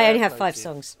cool. I only have 5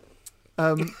 songs.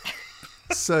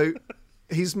 So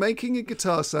he's making a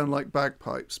guitar sound like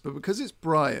bagpipes, but because it's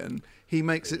Brian, he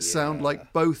makes it sound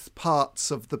like both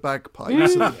parts of the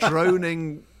bagpipes. So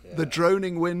the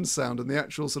droning wind sound and the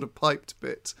actual sort of piped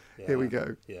bit. Yeah. Here we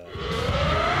go. Yeah.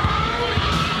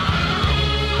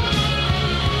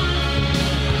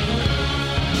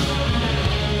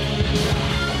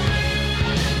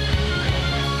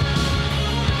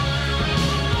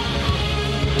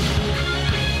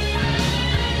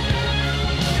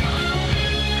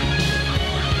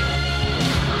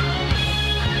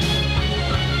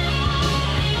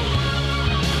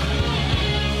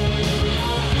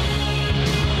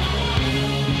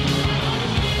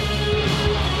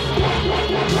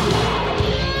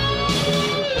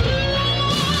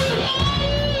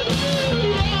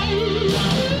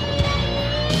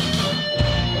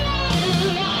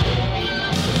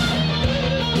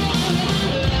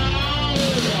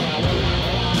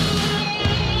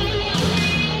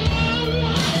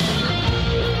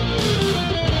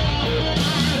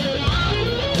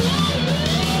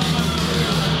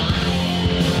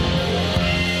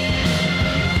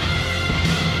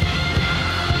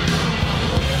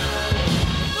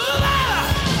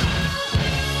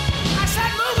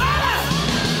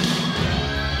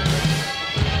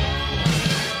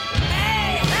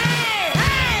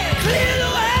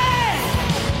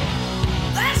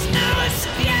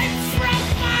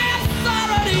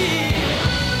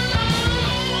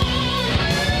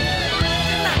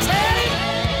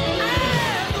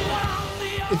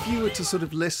 To sort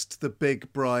of list the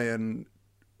big Brian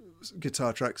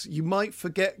guitar tracks, you might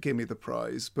forget Gimme the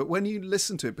Prize, but when you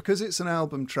listen to it, because it's an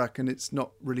album track and it's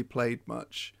not really played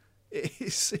much,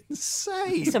 it's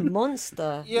insane. It's a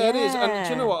monster. Yeah, it is. And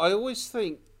do you know what? I always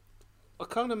think A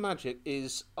Kind of Magic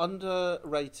is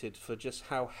underrated for just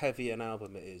how heavy an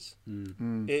album it is.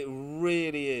 It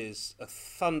really is a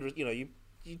thunderous. You know,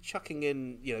 you're chucking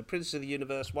in, Prince of the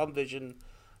Universe, One Vision,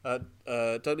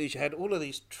 Don't Lose Your Head. All of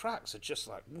these tracks are just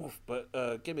like, woof.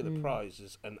 But Give Me the Prize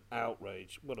is an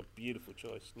outrage. What a beautiful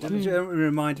choice. It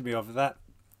reminded me of that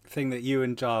thing that you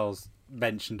and Giles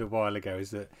mentioned a while ago,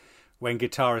 is that when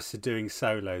guitarists are doing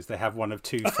solos, they have one of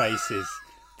two faces.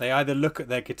 They either look at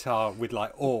their guitar with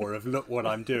like awe of look what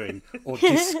I'm doing, or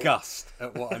disgust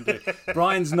at what I'm doing.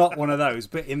 Brian's not one of those,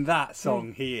 but in that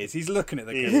song he is. He's looking at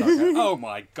the guitar going, oh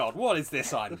my God, what is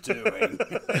this I'm doing?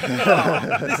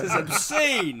 Oh, this is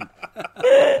obscene.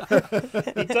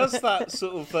 He does that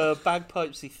sort of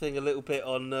bagpipesy thing a little bit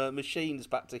on Machines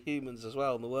Back to Humans as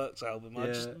well, on the Works album. I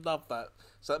just love that.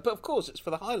 So, but of course, it's for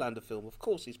the Highlander film. Of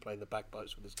course he's playing the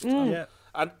bagpipes with his guitar. Yeah.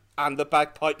 And the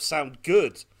bagpipes sound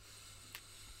good.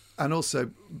 And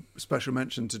also, special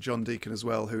mention to John Deacon as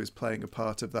well, who is playing a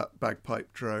part of that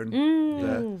bagpipe drone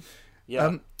there.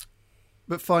 Yeah.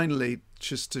 But finally,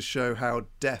 just to show how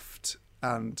deft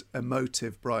and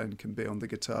emotive Brian can be on the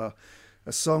guitar,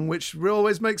 a song which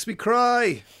always makes me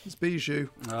cry is Bijou.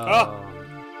 Oh.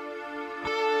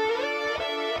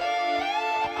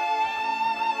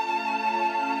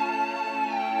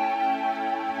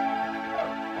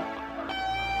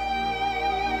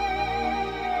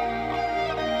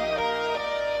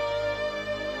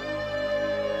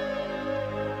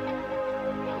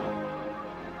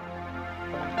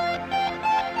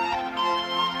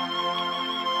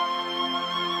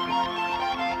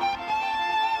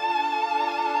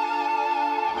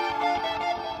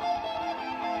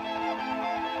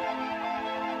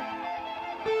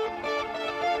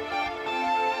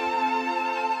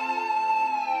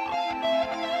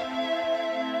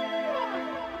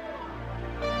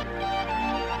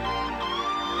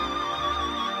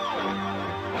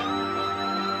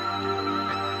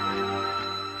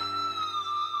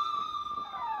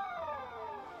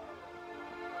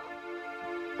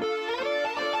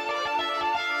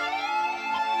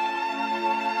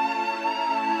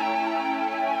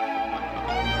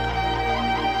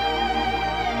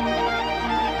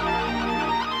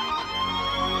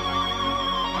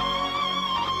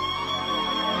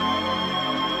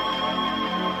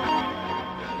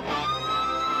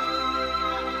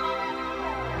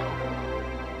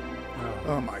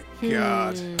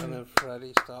 God. And then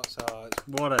Freddie starts out.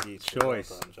 What a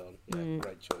choice. Well done, John. Yeah,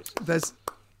 great choice.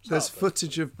 There's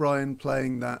footage of Brian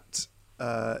playing that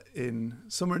in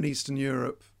somewhere in Eastern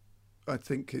Europe. I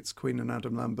think it's Queen and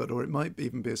Adam Lambert, or it might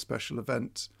even be a special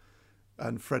event.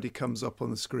 And Freddie comes up on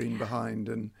the screen behind,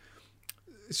 and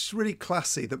it's really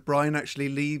classy that Brian actually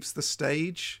leaves the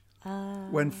stage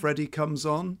when Freddie comes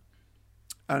on,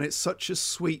 and it's such a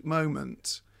sweet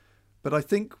moment. But I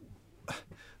think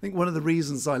one of the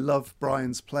reasons I love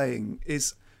Brian's playing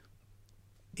is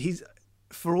he's,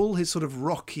 for all his sort of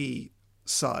rocky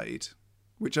side,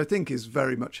 which I think is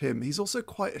very much him, he's also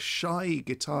quite a shy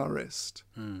guitarist.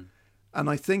 And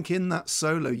I think in that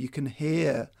solo you can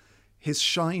hear his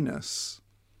shyness.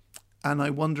 And I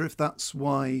wonder if that's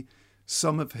why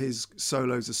some of his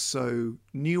solos are so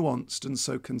nuanced and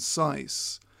so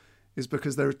concise, is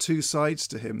because there are two sides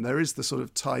to him. There is the sort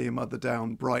of tie your mother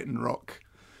down, Brighton rock,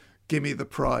 give me the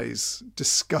prize,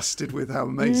 disgusted with how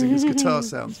amazing his guitar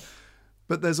sounds.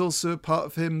 But there's also a part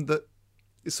of him that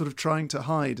is sort of trying to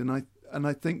hide. And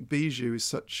I think Bijou is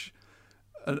such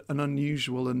an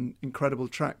unusual and incredible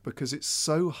track because it's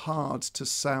so hard to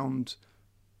sound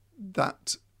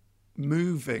that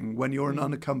moving when you're an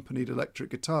unaccompanied electric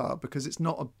guitar, because it's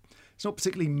not a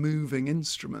particularly moving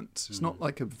instrument. It's not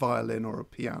like a violin or a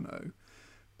piano.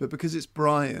 But because it's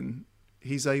Brian,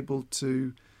 he's able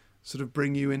to sort of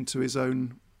bring you into his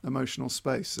own emotional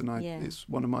space, and it's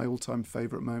one of my all-time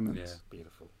favourite moments. Yeah,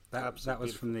 beautiful. That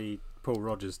was from the Paul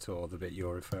Rodgers tour, the bit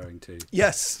you're referring to.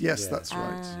 Yes, that's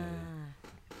right. Yeah.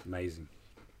 Amazing.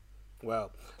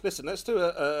 Well, listen, let's do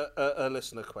a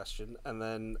listener question, and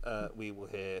then we will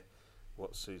hear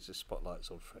what Suze's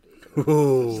spotlight's on Freddie.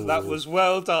 So that was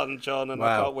well done, John, and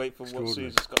I can't wait for what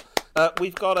Suze's got.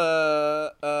 We've got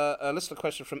a listener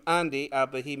question from Andy, our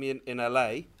Bohemian in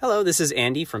LA. Hello, this is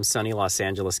Andy from sunny Los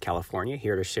Angeles, California,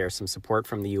 here to share some support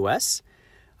from the U.S.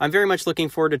 I'm very much looking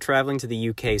forward to traveling to the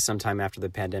U.K. sometime after the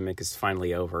pandemic is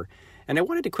finally over. And I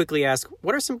wanted to quickly ask,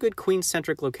 what are some good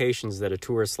Queen-centric locations that a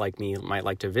tourist like me might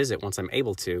like to visit once I'm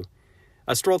able to?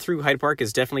 A stroll through Hyde Park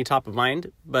is definitely top of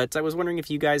mind, but I was wondering if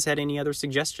you guys had any other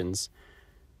suggestions.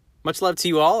 Much love to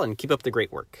you all, and keep up the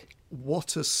great work.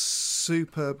 What a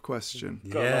superb question.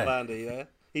 Got love Andy there.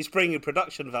 He's bringing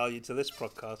production value to this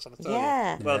podcast. I'll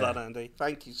tell you. Well done, Andy.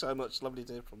 Thank you so much. Lovely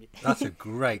to hear from you. That's a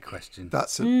great question.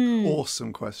 That's an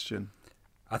awesome question.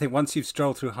 I think once you've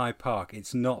strolled through Hyde Park,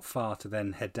 it's not far to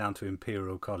then head down to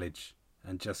Imperial College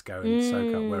and just go and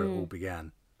soak up where it all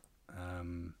began.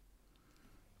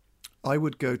 I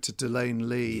would go to Delane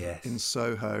Lee in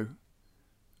Soho.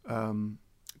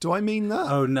 Do I mean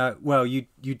that? Oh no, well you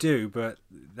do, but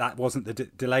that wasn't the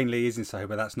Delane Lee is in Soho,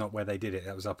 but that's not where they did it.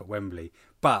 That was up at Wembley.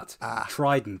 But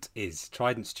Trident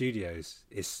Studios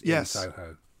is in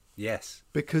Soho. Yes,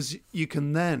 because you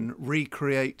can then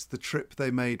recreate the trip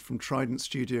they made from Trident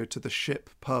Studio to the Ship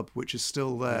pub, which is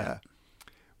still there,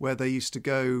 where they used to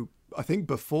go, I think,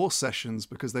 before sessions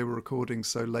because they were recording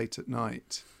so late at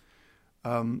night.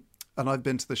 And I've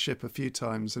been to the Ship a few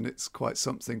times, and it's quite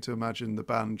something to imagine the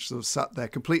band sort of sat there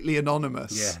completely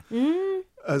anonymous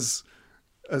as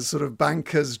sort of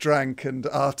bankers drank and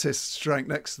artists drank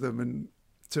next to them, and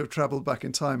to have travelled back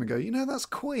in time and go, that's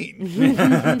Queen.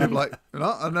 People like,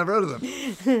 no, I've never heard of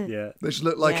them. Yeah, they should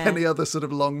look like any other sort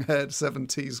of long-haired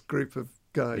 70s group of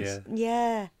guys.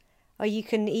 Yeah. Or you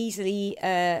can easily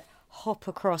hop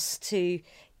across to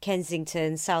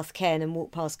Kensington, South Ken, and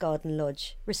walk past Garden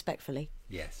Lodge, respectfully.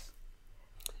 Yes.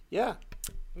 Yeah,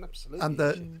 absolutely.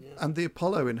 And the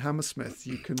Apollo in Hammersmith,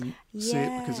 you can see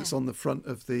it because it's on the front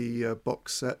of the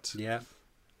box set. Yeah.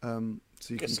 So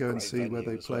you can go and see where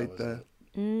they played there.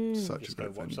 Such Just a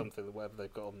great go watch venue. something, whatever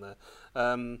they've got on there.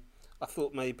 I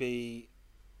thought maybe,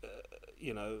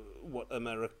 what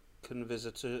American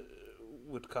visitor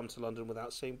would come to London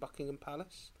without seeing Buckingham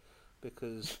Palace,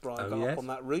 because Brian got up on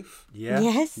that roof. Yeah.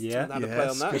 Yes. Yeah. And had a play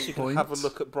on that, so you can have a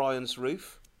look at Brian's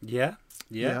roof. Yeah.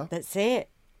 That's it.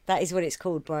 That is what it's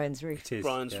called, Brian's Roof. It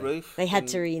is. Roof. They had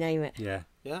to rename it. Yeah.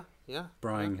 Yeah.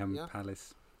 Brigham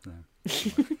Palace. No.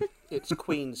 It's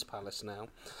Queen's Palace now.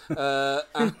 I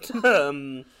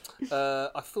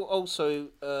thought also,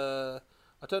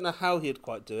 I don't know how he'd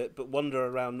quite do it, but wander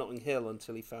around Notting Hill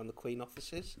until he found the Queen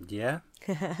offices. Yeah.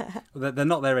 Well, they're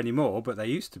not there anymore, but they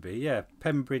used to be. Yeah.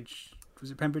 Pembridge,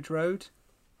 was it Pembridge Road?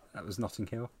 That was Notting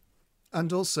Hill.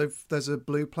 And also, there's a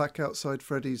blue plaque outside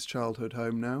Freddie's childhood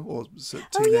home now, or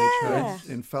teenage home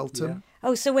in Feltham. Yeah.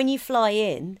 Oh, so when you fly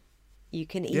in, you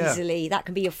can easily, that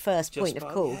can be your first point of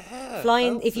call.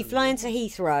 If you fly into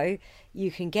Heathrow,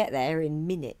 you can get there in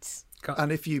minutes.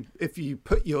 And if you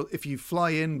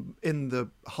fly in the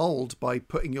hold by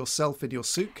putting yourself in your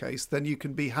suitcase, then you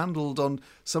can be handled on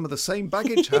some of the same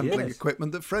baggage handling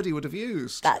equipment that Freddie would have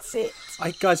used. That's it.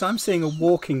 Guys, I'm seeing a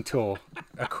walking tour,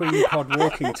 a Queenpod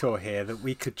walking tour here that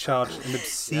we could charge an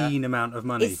obscene amount of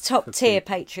money. It's top tier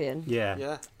Patreon.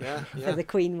 Yeah. For the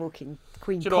Queen walking.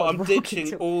 Do you know what? I'm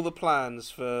ditching all the plans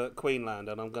for Queenland,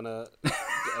 and I'm gonna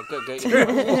get you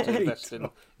to invest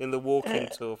in the walking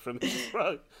tour from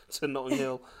Heathrow to Notting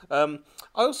Hill. I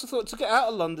also thought to get out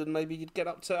of London, maybe you'd get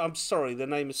up to. I'm sorry, the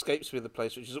name escapes me of the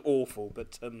place, which is awful,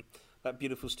 but that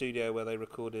beautiful studio where they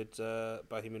recorded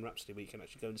Bohemian Rhapsody, where you can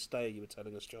actually go and stay. You were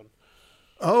telling us, John.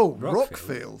 Oh,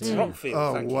 Rockfield. Rockfield.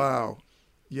 Oh, thank wow.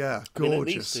 Yeah,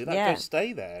 gorgeous. Go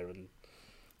stay there and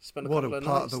spend a couple of nights.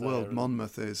 What a part of the world there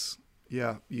Monmouth is.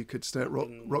 Yeah, you could stay at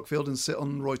Rockfield and sit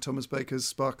on Roy Thomas Baker's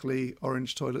sparkly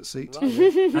orange toilet seat.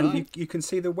 Right. And you can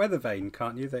see the weather vane,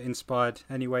 can't you, that inspired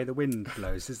Any Way the Wind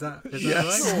Blows. Is that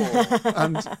right?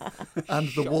 and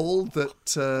the wall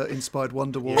that inspired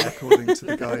Wonderwall, according to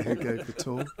the guy who gave the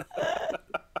tour.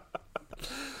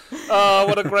 Oh,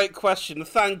 what a great question.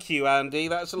 Thank you, Andy.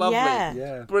 That's lovely.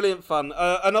 Yeah. Brilliant fun.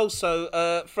 And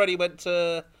also, Freddie went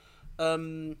to...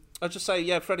 I'll just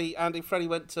say, Freddie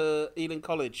went to Ealing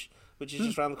College, which is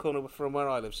just around the corner from where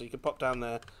I live, so you can pop down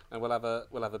there and we'll have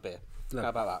a beer. How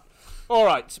about that? All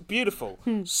right, beautiful.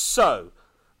 So,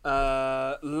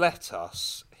 let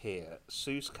us hear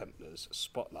Suze Kempner's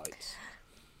spotlight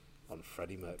on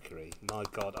Freddie Mercury. My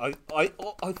God,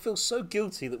 I feel so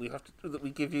guilty that we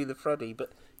give you the Freddie,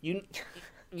 but you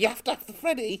have to have the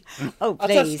Freddie. Oh,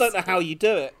 please. I just don't know how you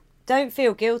do it. Don't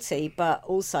feel guilty, but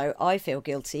also I feel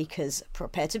guilty because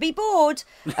prepare to be bored.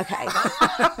 Okay.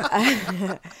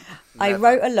 I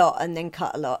wrote a lot and then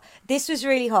cut a lot. This was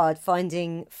really hard,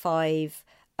 finding 5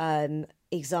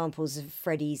 examples of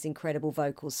Freddie's incredible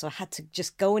vocals. So I had to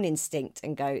just go on instinct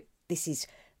and go, this is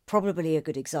probably a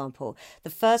good example.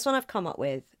 The first one I've come up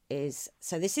with is,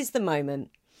 so this is the moment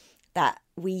that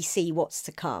we see what's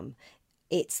to come.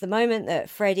 It's the moment that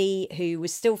Freddie, who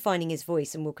was still finding his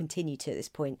voice and will continue to at this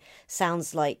point,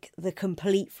 sounds like the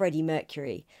complete Freddie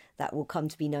Mercury that will come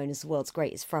to be known as the world's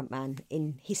greatest frontman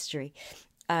in history.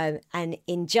 And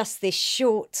in just this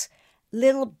short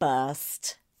little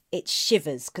burst, it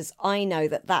shivers, because I know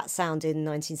that sound in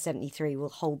 1973 will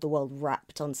hold the world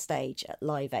wrapped on stage at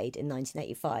Live Aid in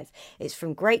 1985. It's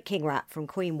from Great King Rap from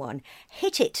Queen 1.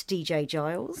 Hit it, DJ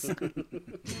Giles.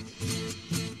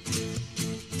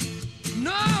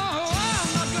 No,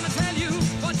 I'm not gonna tell you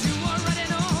what you already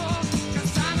know,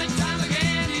 'cause time and time again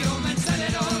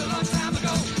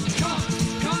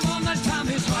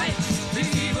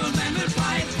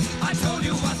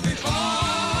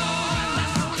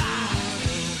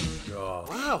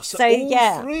so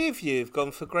all three of you have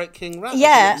gone for Great King Rat.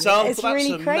 Yeah, Example. it's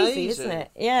really That's crazy, amazing. isn't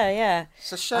it? Yeah.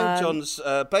 It's a shame John's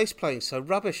bass playing so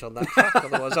rubbish on that track.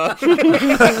 Otherwise,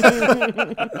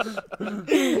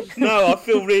 no, I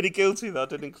feel really guilty that I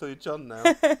didn't include John now.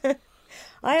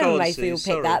 I am amazed we all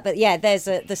picked that, but yeah, there's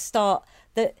the start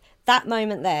that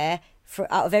moment there.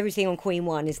 Out of everything on Queen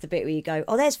 1 is the bit where you go,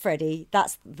 oh, there's Freddie.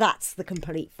 That's the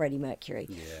complete Freddie Mercury.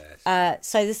 Yes.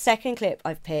 So the second clip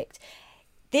I've picked,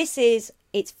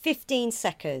 it's 15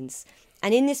 seconds.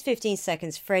 And in this 15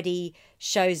 seconds, Freddie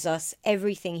shows us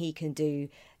everything he can do.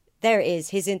 There it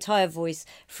is, his entire voice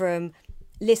from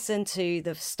listen to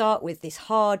the start with this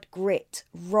hard grit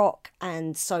rock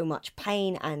and so much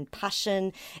pain and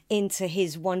passion into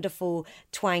his wonderful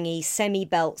twangy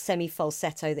semi-belt,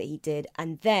 semi-falsetto that he did.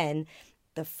 And then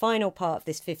the final part of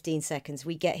this 15 seconds,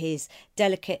 we get his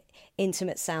delicate,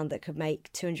 intimate sound that could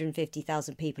make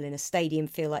 250,000 people in a stadium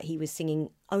feel like he was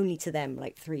singing only to them,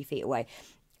 like 3 feet away.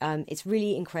 It's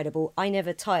really incredible. I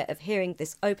never tire of hearing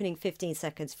this opening 15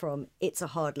 seconds from It's a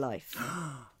Hard Life.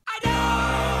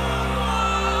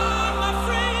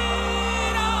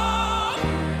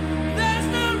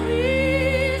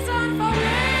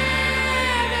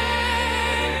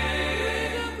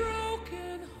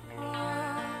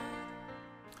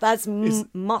 That's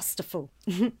masterful.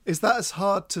 Is that as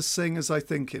hard to sing as I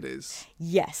think it is?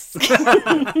 Yes.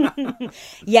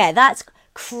 Yeah, that's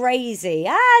crazy.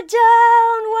 I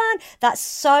don't want. That's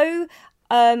so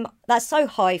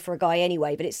high for a guy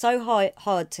anyway, but it's so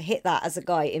hard to hit that as a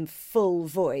guy in full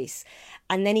voice.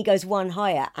 And then he goes one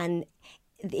higher and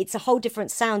it's a whole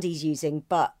different sound he's using.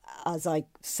 But as I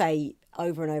say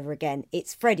over and over again,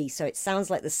 it's Freddie, so it sounds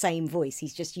like the same voice.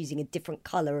 He's just using a different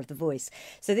colour of the voice.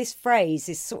 So this phrase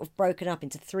is sort of broken up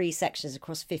into 3 sections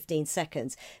across 15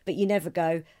 seconds, but you never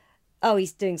go, oh,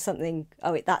 he's doing something,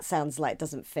 that sounds like it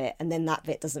doesn't fit, and then that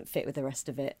bit doesn't fit with the rest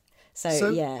of it. So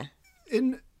yeah.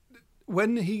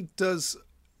 When he does,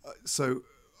 so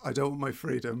I don't want my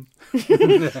freedom.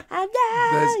 Yeah.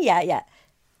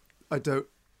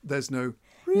 There's no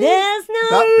reason.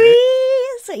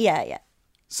 Yeah.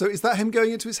 So is that him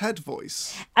going into his head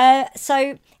voice?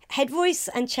 So head voice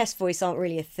and chest voice aren't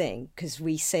really a thing because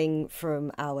we sing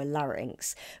from our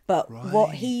larynx. But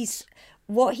what he's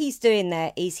doing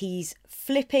there is he's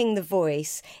flipping the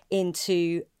voice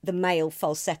into the male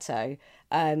falsetto,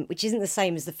 which isn't the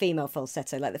same as the female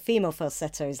falsetto. Like the female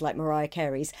falsetto is like Mariah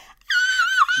Carey's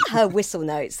her whistle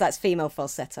notes. That's female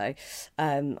falsetto.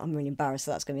 I'm really embarrassed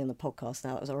that that's going to be on the podcast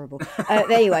now. That was horrible. But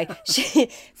anyway,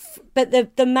 but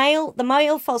the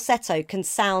male falsetto can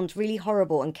sound really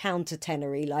horrible and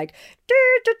countertenory, like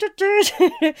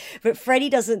but Freddie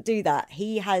doesn't do that.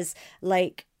 He has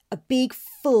like a big,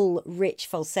 full, rich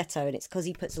falsetto, and it's because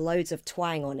he puts loads of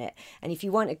twang on it. And if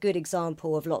you want a good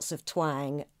example of lots of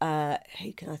twang,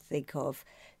 who can I think of?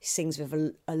 He sings with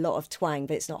a lot of twang,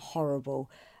 but it's not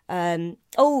horrible.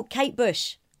 Kate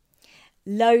Bush.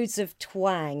 Loads of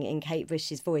twang in Kate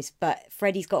Bush's voice, but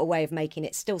Freddie's got a way of making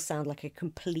it still sound like a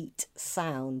complete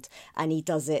sound, and he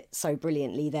does it so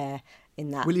brilliantly there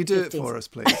in that. Will you do it for us,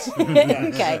 please?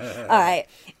 Okay, all right.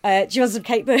 Do you want some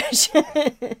Kate Bush?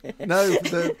 No.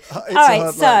 All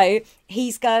right, so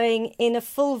he's going in a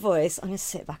full voice. I'm going to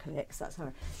sit back a bit because that's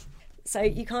hard. So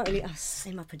you can't really...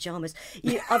 in my pyjamas.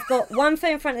 I've got one foot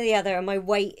in front of the other and my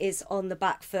weight is on the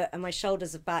back foot and my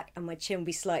shoulders are back and my chin will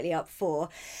be slightly up for...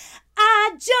 I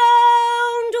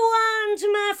don't want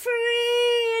my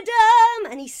freedom.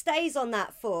 And he stays on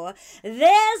that for...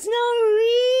 There's no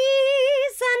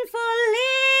reason for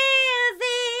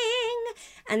living.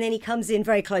 And then he comes in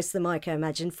very close to the mic, I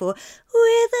imagine, for...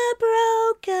 With a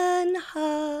broken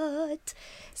heart.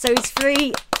 So he's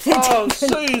free. Oh,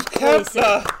 Suze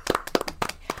Kepler.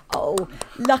 Oh,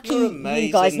 lucky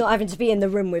you guys not having to be in the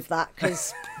room with that,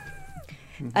 because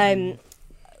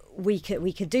we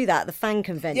could do that at the fan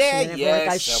convention. And everyone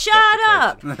goes, shut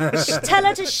up! Tell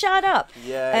her to shut up.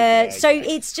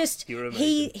 It's just,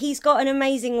 he's got an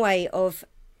amazing way of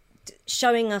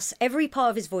showing us every part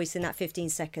of his voice in that 15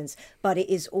 seconds, but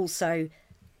it is also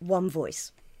one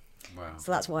voice. Wow.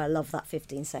 So that's why I love that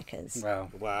 15 seconds.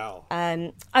 Wow.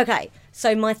 Okay,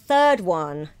 so my third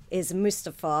one is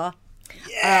Mustafa.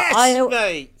 Yes,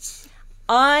 mate.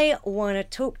 I want to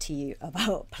talk to you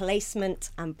about placement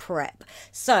and prep.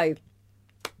 So,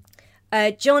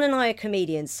 John and I are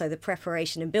comedians, so the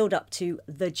preparation and build up to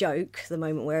the joke, the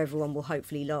moment where everyone will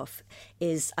hopefully laugh,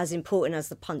 is as important as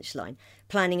the punchline.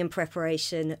 Planning and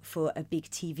preparation for a big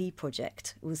TV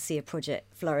project. We'll see a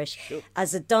project flourish. Sure.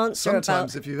 As a dancer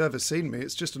Sometimes, if you've ever seen me,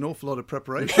 it's just an awful lot of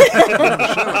preparation.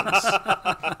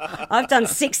 I've done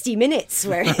 60 minutes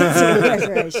where it's all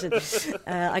preparation.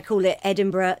 I call it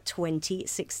Edinburgh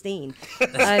 2016.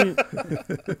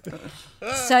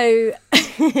 So,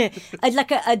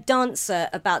 like a dancer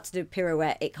about to do a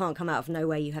pirouette, it can't come out of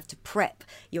nowhere. You have to prep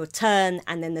your turn,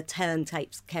 and then the turn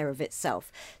takes care of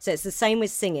itself. So it's the same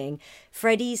with singing.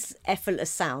 Freddie's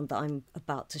effortless sound that I'm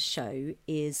about to show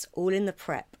is all in the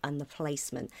prep and the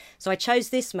placement. So I chose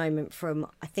this moment from,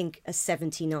 I think, a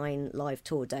 79 live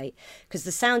tour date, because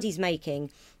the sound he's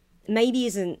making maybe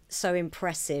isn't so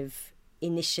impressive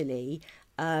initially,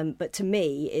 but to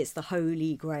me, it's the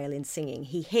holy grail in singing.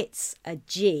 He hits a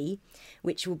G,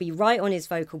 which will be right on his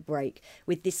vocal break,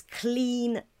 with this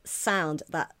clean sound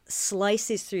that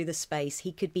slices through the space.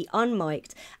 He could be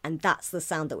unmiked, and that's the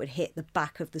sound that would hit the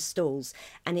back of the stalls.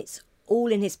 And it's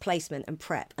all in his placement and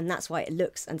prep, and that's why it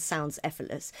looks and sounds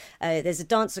effortless. There's a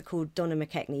dancer called Donna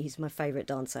McKechnie, who's my favourite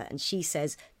dancer, and she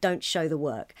says, don't show the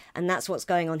work. And that's what's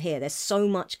going on here. There's so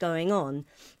much going on,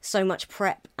 so much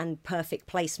prep and perfect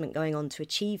placement going on to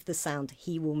achieve the sound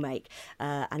he will make.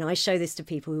 And I show this to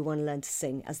people who want to learn to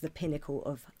sing as the pinnacle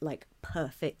of like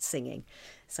perfect singing.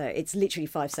 So it's literally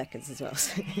 5 seconds as well.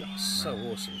 So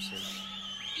awesome, Sim.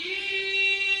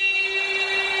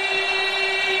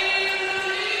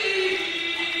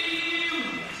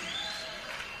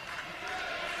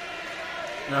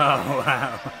 Oh,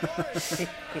 wow.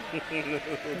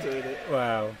 Doing it.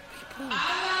 Wow.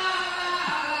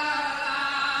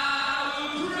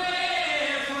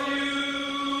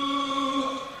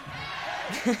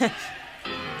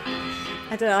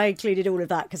 I don't know, I included all of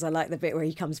that because I like the bit where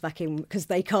he comes back in, because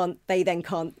the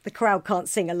crowd can't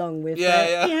sing along with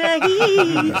that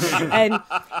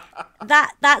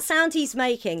sound he's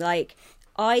making. Like,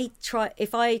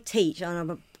 if I teach,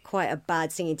 and I'm quite a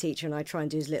bad singing teacher and I try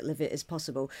and do as little of it as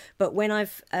possible, but when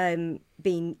I've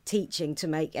been teaching to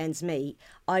make ends meet,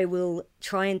 I will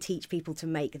try and teach people to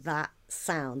make that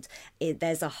sound.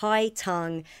 There's a high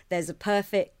tongue, there's a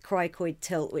perfect cricoid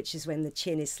tilt, which is when the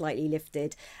chin is slightly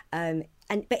lifted,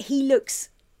 but he looks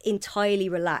entirely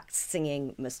relaxed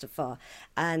singing Mustafa,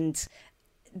 and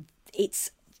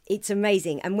it's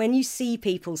amazing. And when you see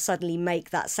people suddenly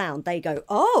make that sound, they go,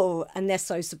 oh, and they're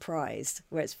so surprised.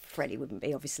 Whereas Freddie wouldn't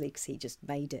be, obviously, because he just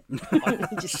made it. I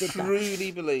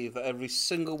truly believe that every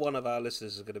single one of our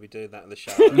listeners is going to be doing that in the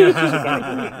shower. Do you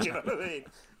know what I mean?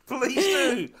 Please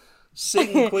do.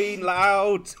 Sing Queen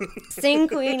loud. Sing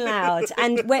Queen loud.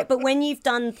 But when you've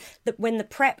done, when the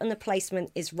prep and the placement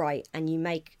is right and you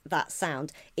make that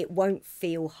sound, it won't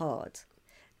feel hard.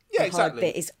 Yeah, the exactly.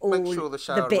 Hard bit is all Make sure the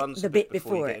shower runs the bit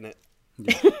before it.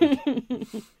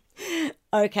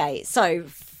 Okay, so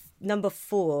number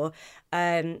 4,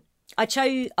 I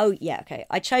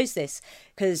chose this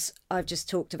because I've just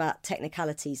talked about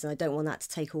technicalities, and I don't want that to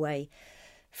take away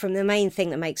from the main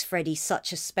thing that makes Freddie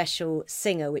such a special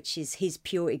singer, which is his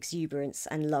pure exuberance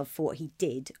and love for what he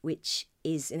did, which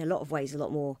is in a lot of ways a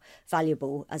lot more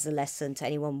valuable as a lesson to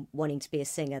anyone wanting to be a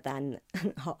singer than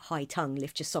high tongue,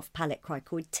 lift your soft palate,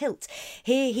 cricoid tilt.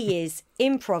 Here he is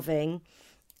improving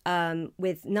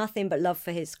with nothing but love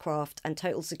for his craft and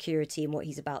total security in what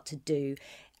he's about to do.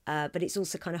 But it's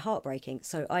also kind of heartbreaking.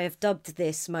 So I have dubbed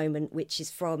this moment, which is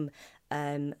from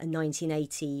a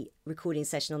 1980 recording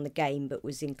session on The Game, but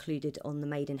was included on the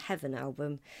Made in Heaven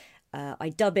album. I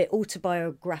dub it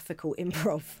autobiographical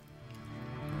improv.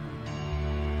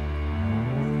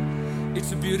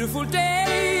 It's a beautiful day.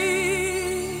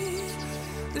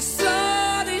 The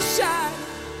sun is shining.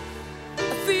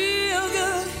 I feel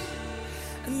good.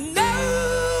 And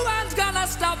no one's gonna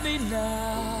stop me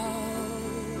now.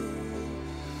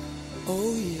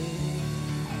 Oh yeah.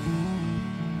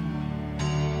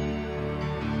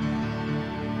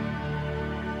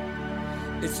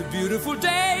 It's a beautiful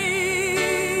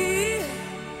day.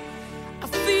 I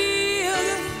feel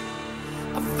good.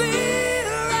 I feel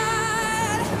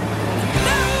right.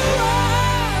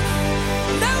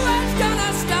 No one's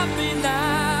gonna stop me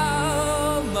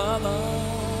now, mama.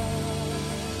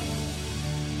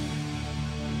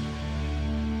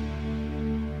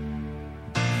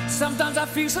 Sometimes I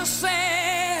feel so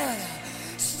sad,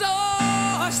 so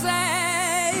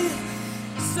sad,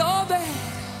 so bad,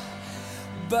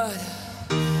 but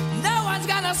no one's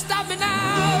gonna stop me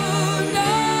now,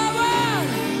 no one.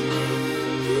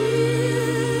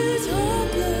 It's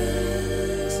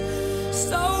hopeless,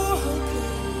 so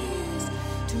hopeless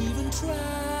to even try.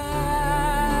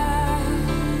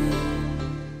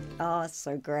 Oh,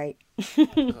 so great.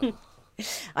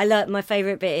 I love, my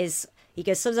favourite bit is he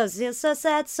goes, sometimes it's so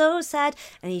sad,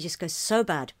 and he just goes, so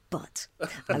bad, but.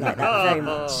 I like that very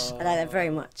much. I like that very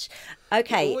much.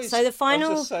 Okay, so the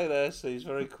final... I'll just say there, Steve,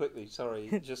 very quickly,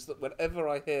 sorry, just that whenever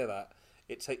I hear that,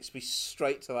 it takes me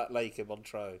straight to that lake in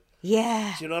Montreux.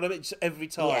 Yeah. Do you know what I mean? Just every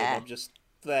time I'm just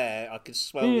there, I can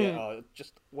smell it. Oh,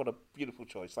 just what a beautiful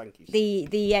choice. Thank you.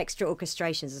 The extra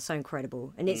orchestrations are so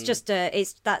incredible, and it's just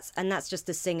that's just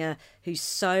a singer who's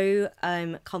so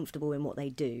comfortable in what they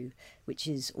do, which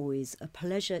is always a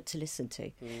pleasure to listen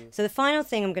to. So the final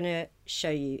thing I'm going to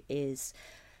show you is,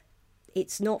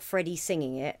 it's not Freddie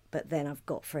singing it, but then I've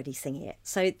got Freddie singing it.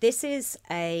 So this is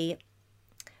a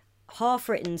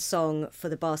half-written song for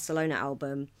the Barcelona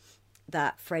album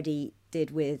that Freddie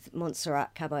did with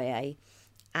Montserrat Caballé.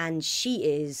 And she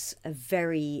is a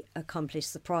very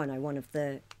accomplished soprano, one of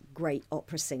the great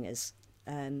opera singers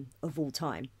of all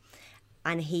time.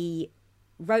 And he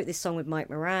wrote this song with Mike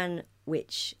Moran,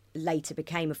 which later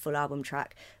became a full album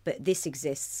track. But this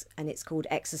exists, and it's called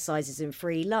Exercises in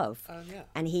Free Love. Oh, yeah.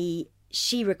 And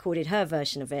she recorded her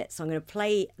version of it. So I'm going to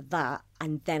play that,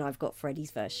 and then I've got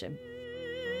Freddie's version.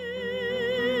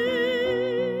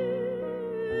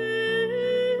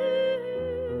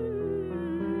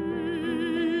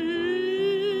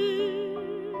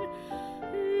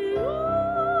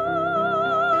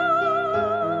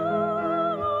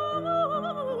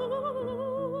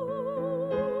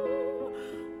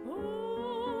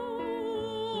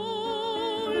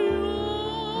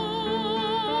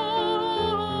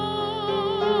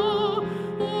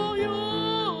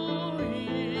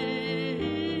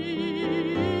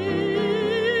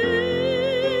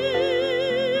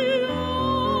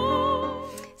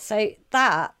 So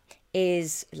that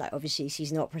is, like, obviously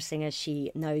she's an opera singer.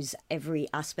 She knows every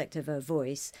aspect of her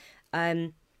voice.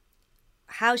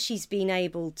 How she's been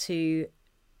able to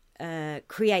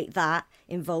create that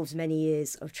involves many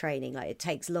years of training. Like, it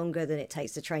takes longer than it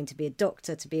takes to train to be a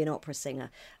doctor, to be an opera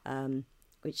singer,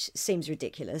 which seems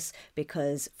ridiculous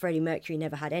because Freddie Mercury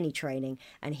never had any training,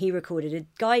 and he recorded a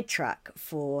guide track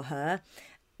for her,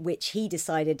 which he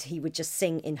decided he would just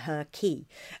sing in her key.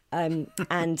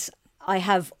 And I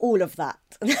have all of that.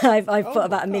 I've got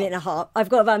about a minute and a half. I've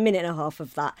got about a minute and a half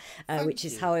of that, which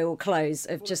is how I will close.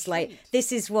 Of just like,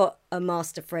 this is what a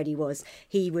master Freddie was.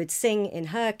 He would sing in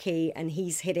her key, and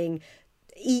he's hitting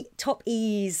top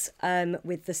E's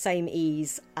with the same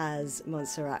E's as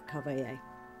Montserrat Caballé.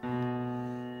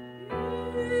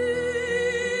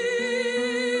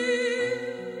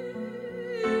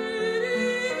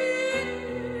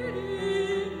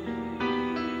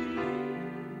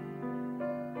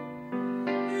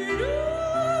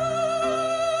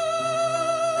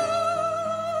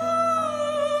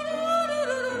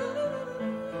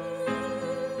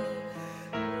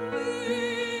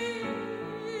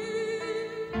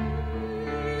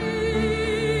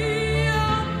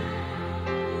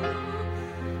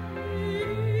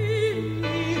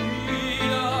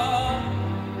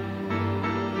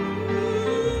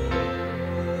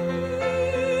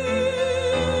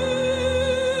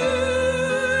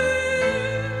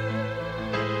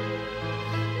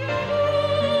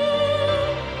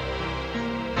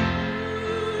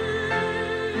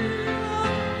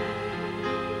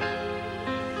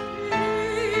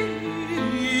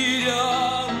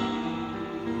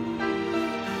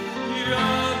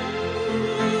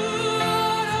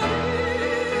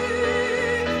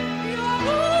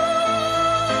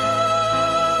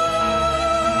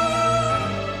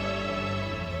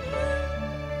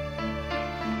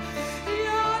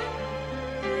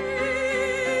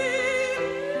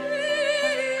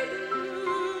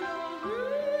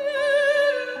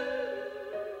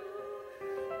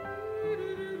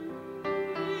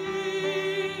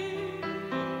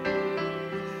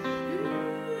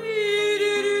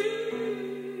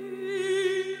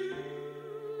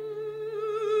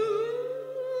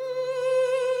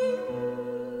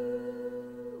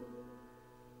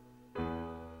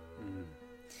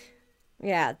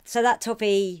 Yeah, so that top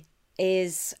E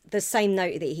is the same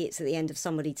note that he hits at the end of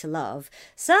Somebody to Love.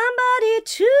 Somebody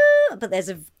to... But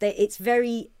it's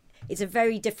a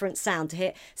very different sound to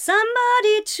hit.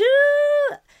 Somebody to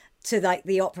like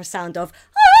the opera sound of...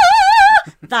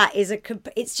 Ah! That is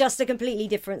it's just a completely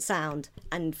different sound,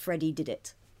 and Freddie did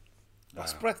it.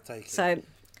 That's breathtaking. So...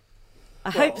 I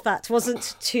hope that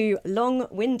wasn't too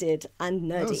long-winded and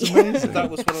nerdy. That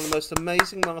was one of the most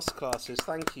amazing masterclasses.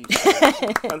 Thank you,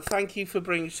 Sarah. And thank you for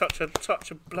bringing such a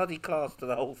bloody class to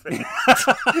the whole thing.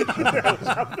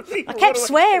 I kept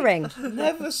swearing.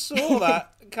 Never saw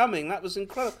that coming. That was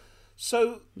incredible.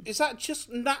 So, is that just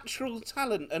natural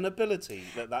talent and ability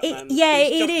that man? Yeah,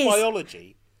 it is.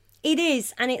 Biology. It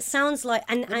is, and it sounds like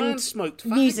and smoked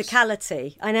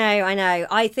musicality. I know.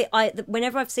 I think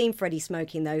whenever I've seen Freddie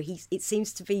smoking, though, it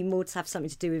seems to be more to have something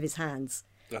to do with his hands.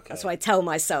 Okay. That's what I tell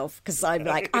myself, because I'm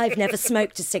like, I've never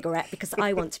smoked a cigarette because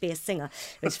I want to be a singer.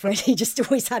 Whereas Freddie just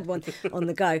always had one on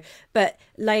the go. But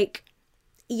like,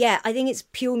 yeah, I think it's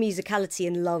pure musicality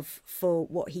and love for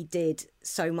what he did.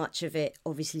 So much of it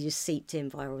obviously just seeped in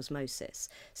via osmosis.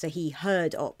 So he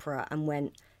heard opera and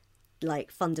went,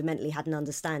 like, fundamentally had an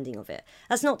understanding of it.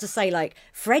 That's not to say, like,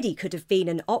 Freddie could have been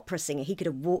an opera singer. He could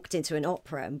have walked into an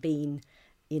opera and been,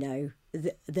 you know,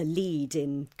 the lead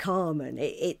in Carmen.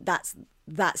 That's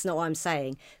not what I'm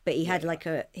saying. But he had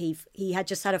he had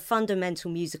just had a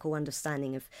fundamental musical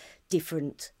understanding of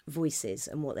different voices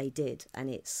and what they did, and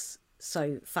it's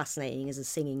so fascinating as a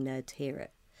singing nerd to hear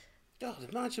it. God,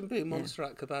 imagine being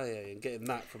Montserrat Caballé and getting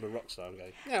that from a rock star and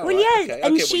going, Well, right, yeah, okay,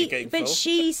 and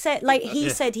she said, like, he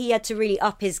said he had to really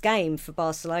up his game for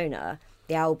Barcelona,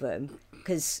 the album,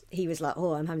 because he was like,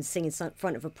 oh, I'm having to sing in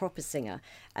front of a proper singer.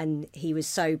 And he was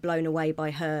so blown away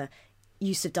by her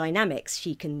use of dynamics.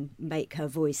 She can make her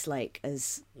voice like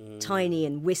as tiny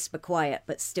and whisper quiet,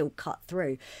 but still cut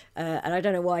through. And I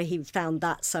don't know why he found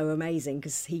that so amazing,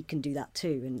 because he can do that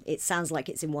too. And it sounds like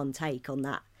it's in one take on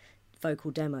that vocal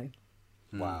demo.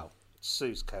 Wow.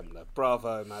 Suze Kemner.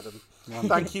 Bravo, madam.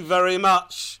 Thank you very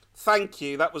much. Thank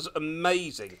you. That was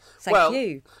amazing. Thank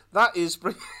you. That is...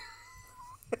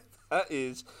 that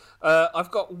is...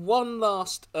 I've got one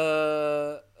last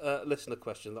listener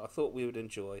question that I thought we would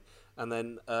enjoy, and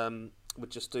then we'll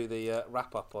just do the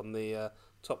wrap-up on the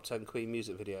top 10 Queen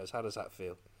music videos. How does that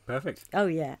feel? Perfect. Oh,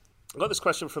 yeah. I got this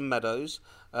question from Meadows,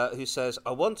 who says,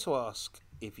 I want to ask,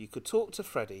 if you could talk to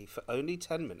Freddie for only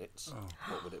 10 minutes,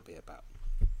 what would it be about?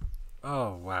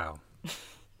 Oh, wow.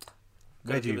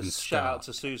 Where do you even start? Shout out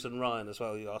to Susan Ryan as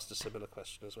well, who asked a similar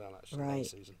question as well, actually. Right.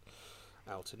 Susan.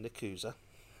 Out in Nakusa.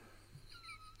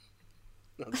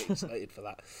 I'm getting excited for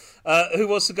that. Who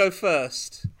wants to go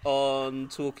first on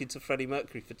talking to Freddie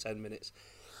Mercury for 10 minutes?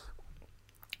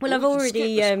 Well, I've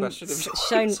already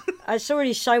shown. I've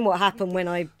already shown what happened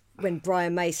when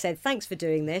Brian May said thanks for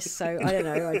doing this. So I don't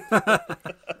know.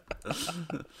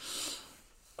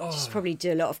 Just probably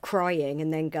do a lot of crying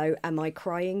and then go, "Am I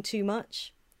crying too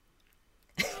much?"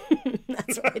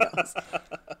 That's what it does.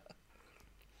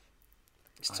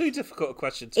 It's too difficult a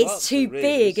question to answer. It's too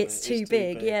big. It's too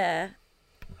big. Yeah.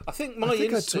 I think my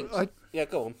instinct. Yeah,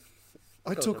 go on.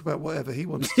 I talk about whatever he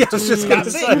wants. I was just going to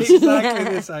say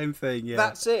exactly the same thing. Yeah,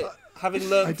 that's it. Having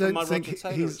learned from my Roger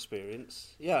Taylor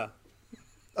experience, yeah.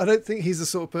 I don't think he's the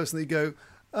sort of person that you go,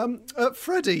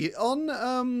 Freddie,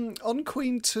 on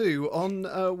Queen 2, on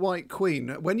White Queen,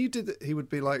 when you did it, he would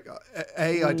be like,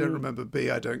 A, I don't remember, B,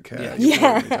 I don't care.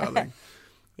 Yeah. Me, darling.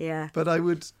 Yeah. But I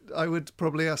would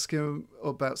probably ask him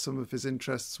about some of his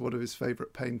interests, what of his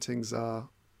favourite paintings are.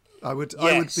 I would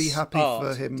be happy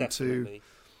for him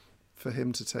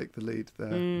to take the lead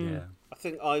there. Yeah. I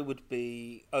think I would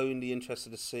be only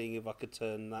interested in seeing if I could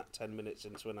turn that 10 minutes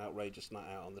into an outrageous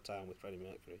night out on the town with Freddie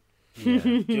Mercury. Yeah.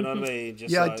 Do you know what I mean?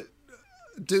 Just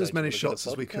do as many shots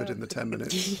as we could in the 10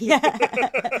 minutes. Yeah.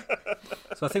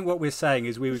 So I think what we're saying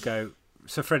is we would go,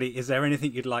 so Freddie, is there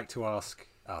anything you'd like to ask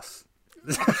us?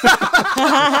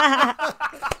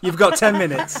 You've got 10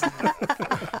 minutes.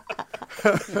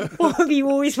 What have you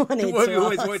always wanted What to have you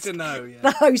always ask? wanted to know? Yeah.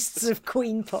 The hosts of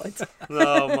Queenpod.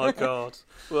 Oh my God.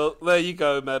 Well, there you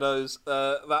go, Meadows.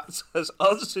 That has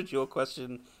answered your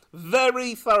question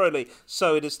very thoroughly.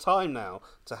 So it is time now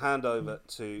to hand over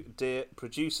to dear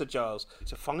producer Giles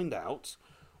to find out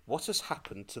what has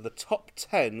happened to the top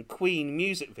 10 Queen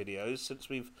music videos since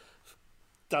we've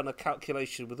done a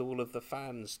calculation with all of the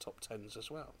fans' top 10s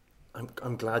as well.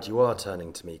 I'm glad you are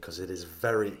turning to me, because it is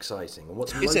very exciting. And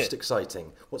what's most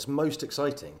exciting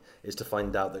is to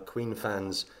find out that Queen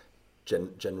fans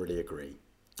generally agree.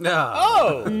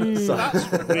 Oh, so, that's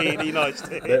really nice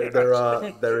to hear.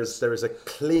 There is a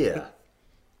clear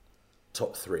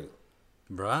top 3.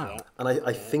 Right. And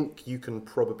I think you can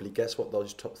probably guess what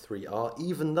those top 3 are,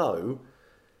 even though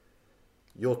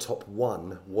your top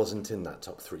 1 wasn't in that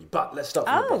top 3. But let's start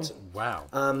from the bottom.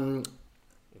 Wow.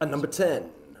 At number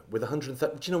 10, with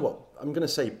 130... Do you know what? I'm going to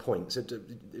say points.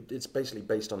 It's basically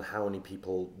based on how many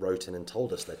people wrote in and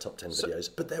told us their top 10 videos.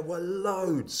 But there were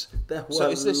loads. So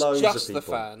is this just of the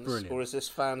fans, or is this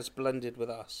fans blended with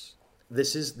us?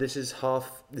 This is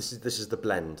half. This is the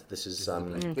blend. This is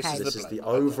the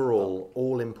overall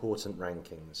all important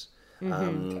rankings.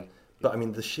 But I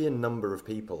mean, the sheer number of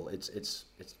people, it's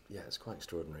quite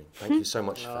extraordinary. Thank you so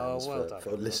much, fans,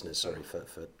 for listeners. Sorry, for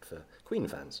Queen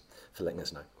fans, for letting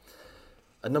us know.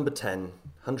 At number 10,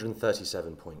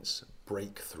 137 points,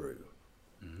 Breakthrough.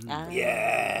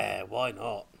 Yeah, why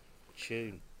not?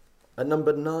 Tune. At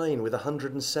number 9, with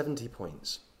 170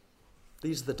 points,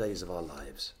 These Are the Days of Our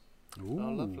Lives. Oh,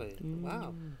 lovely.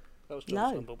 Wow. That was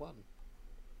John's Low. number 1.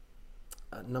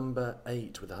 At number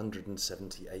 8 with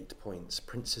 178 points,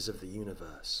 Princes of the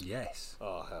Universe. Yes.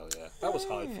 Oh, hell yeah. That was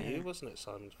high for you, wasn't it,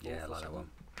 Simon? Yeah, I like that one.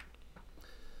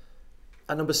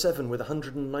 At number 7 with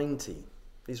 190,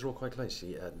 these are all quite close.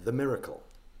 The Miracle.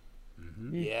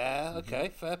 Mm-hmm. Yeah,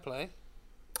 okay, fair play.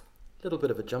 A little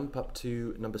bit of a jump up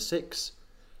to number 6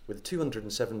 with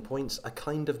 207 points, A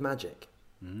Kind of Magic.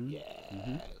 Yeah,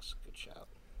 that's a good shout.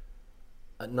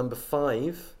 At number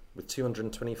 5 with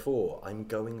 224, I'm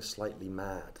Going Slightly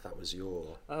Mad. That was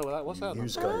your... Oh, well, that was that. You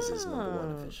guys is number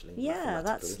 1 officially. Yeah,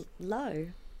 that's mathematically. low.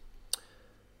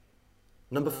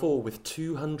 Number 4 with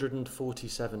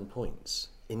 247 points,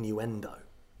 Innuendo.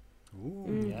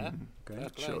 Ooh. Yeah, Good fair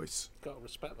play. choice. Got to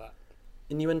respect that.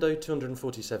 Innuendo,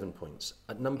 247 points.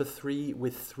 At number 3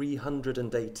 with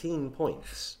 318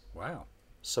 points, Wow.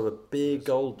 so a big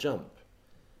old jump,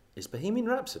 is Bohemian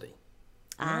Rhapsody.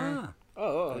 Oh,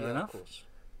 Fair yeah, enough. of course.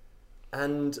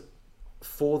 And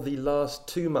for the last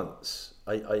 2 months,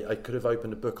 I could have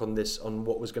opened a book on this, on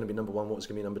what was going to be number 1, what was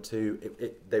going to be number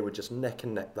 2. They were just neck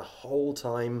and neck the whole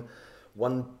time,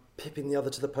 one pipping the other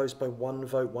to the post by 1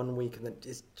 vote 1 week, and then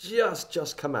it's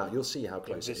just come out. You'll see how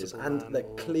close it is. Invisible And Man that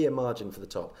or- clear margin for the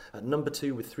top. At number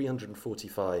 2 with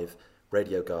 345,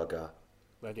 Radio Gaga.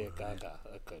 Radio Gaga.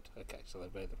 Oh, good. Okay, so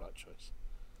they've made the right choice.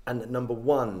 And at number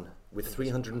 1 with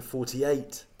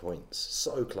 348 points,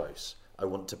 so close, I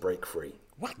Want to Break Free.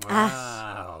 What?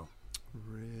 Wow.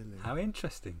 Really? How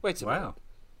interesting. Wait a wow. minute.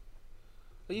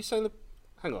 Are you saying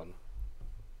Hang on.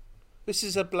 This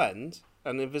is a blend,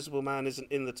 and Invisible Man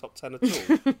isn't in the top 10 at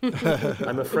all?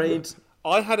 I'm afraid...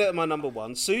 I had it at my number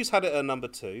 1. Sue's had it at number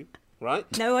 2, right?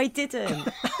 No, I didn't.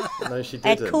 No, she I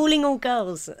had didn't. Calling All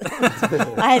Girls.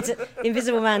 I had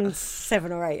Invisible Man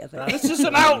 7 or 8, I think. This is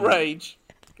an outrage!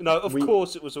 No, of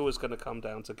course it was always going to come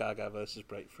down to Gaga versus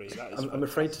Break Free. That is I'm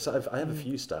afraid to say I have a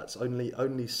few stats.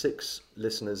 Only 6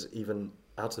 listeners, even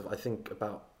out of I think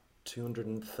about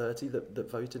 230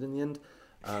 that voted in the end.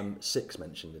 6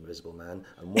 mentioned Invisible Man,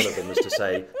 and one of them was to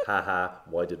say, "Haha,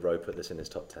 why did Ro put this in his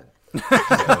top 10?"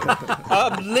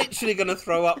 I'm literally going to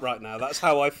throw up right now. That's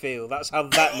how I feel. That's how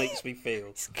that makes me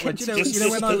feel. Well,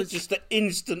 Just to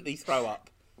instantly throw up.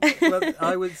 Well,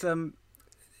 I was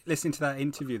listening to that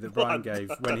interview that Brian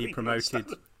gave when he promoted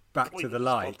Back to the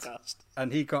Light, podcast.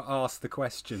 and he got asked the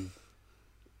question,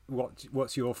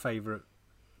 "What's your favourite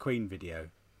Queen video?"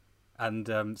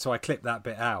 And so I clipped that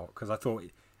bit out because I thought,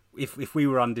 if we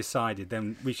were undecided,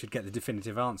 then we should get the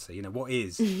definitive answer. You know, what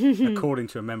is, according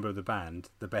to a member of the band,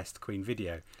 the best Queen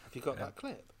video? Have you got that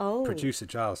clip? Oh. Producer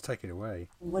Giles, take it away.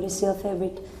 What is your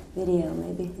favorite video,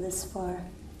 maybe, this far?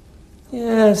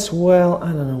 Yes, well,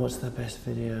 I don't know what's the best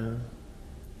video.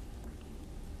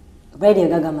 Radio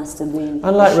Gaga must have been I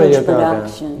like a Radio huge Gaga.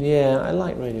 production. Yeah, I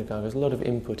like Radio Gaga. There's a lot of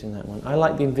input in that one. I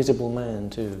like The Invisible Man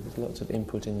too. There's lots of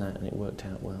input in that, and it worked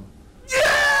out well.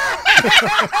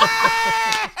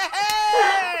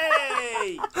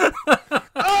 Hey!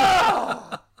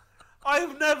 Oh!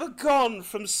 I've never gone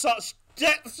from such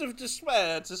depths of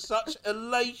despair to such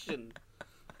elation.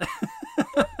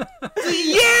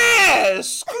 Yeah!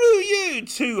 Screw you,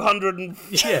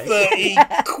 230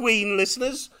 Queen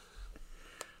listeners.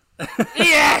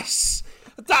 Yes!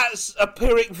 That's a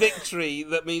Pyrrhic victory.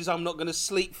 That means I'm not going to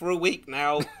sleep for a week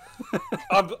now. Do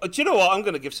you know what? I'm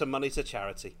going to give some money to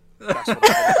charity. That's what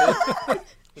I'm going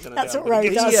to do. That's what Ro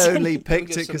does. He only picked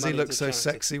give it because he some money looks to so charity.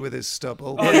 sexy with his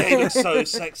stubble. Oh, yeah, he looks so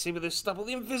sexy with his stubble.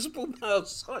 The Invisible Man,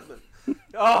 Simon.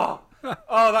 Oh,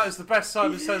 that is the best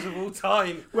Simon Says of all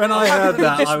time. When I heard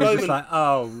that, this I was just moment. like,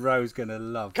 "Oh, Ro's gonna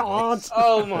love this."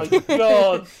 Oh my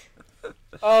god.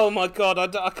 Oh my god. I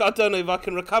don't know if I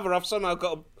can recover. I've somehow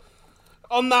got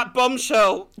on that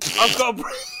bombshell. I've got to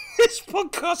bring this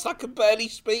podcast. I can barely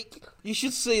speak. You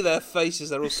should see their faces.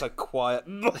 They're all so quiet.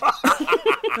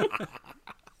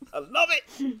 I love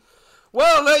it.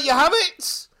 Well, there you have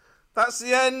it. That's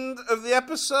the end of the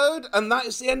episode, and that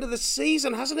is the end of the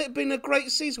season. Hasn't it been a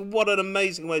great season? What an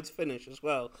amazing way to finish as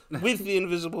well, with The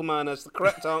Invisible Man as the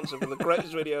correct answer for the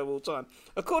greatest video of all time.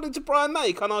 According to Brian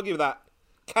May, can't argue with that.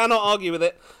 Cannot argue with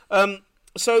it.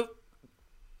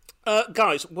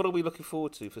 Guys, what are we looking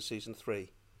forward to for season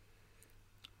 3?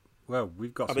 Well,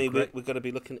 we've got. We're going to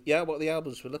be looking. Yeah, what are the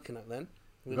albums we're looking at then?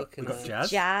 We've got jazz.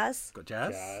 Jazz. Got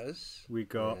jazz. Jazz. We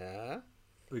got. Yeah.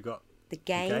 We got The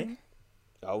Game.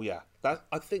 Oh yeah,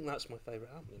 I think that's my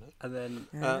favourite album. You know. And then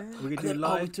Are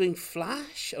we doing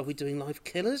Flash? Are we doing Live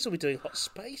Killers? Are we doing Hot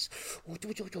Space? We'll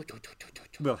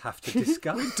have to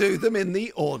discuss. We do them in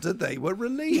the order they were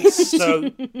released. So,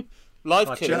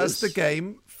 Live Killers. Jazz, The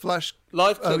Game, Flash.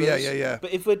 Live Killers. Oh, yeah.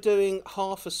 But if we're doing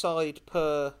half a side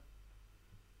per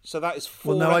So that is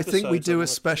 4 Well, no, I think we episodes do on a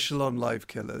special on live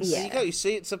killers. There you go. You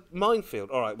see, it's a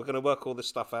minefield. All right, we're going to work all this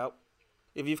stuff out.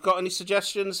 If you've got any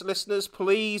suggestions, listeners,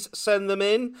 please send them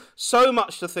in. So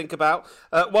much to think about.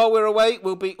 While we're away,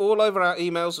 we'll be all over our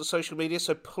emails and social media,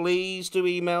 so please do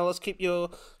email us. Keep your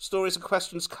stories and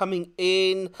questions coming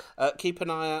in. Keep an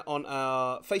eye out on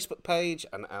our Facebook page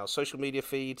and our social media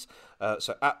feeds.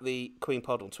 So at the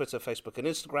Queenpod on Twitter, Facebook and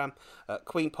Instagram.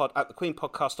 Queenpod at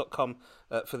thequeenpodcast.com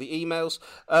for the emails.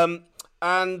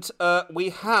 And we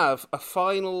have a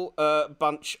final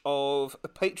bunch of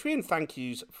Patreon thank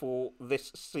yous for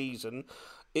this season.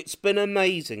 It's been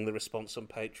amazing, the response on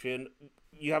Patreon.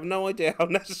 You have no idea how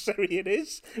necessary it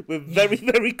is. We're very,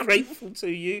 very grateful to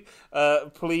you.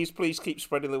 Please keep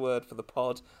spreading the word for the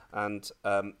pod, and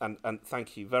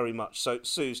thank you very much. So,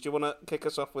 Suze, do you want to kick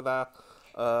us off with our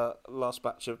last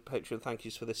batch of Patreon thank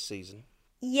yous for this season?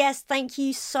 Yes, thank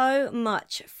you so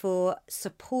much for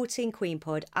supporting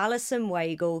Queenpod. Alison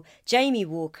Wagle, Jamie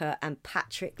Walker and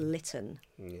Patrick Litton.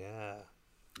 Yeah.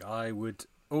 I would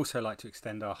also like to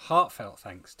extend our heartfelt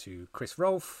thanks to Chris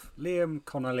Rolfe, Liam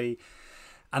Connolly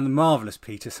and the marvellous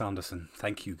Peter Sanderson.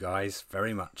 Thank you guys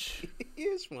very much. He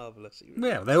is marvellous.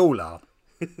 Yeah, they all are.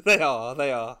 They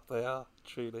are,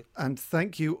 truly. And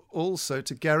thank you also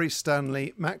to Gary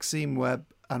Stanley, Maxime Webb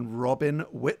and Robin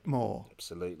Whitmore.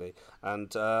 Absolutely.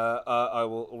 And I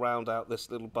will round out this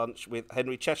little bunch with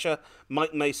Henry Cheshire,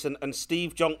 Mike Mason and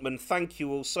Steve Jonkman. Thank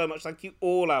you all so much. Thank you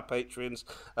all our patrons.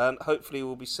 And hopefully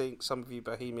we'll be seeing some of you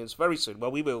Bohemians very soon.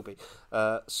 Well, we will be.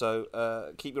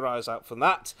 So keep your eyes out for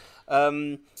that.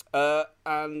 And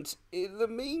in the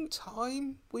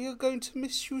meantime, we are going to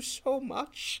miss you so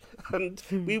much. And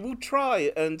we will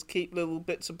try and keep little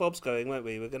bits and bobs going, won't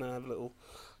we? We're going to have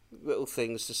little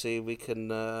things to see if we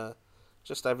can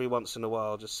just every once in a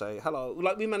while just say hello.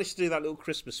 Like we managed to do that little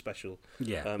Christmas special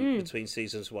between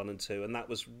seasons 1 and 2, and that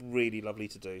was really lovely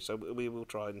to do. So we will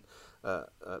try and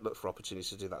look for opportunities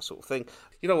to do that sort of thing.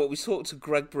 You know what? We talked to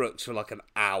Greg Brooks for like an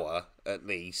hour at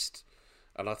least,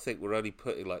 and I think we're only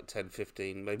putting like 10,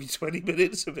 15, maybe 20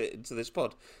 minutes of it into this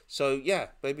pod. So yeah,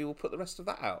 maybe we'll put the rest of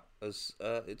that out as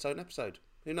its own episode.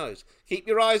 Who knows? Keep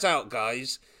your eyes out,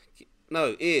 guys.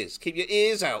 No, ears. Keep your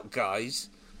ears out, guys.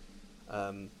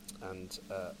 All it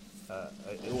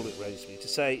remains for me to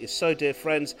say is, so dear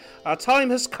friends, our time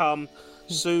has come.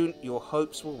 Soon your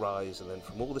hopes will rise, and then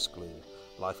from all this gloom,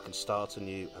 life can start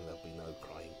anew, and there'll be no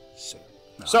crying soon.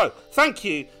 No. So, thank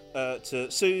you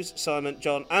to Suze, Simon,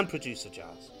 John, and producer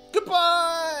Jazz.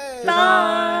 Goodbye!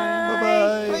 Bye!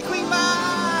 Bye-bye! Play Queen Mouth!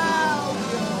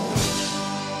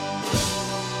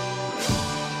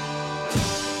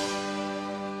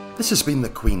 This has been the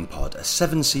Queenpod, a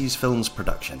Seven Seas Films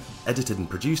production, edited and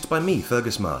produced by me,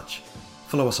 Fergus March.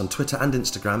 Follow us on Twitter and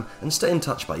Instagram, and stay in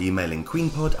touch by emailing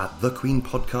queenpod at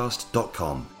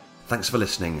thequeenpodcast.com. Thanks for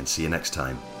listening, and see you next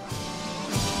time.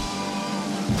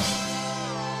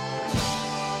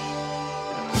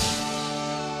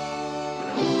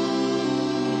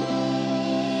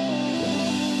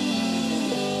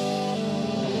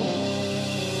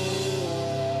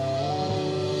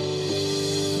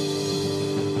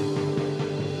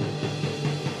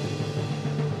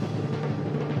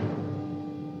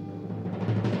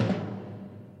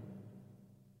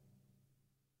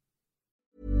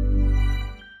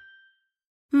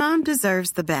 Mom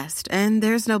deserves the best, and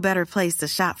there's no better place to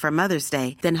shop for Mother's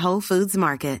Day than Whole Foods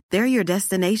Market. They're your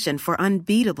destination for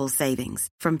unbeatable savings,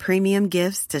 from premium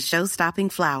gifts to show-stopping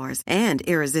flowers and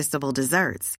irresistible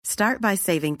desserts. Start by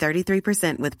saving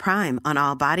 33% with Prime on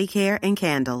all body care and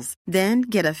candles. Then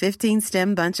get a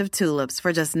 15-stem bunch of tulips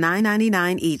for just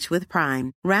 $9.99 each with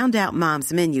Prime. Round out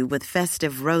Mom's menu with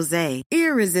festive rosé,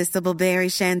 irresistible berry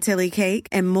chantilly cake,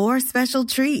 and more special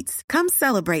treats. Come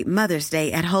celebrate Mother's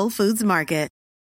Day at Whole Foods Market.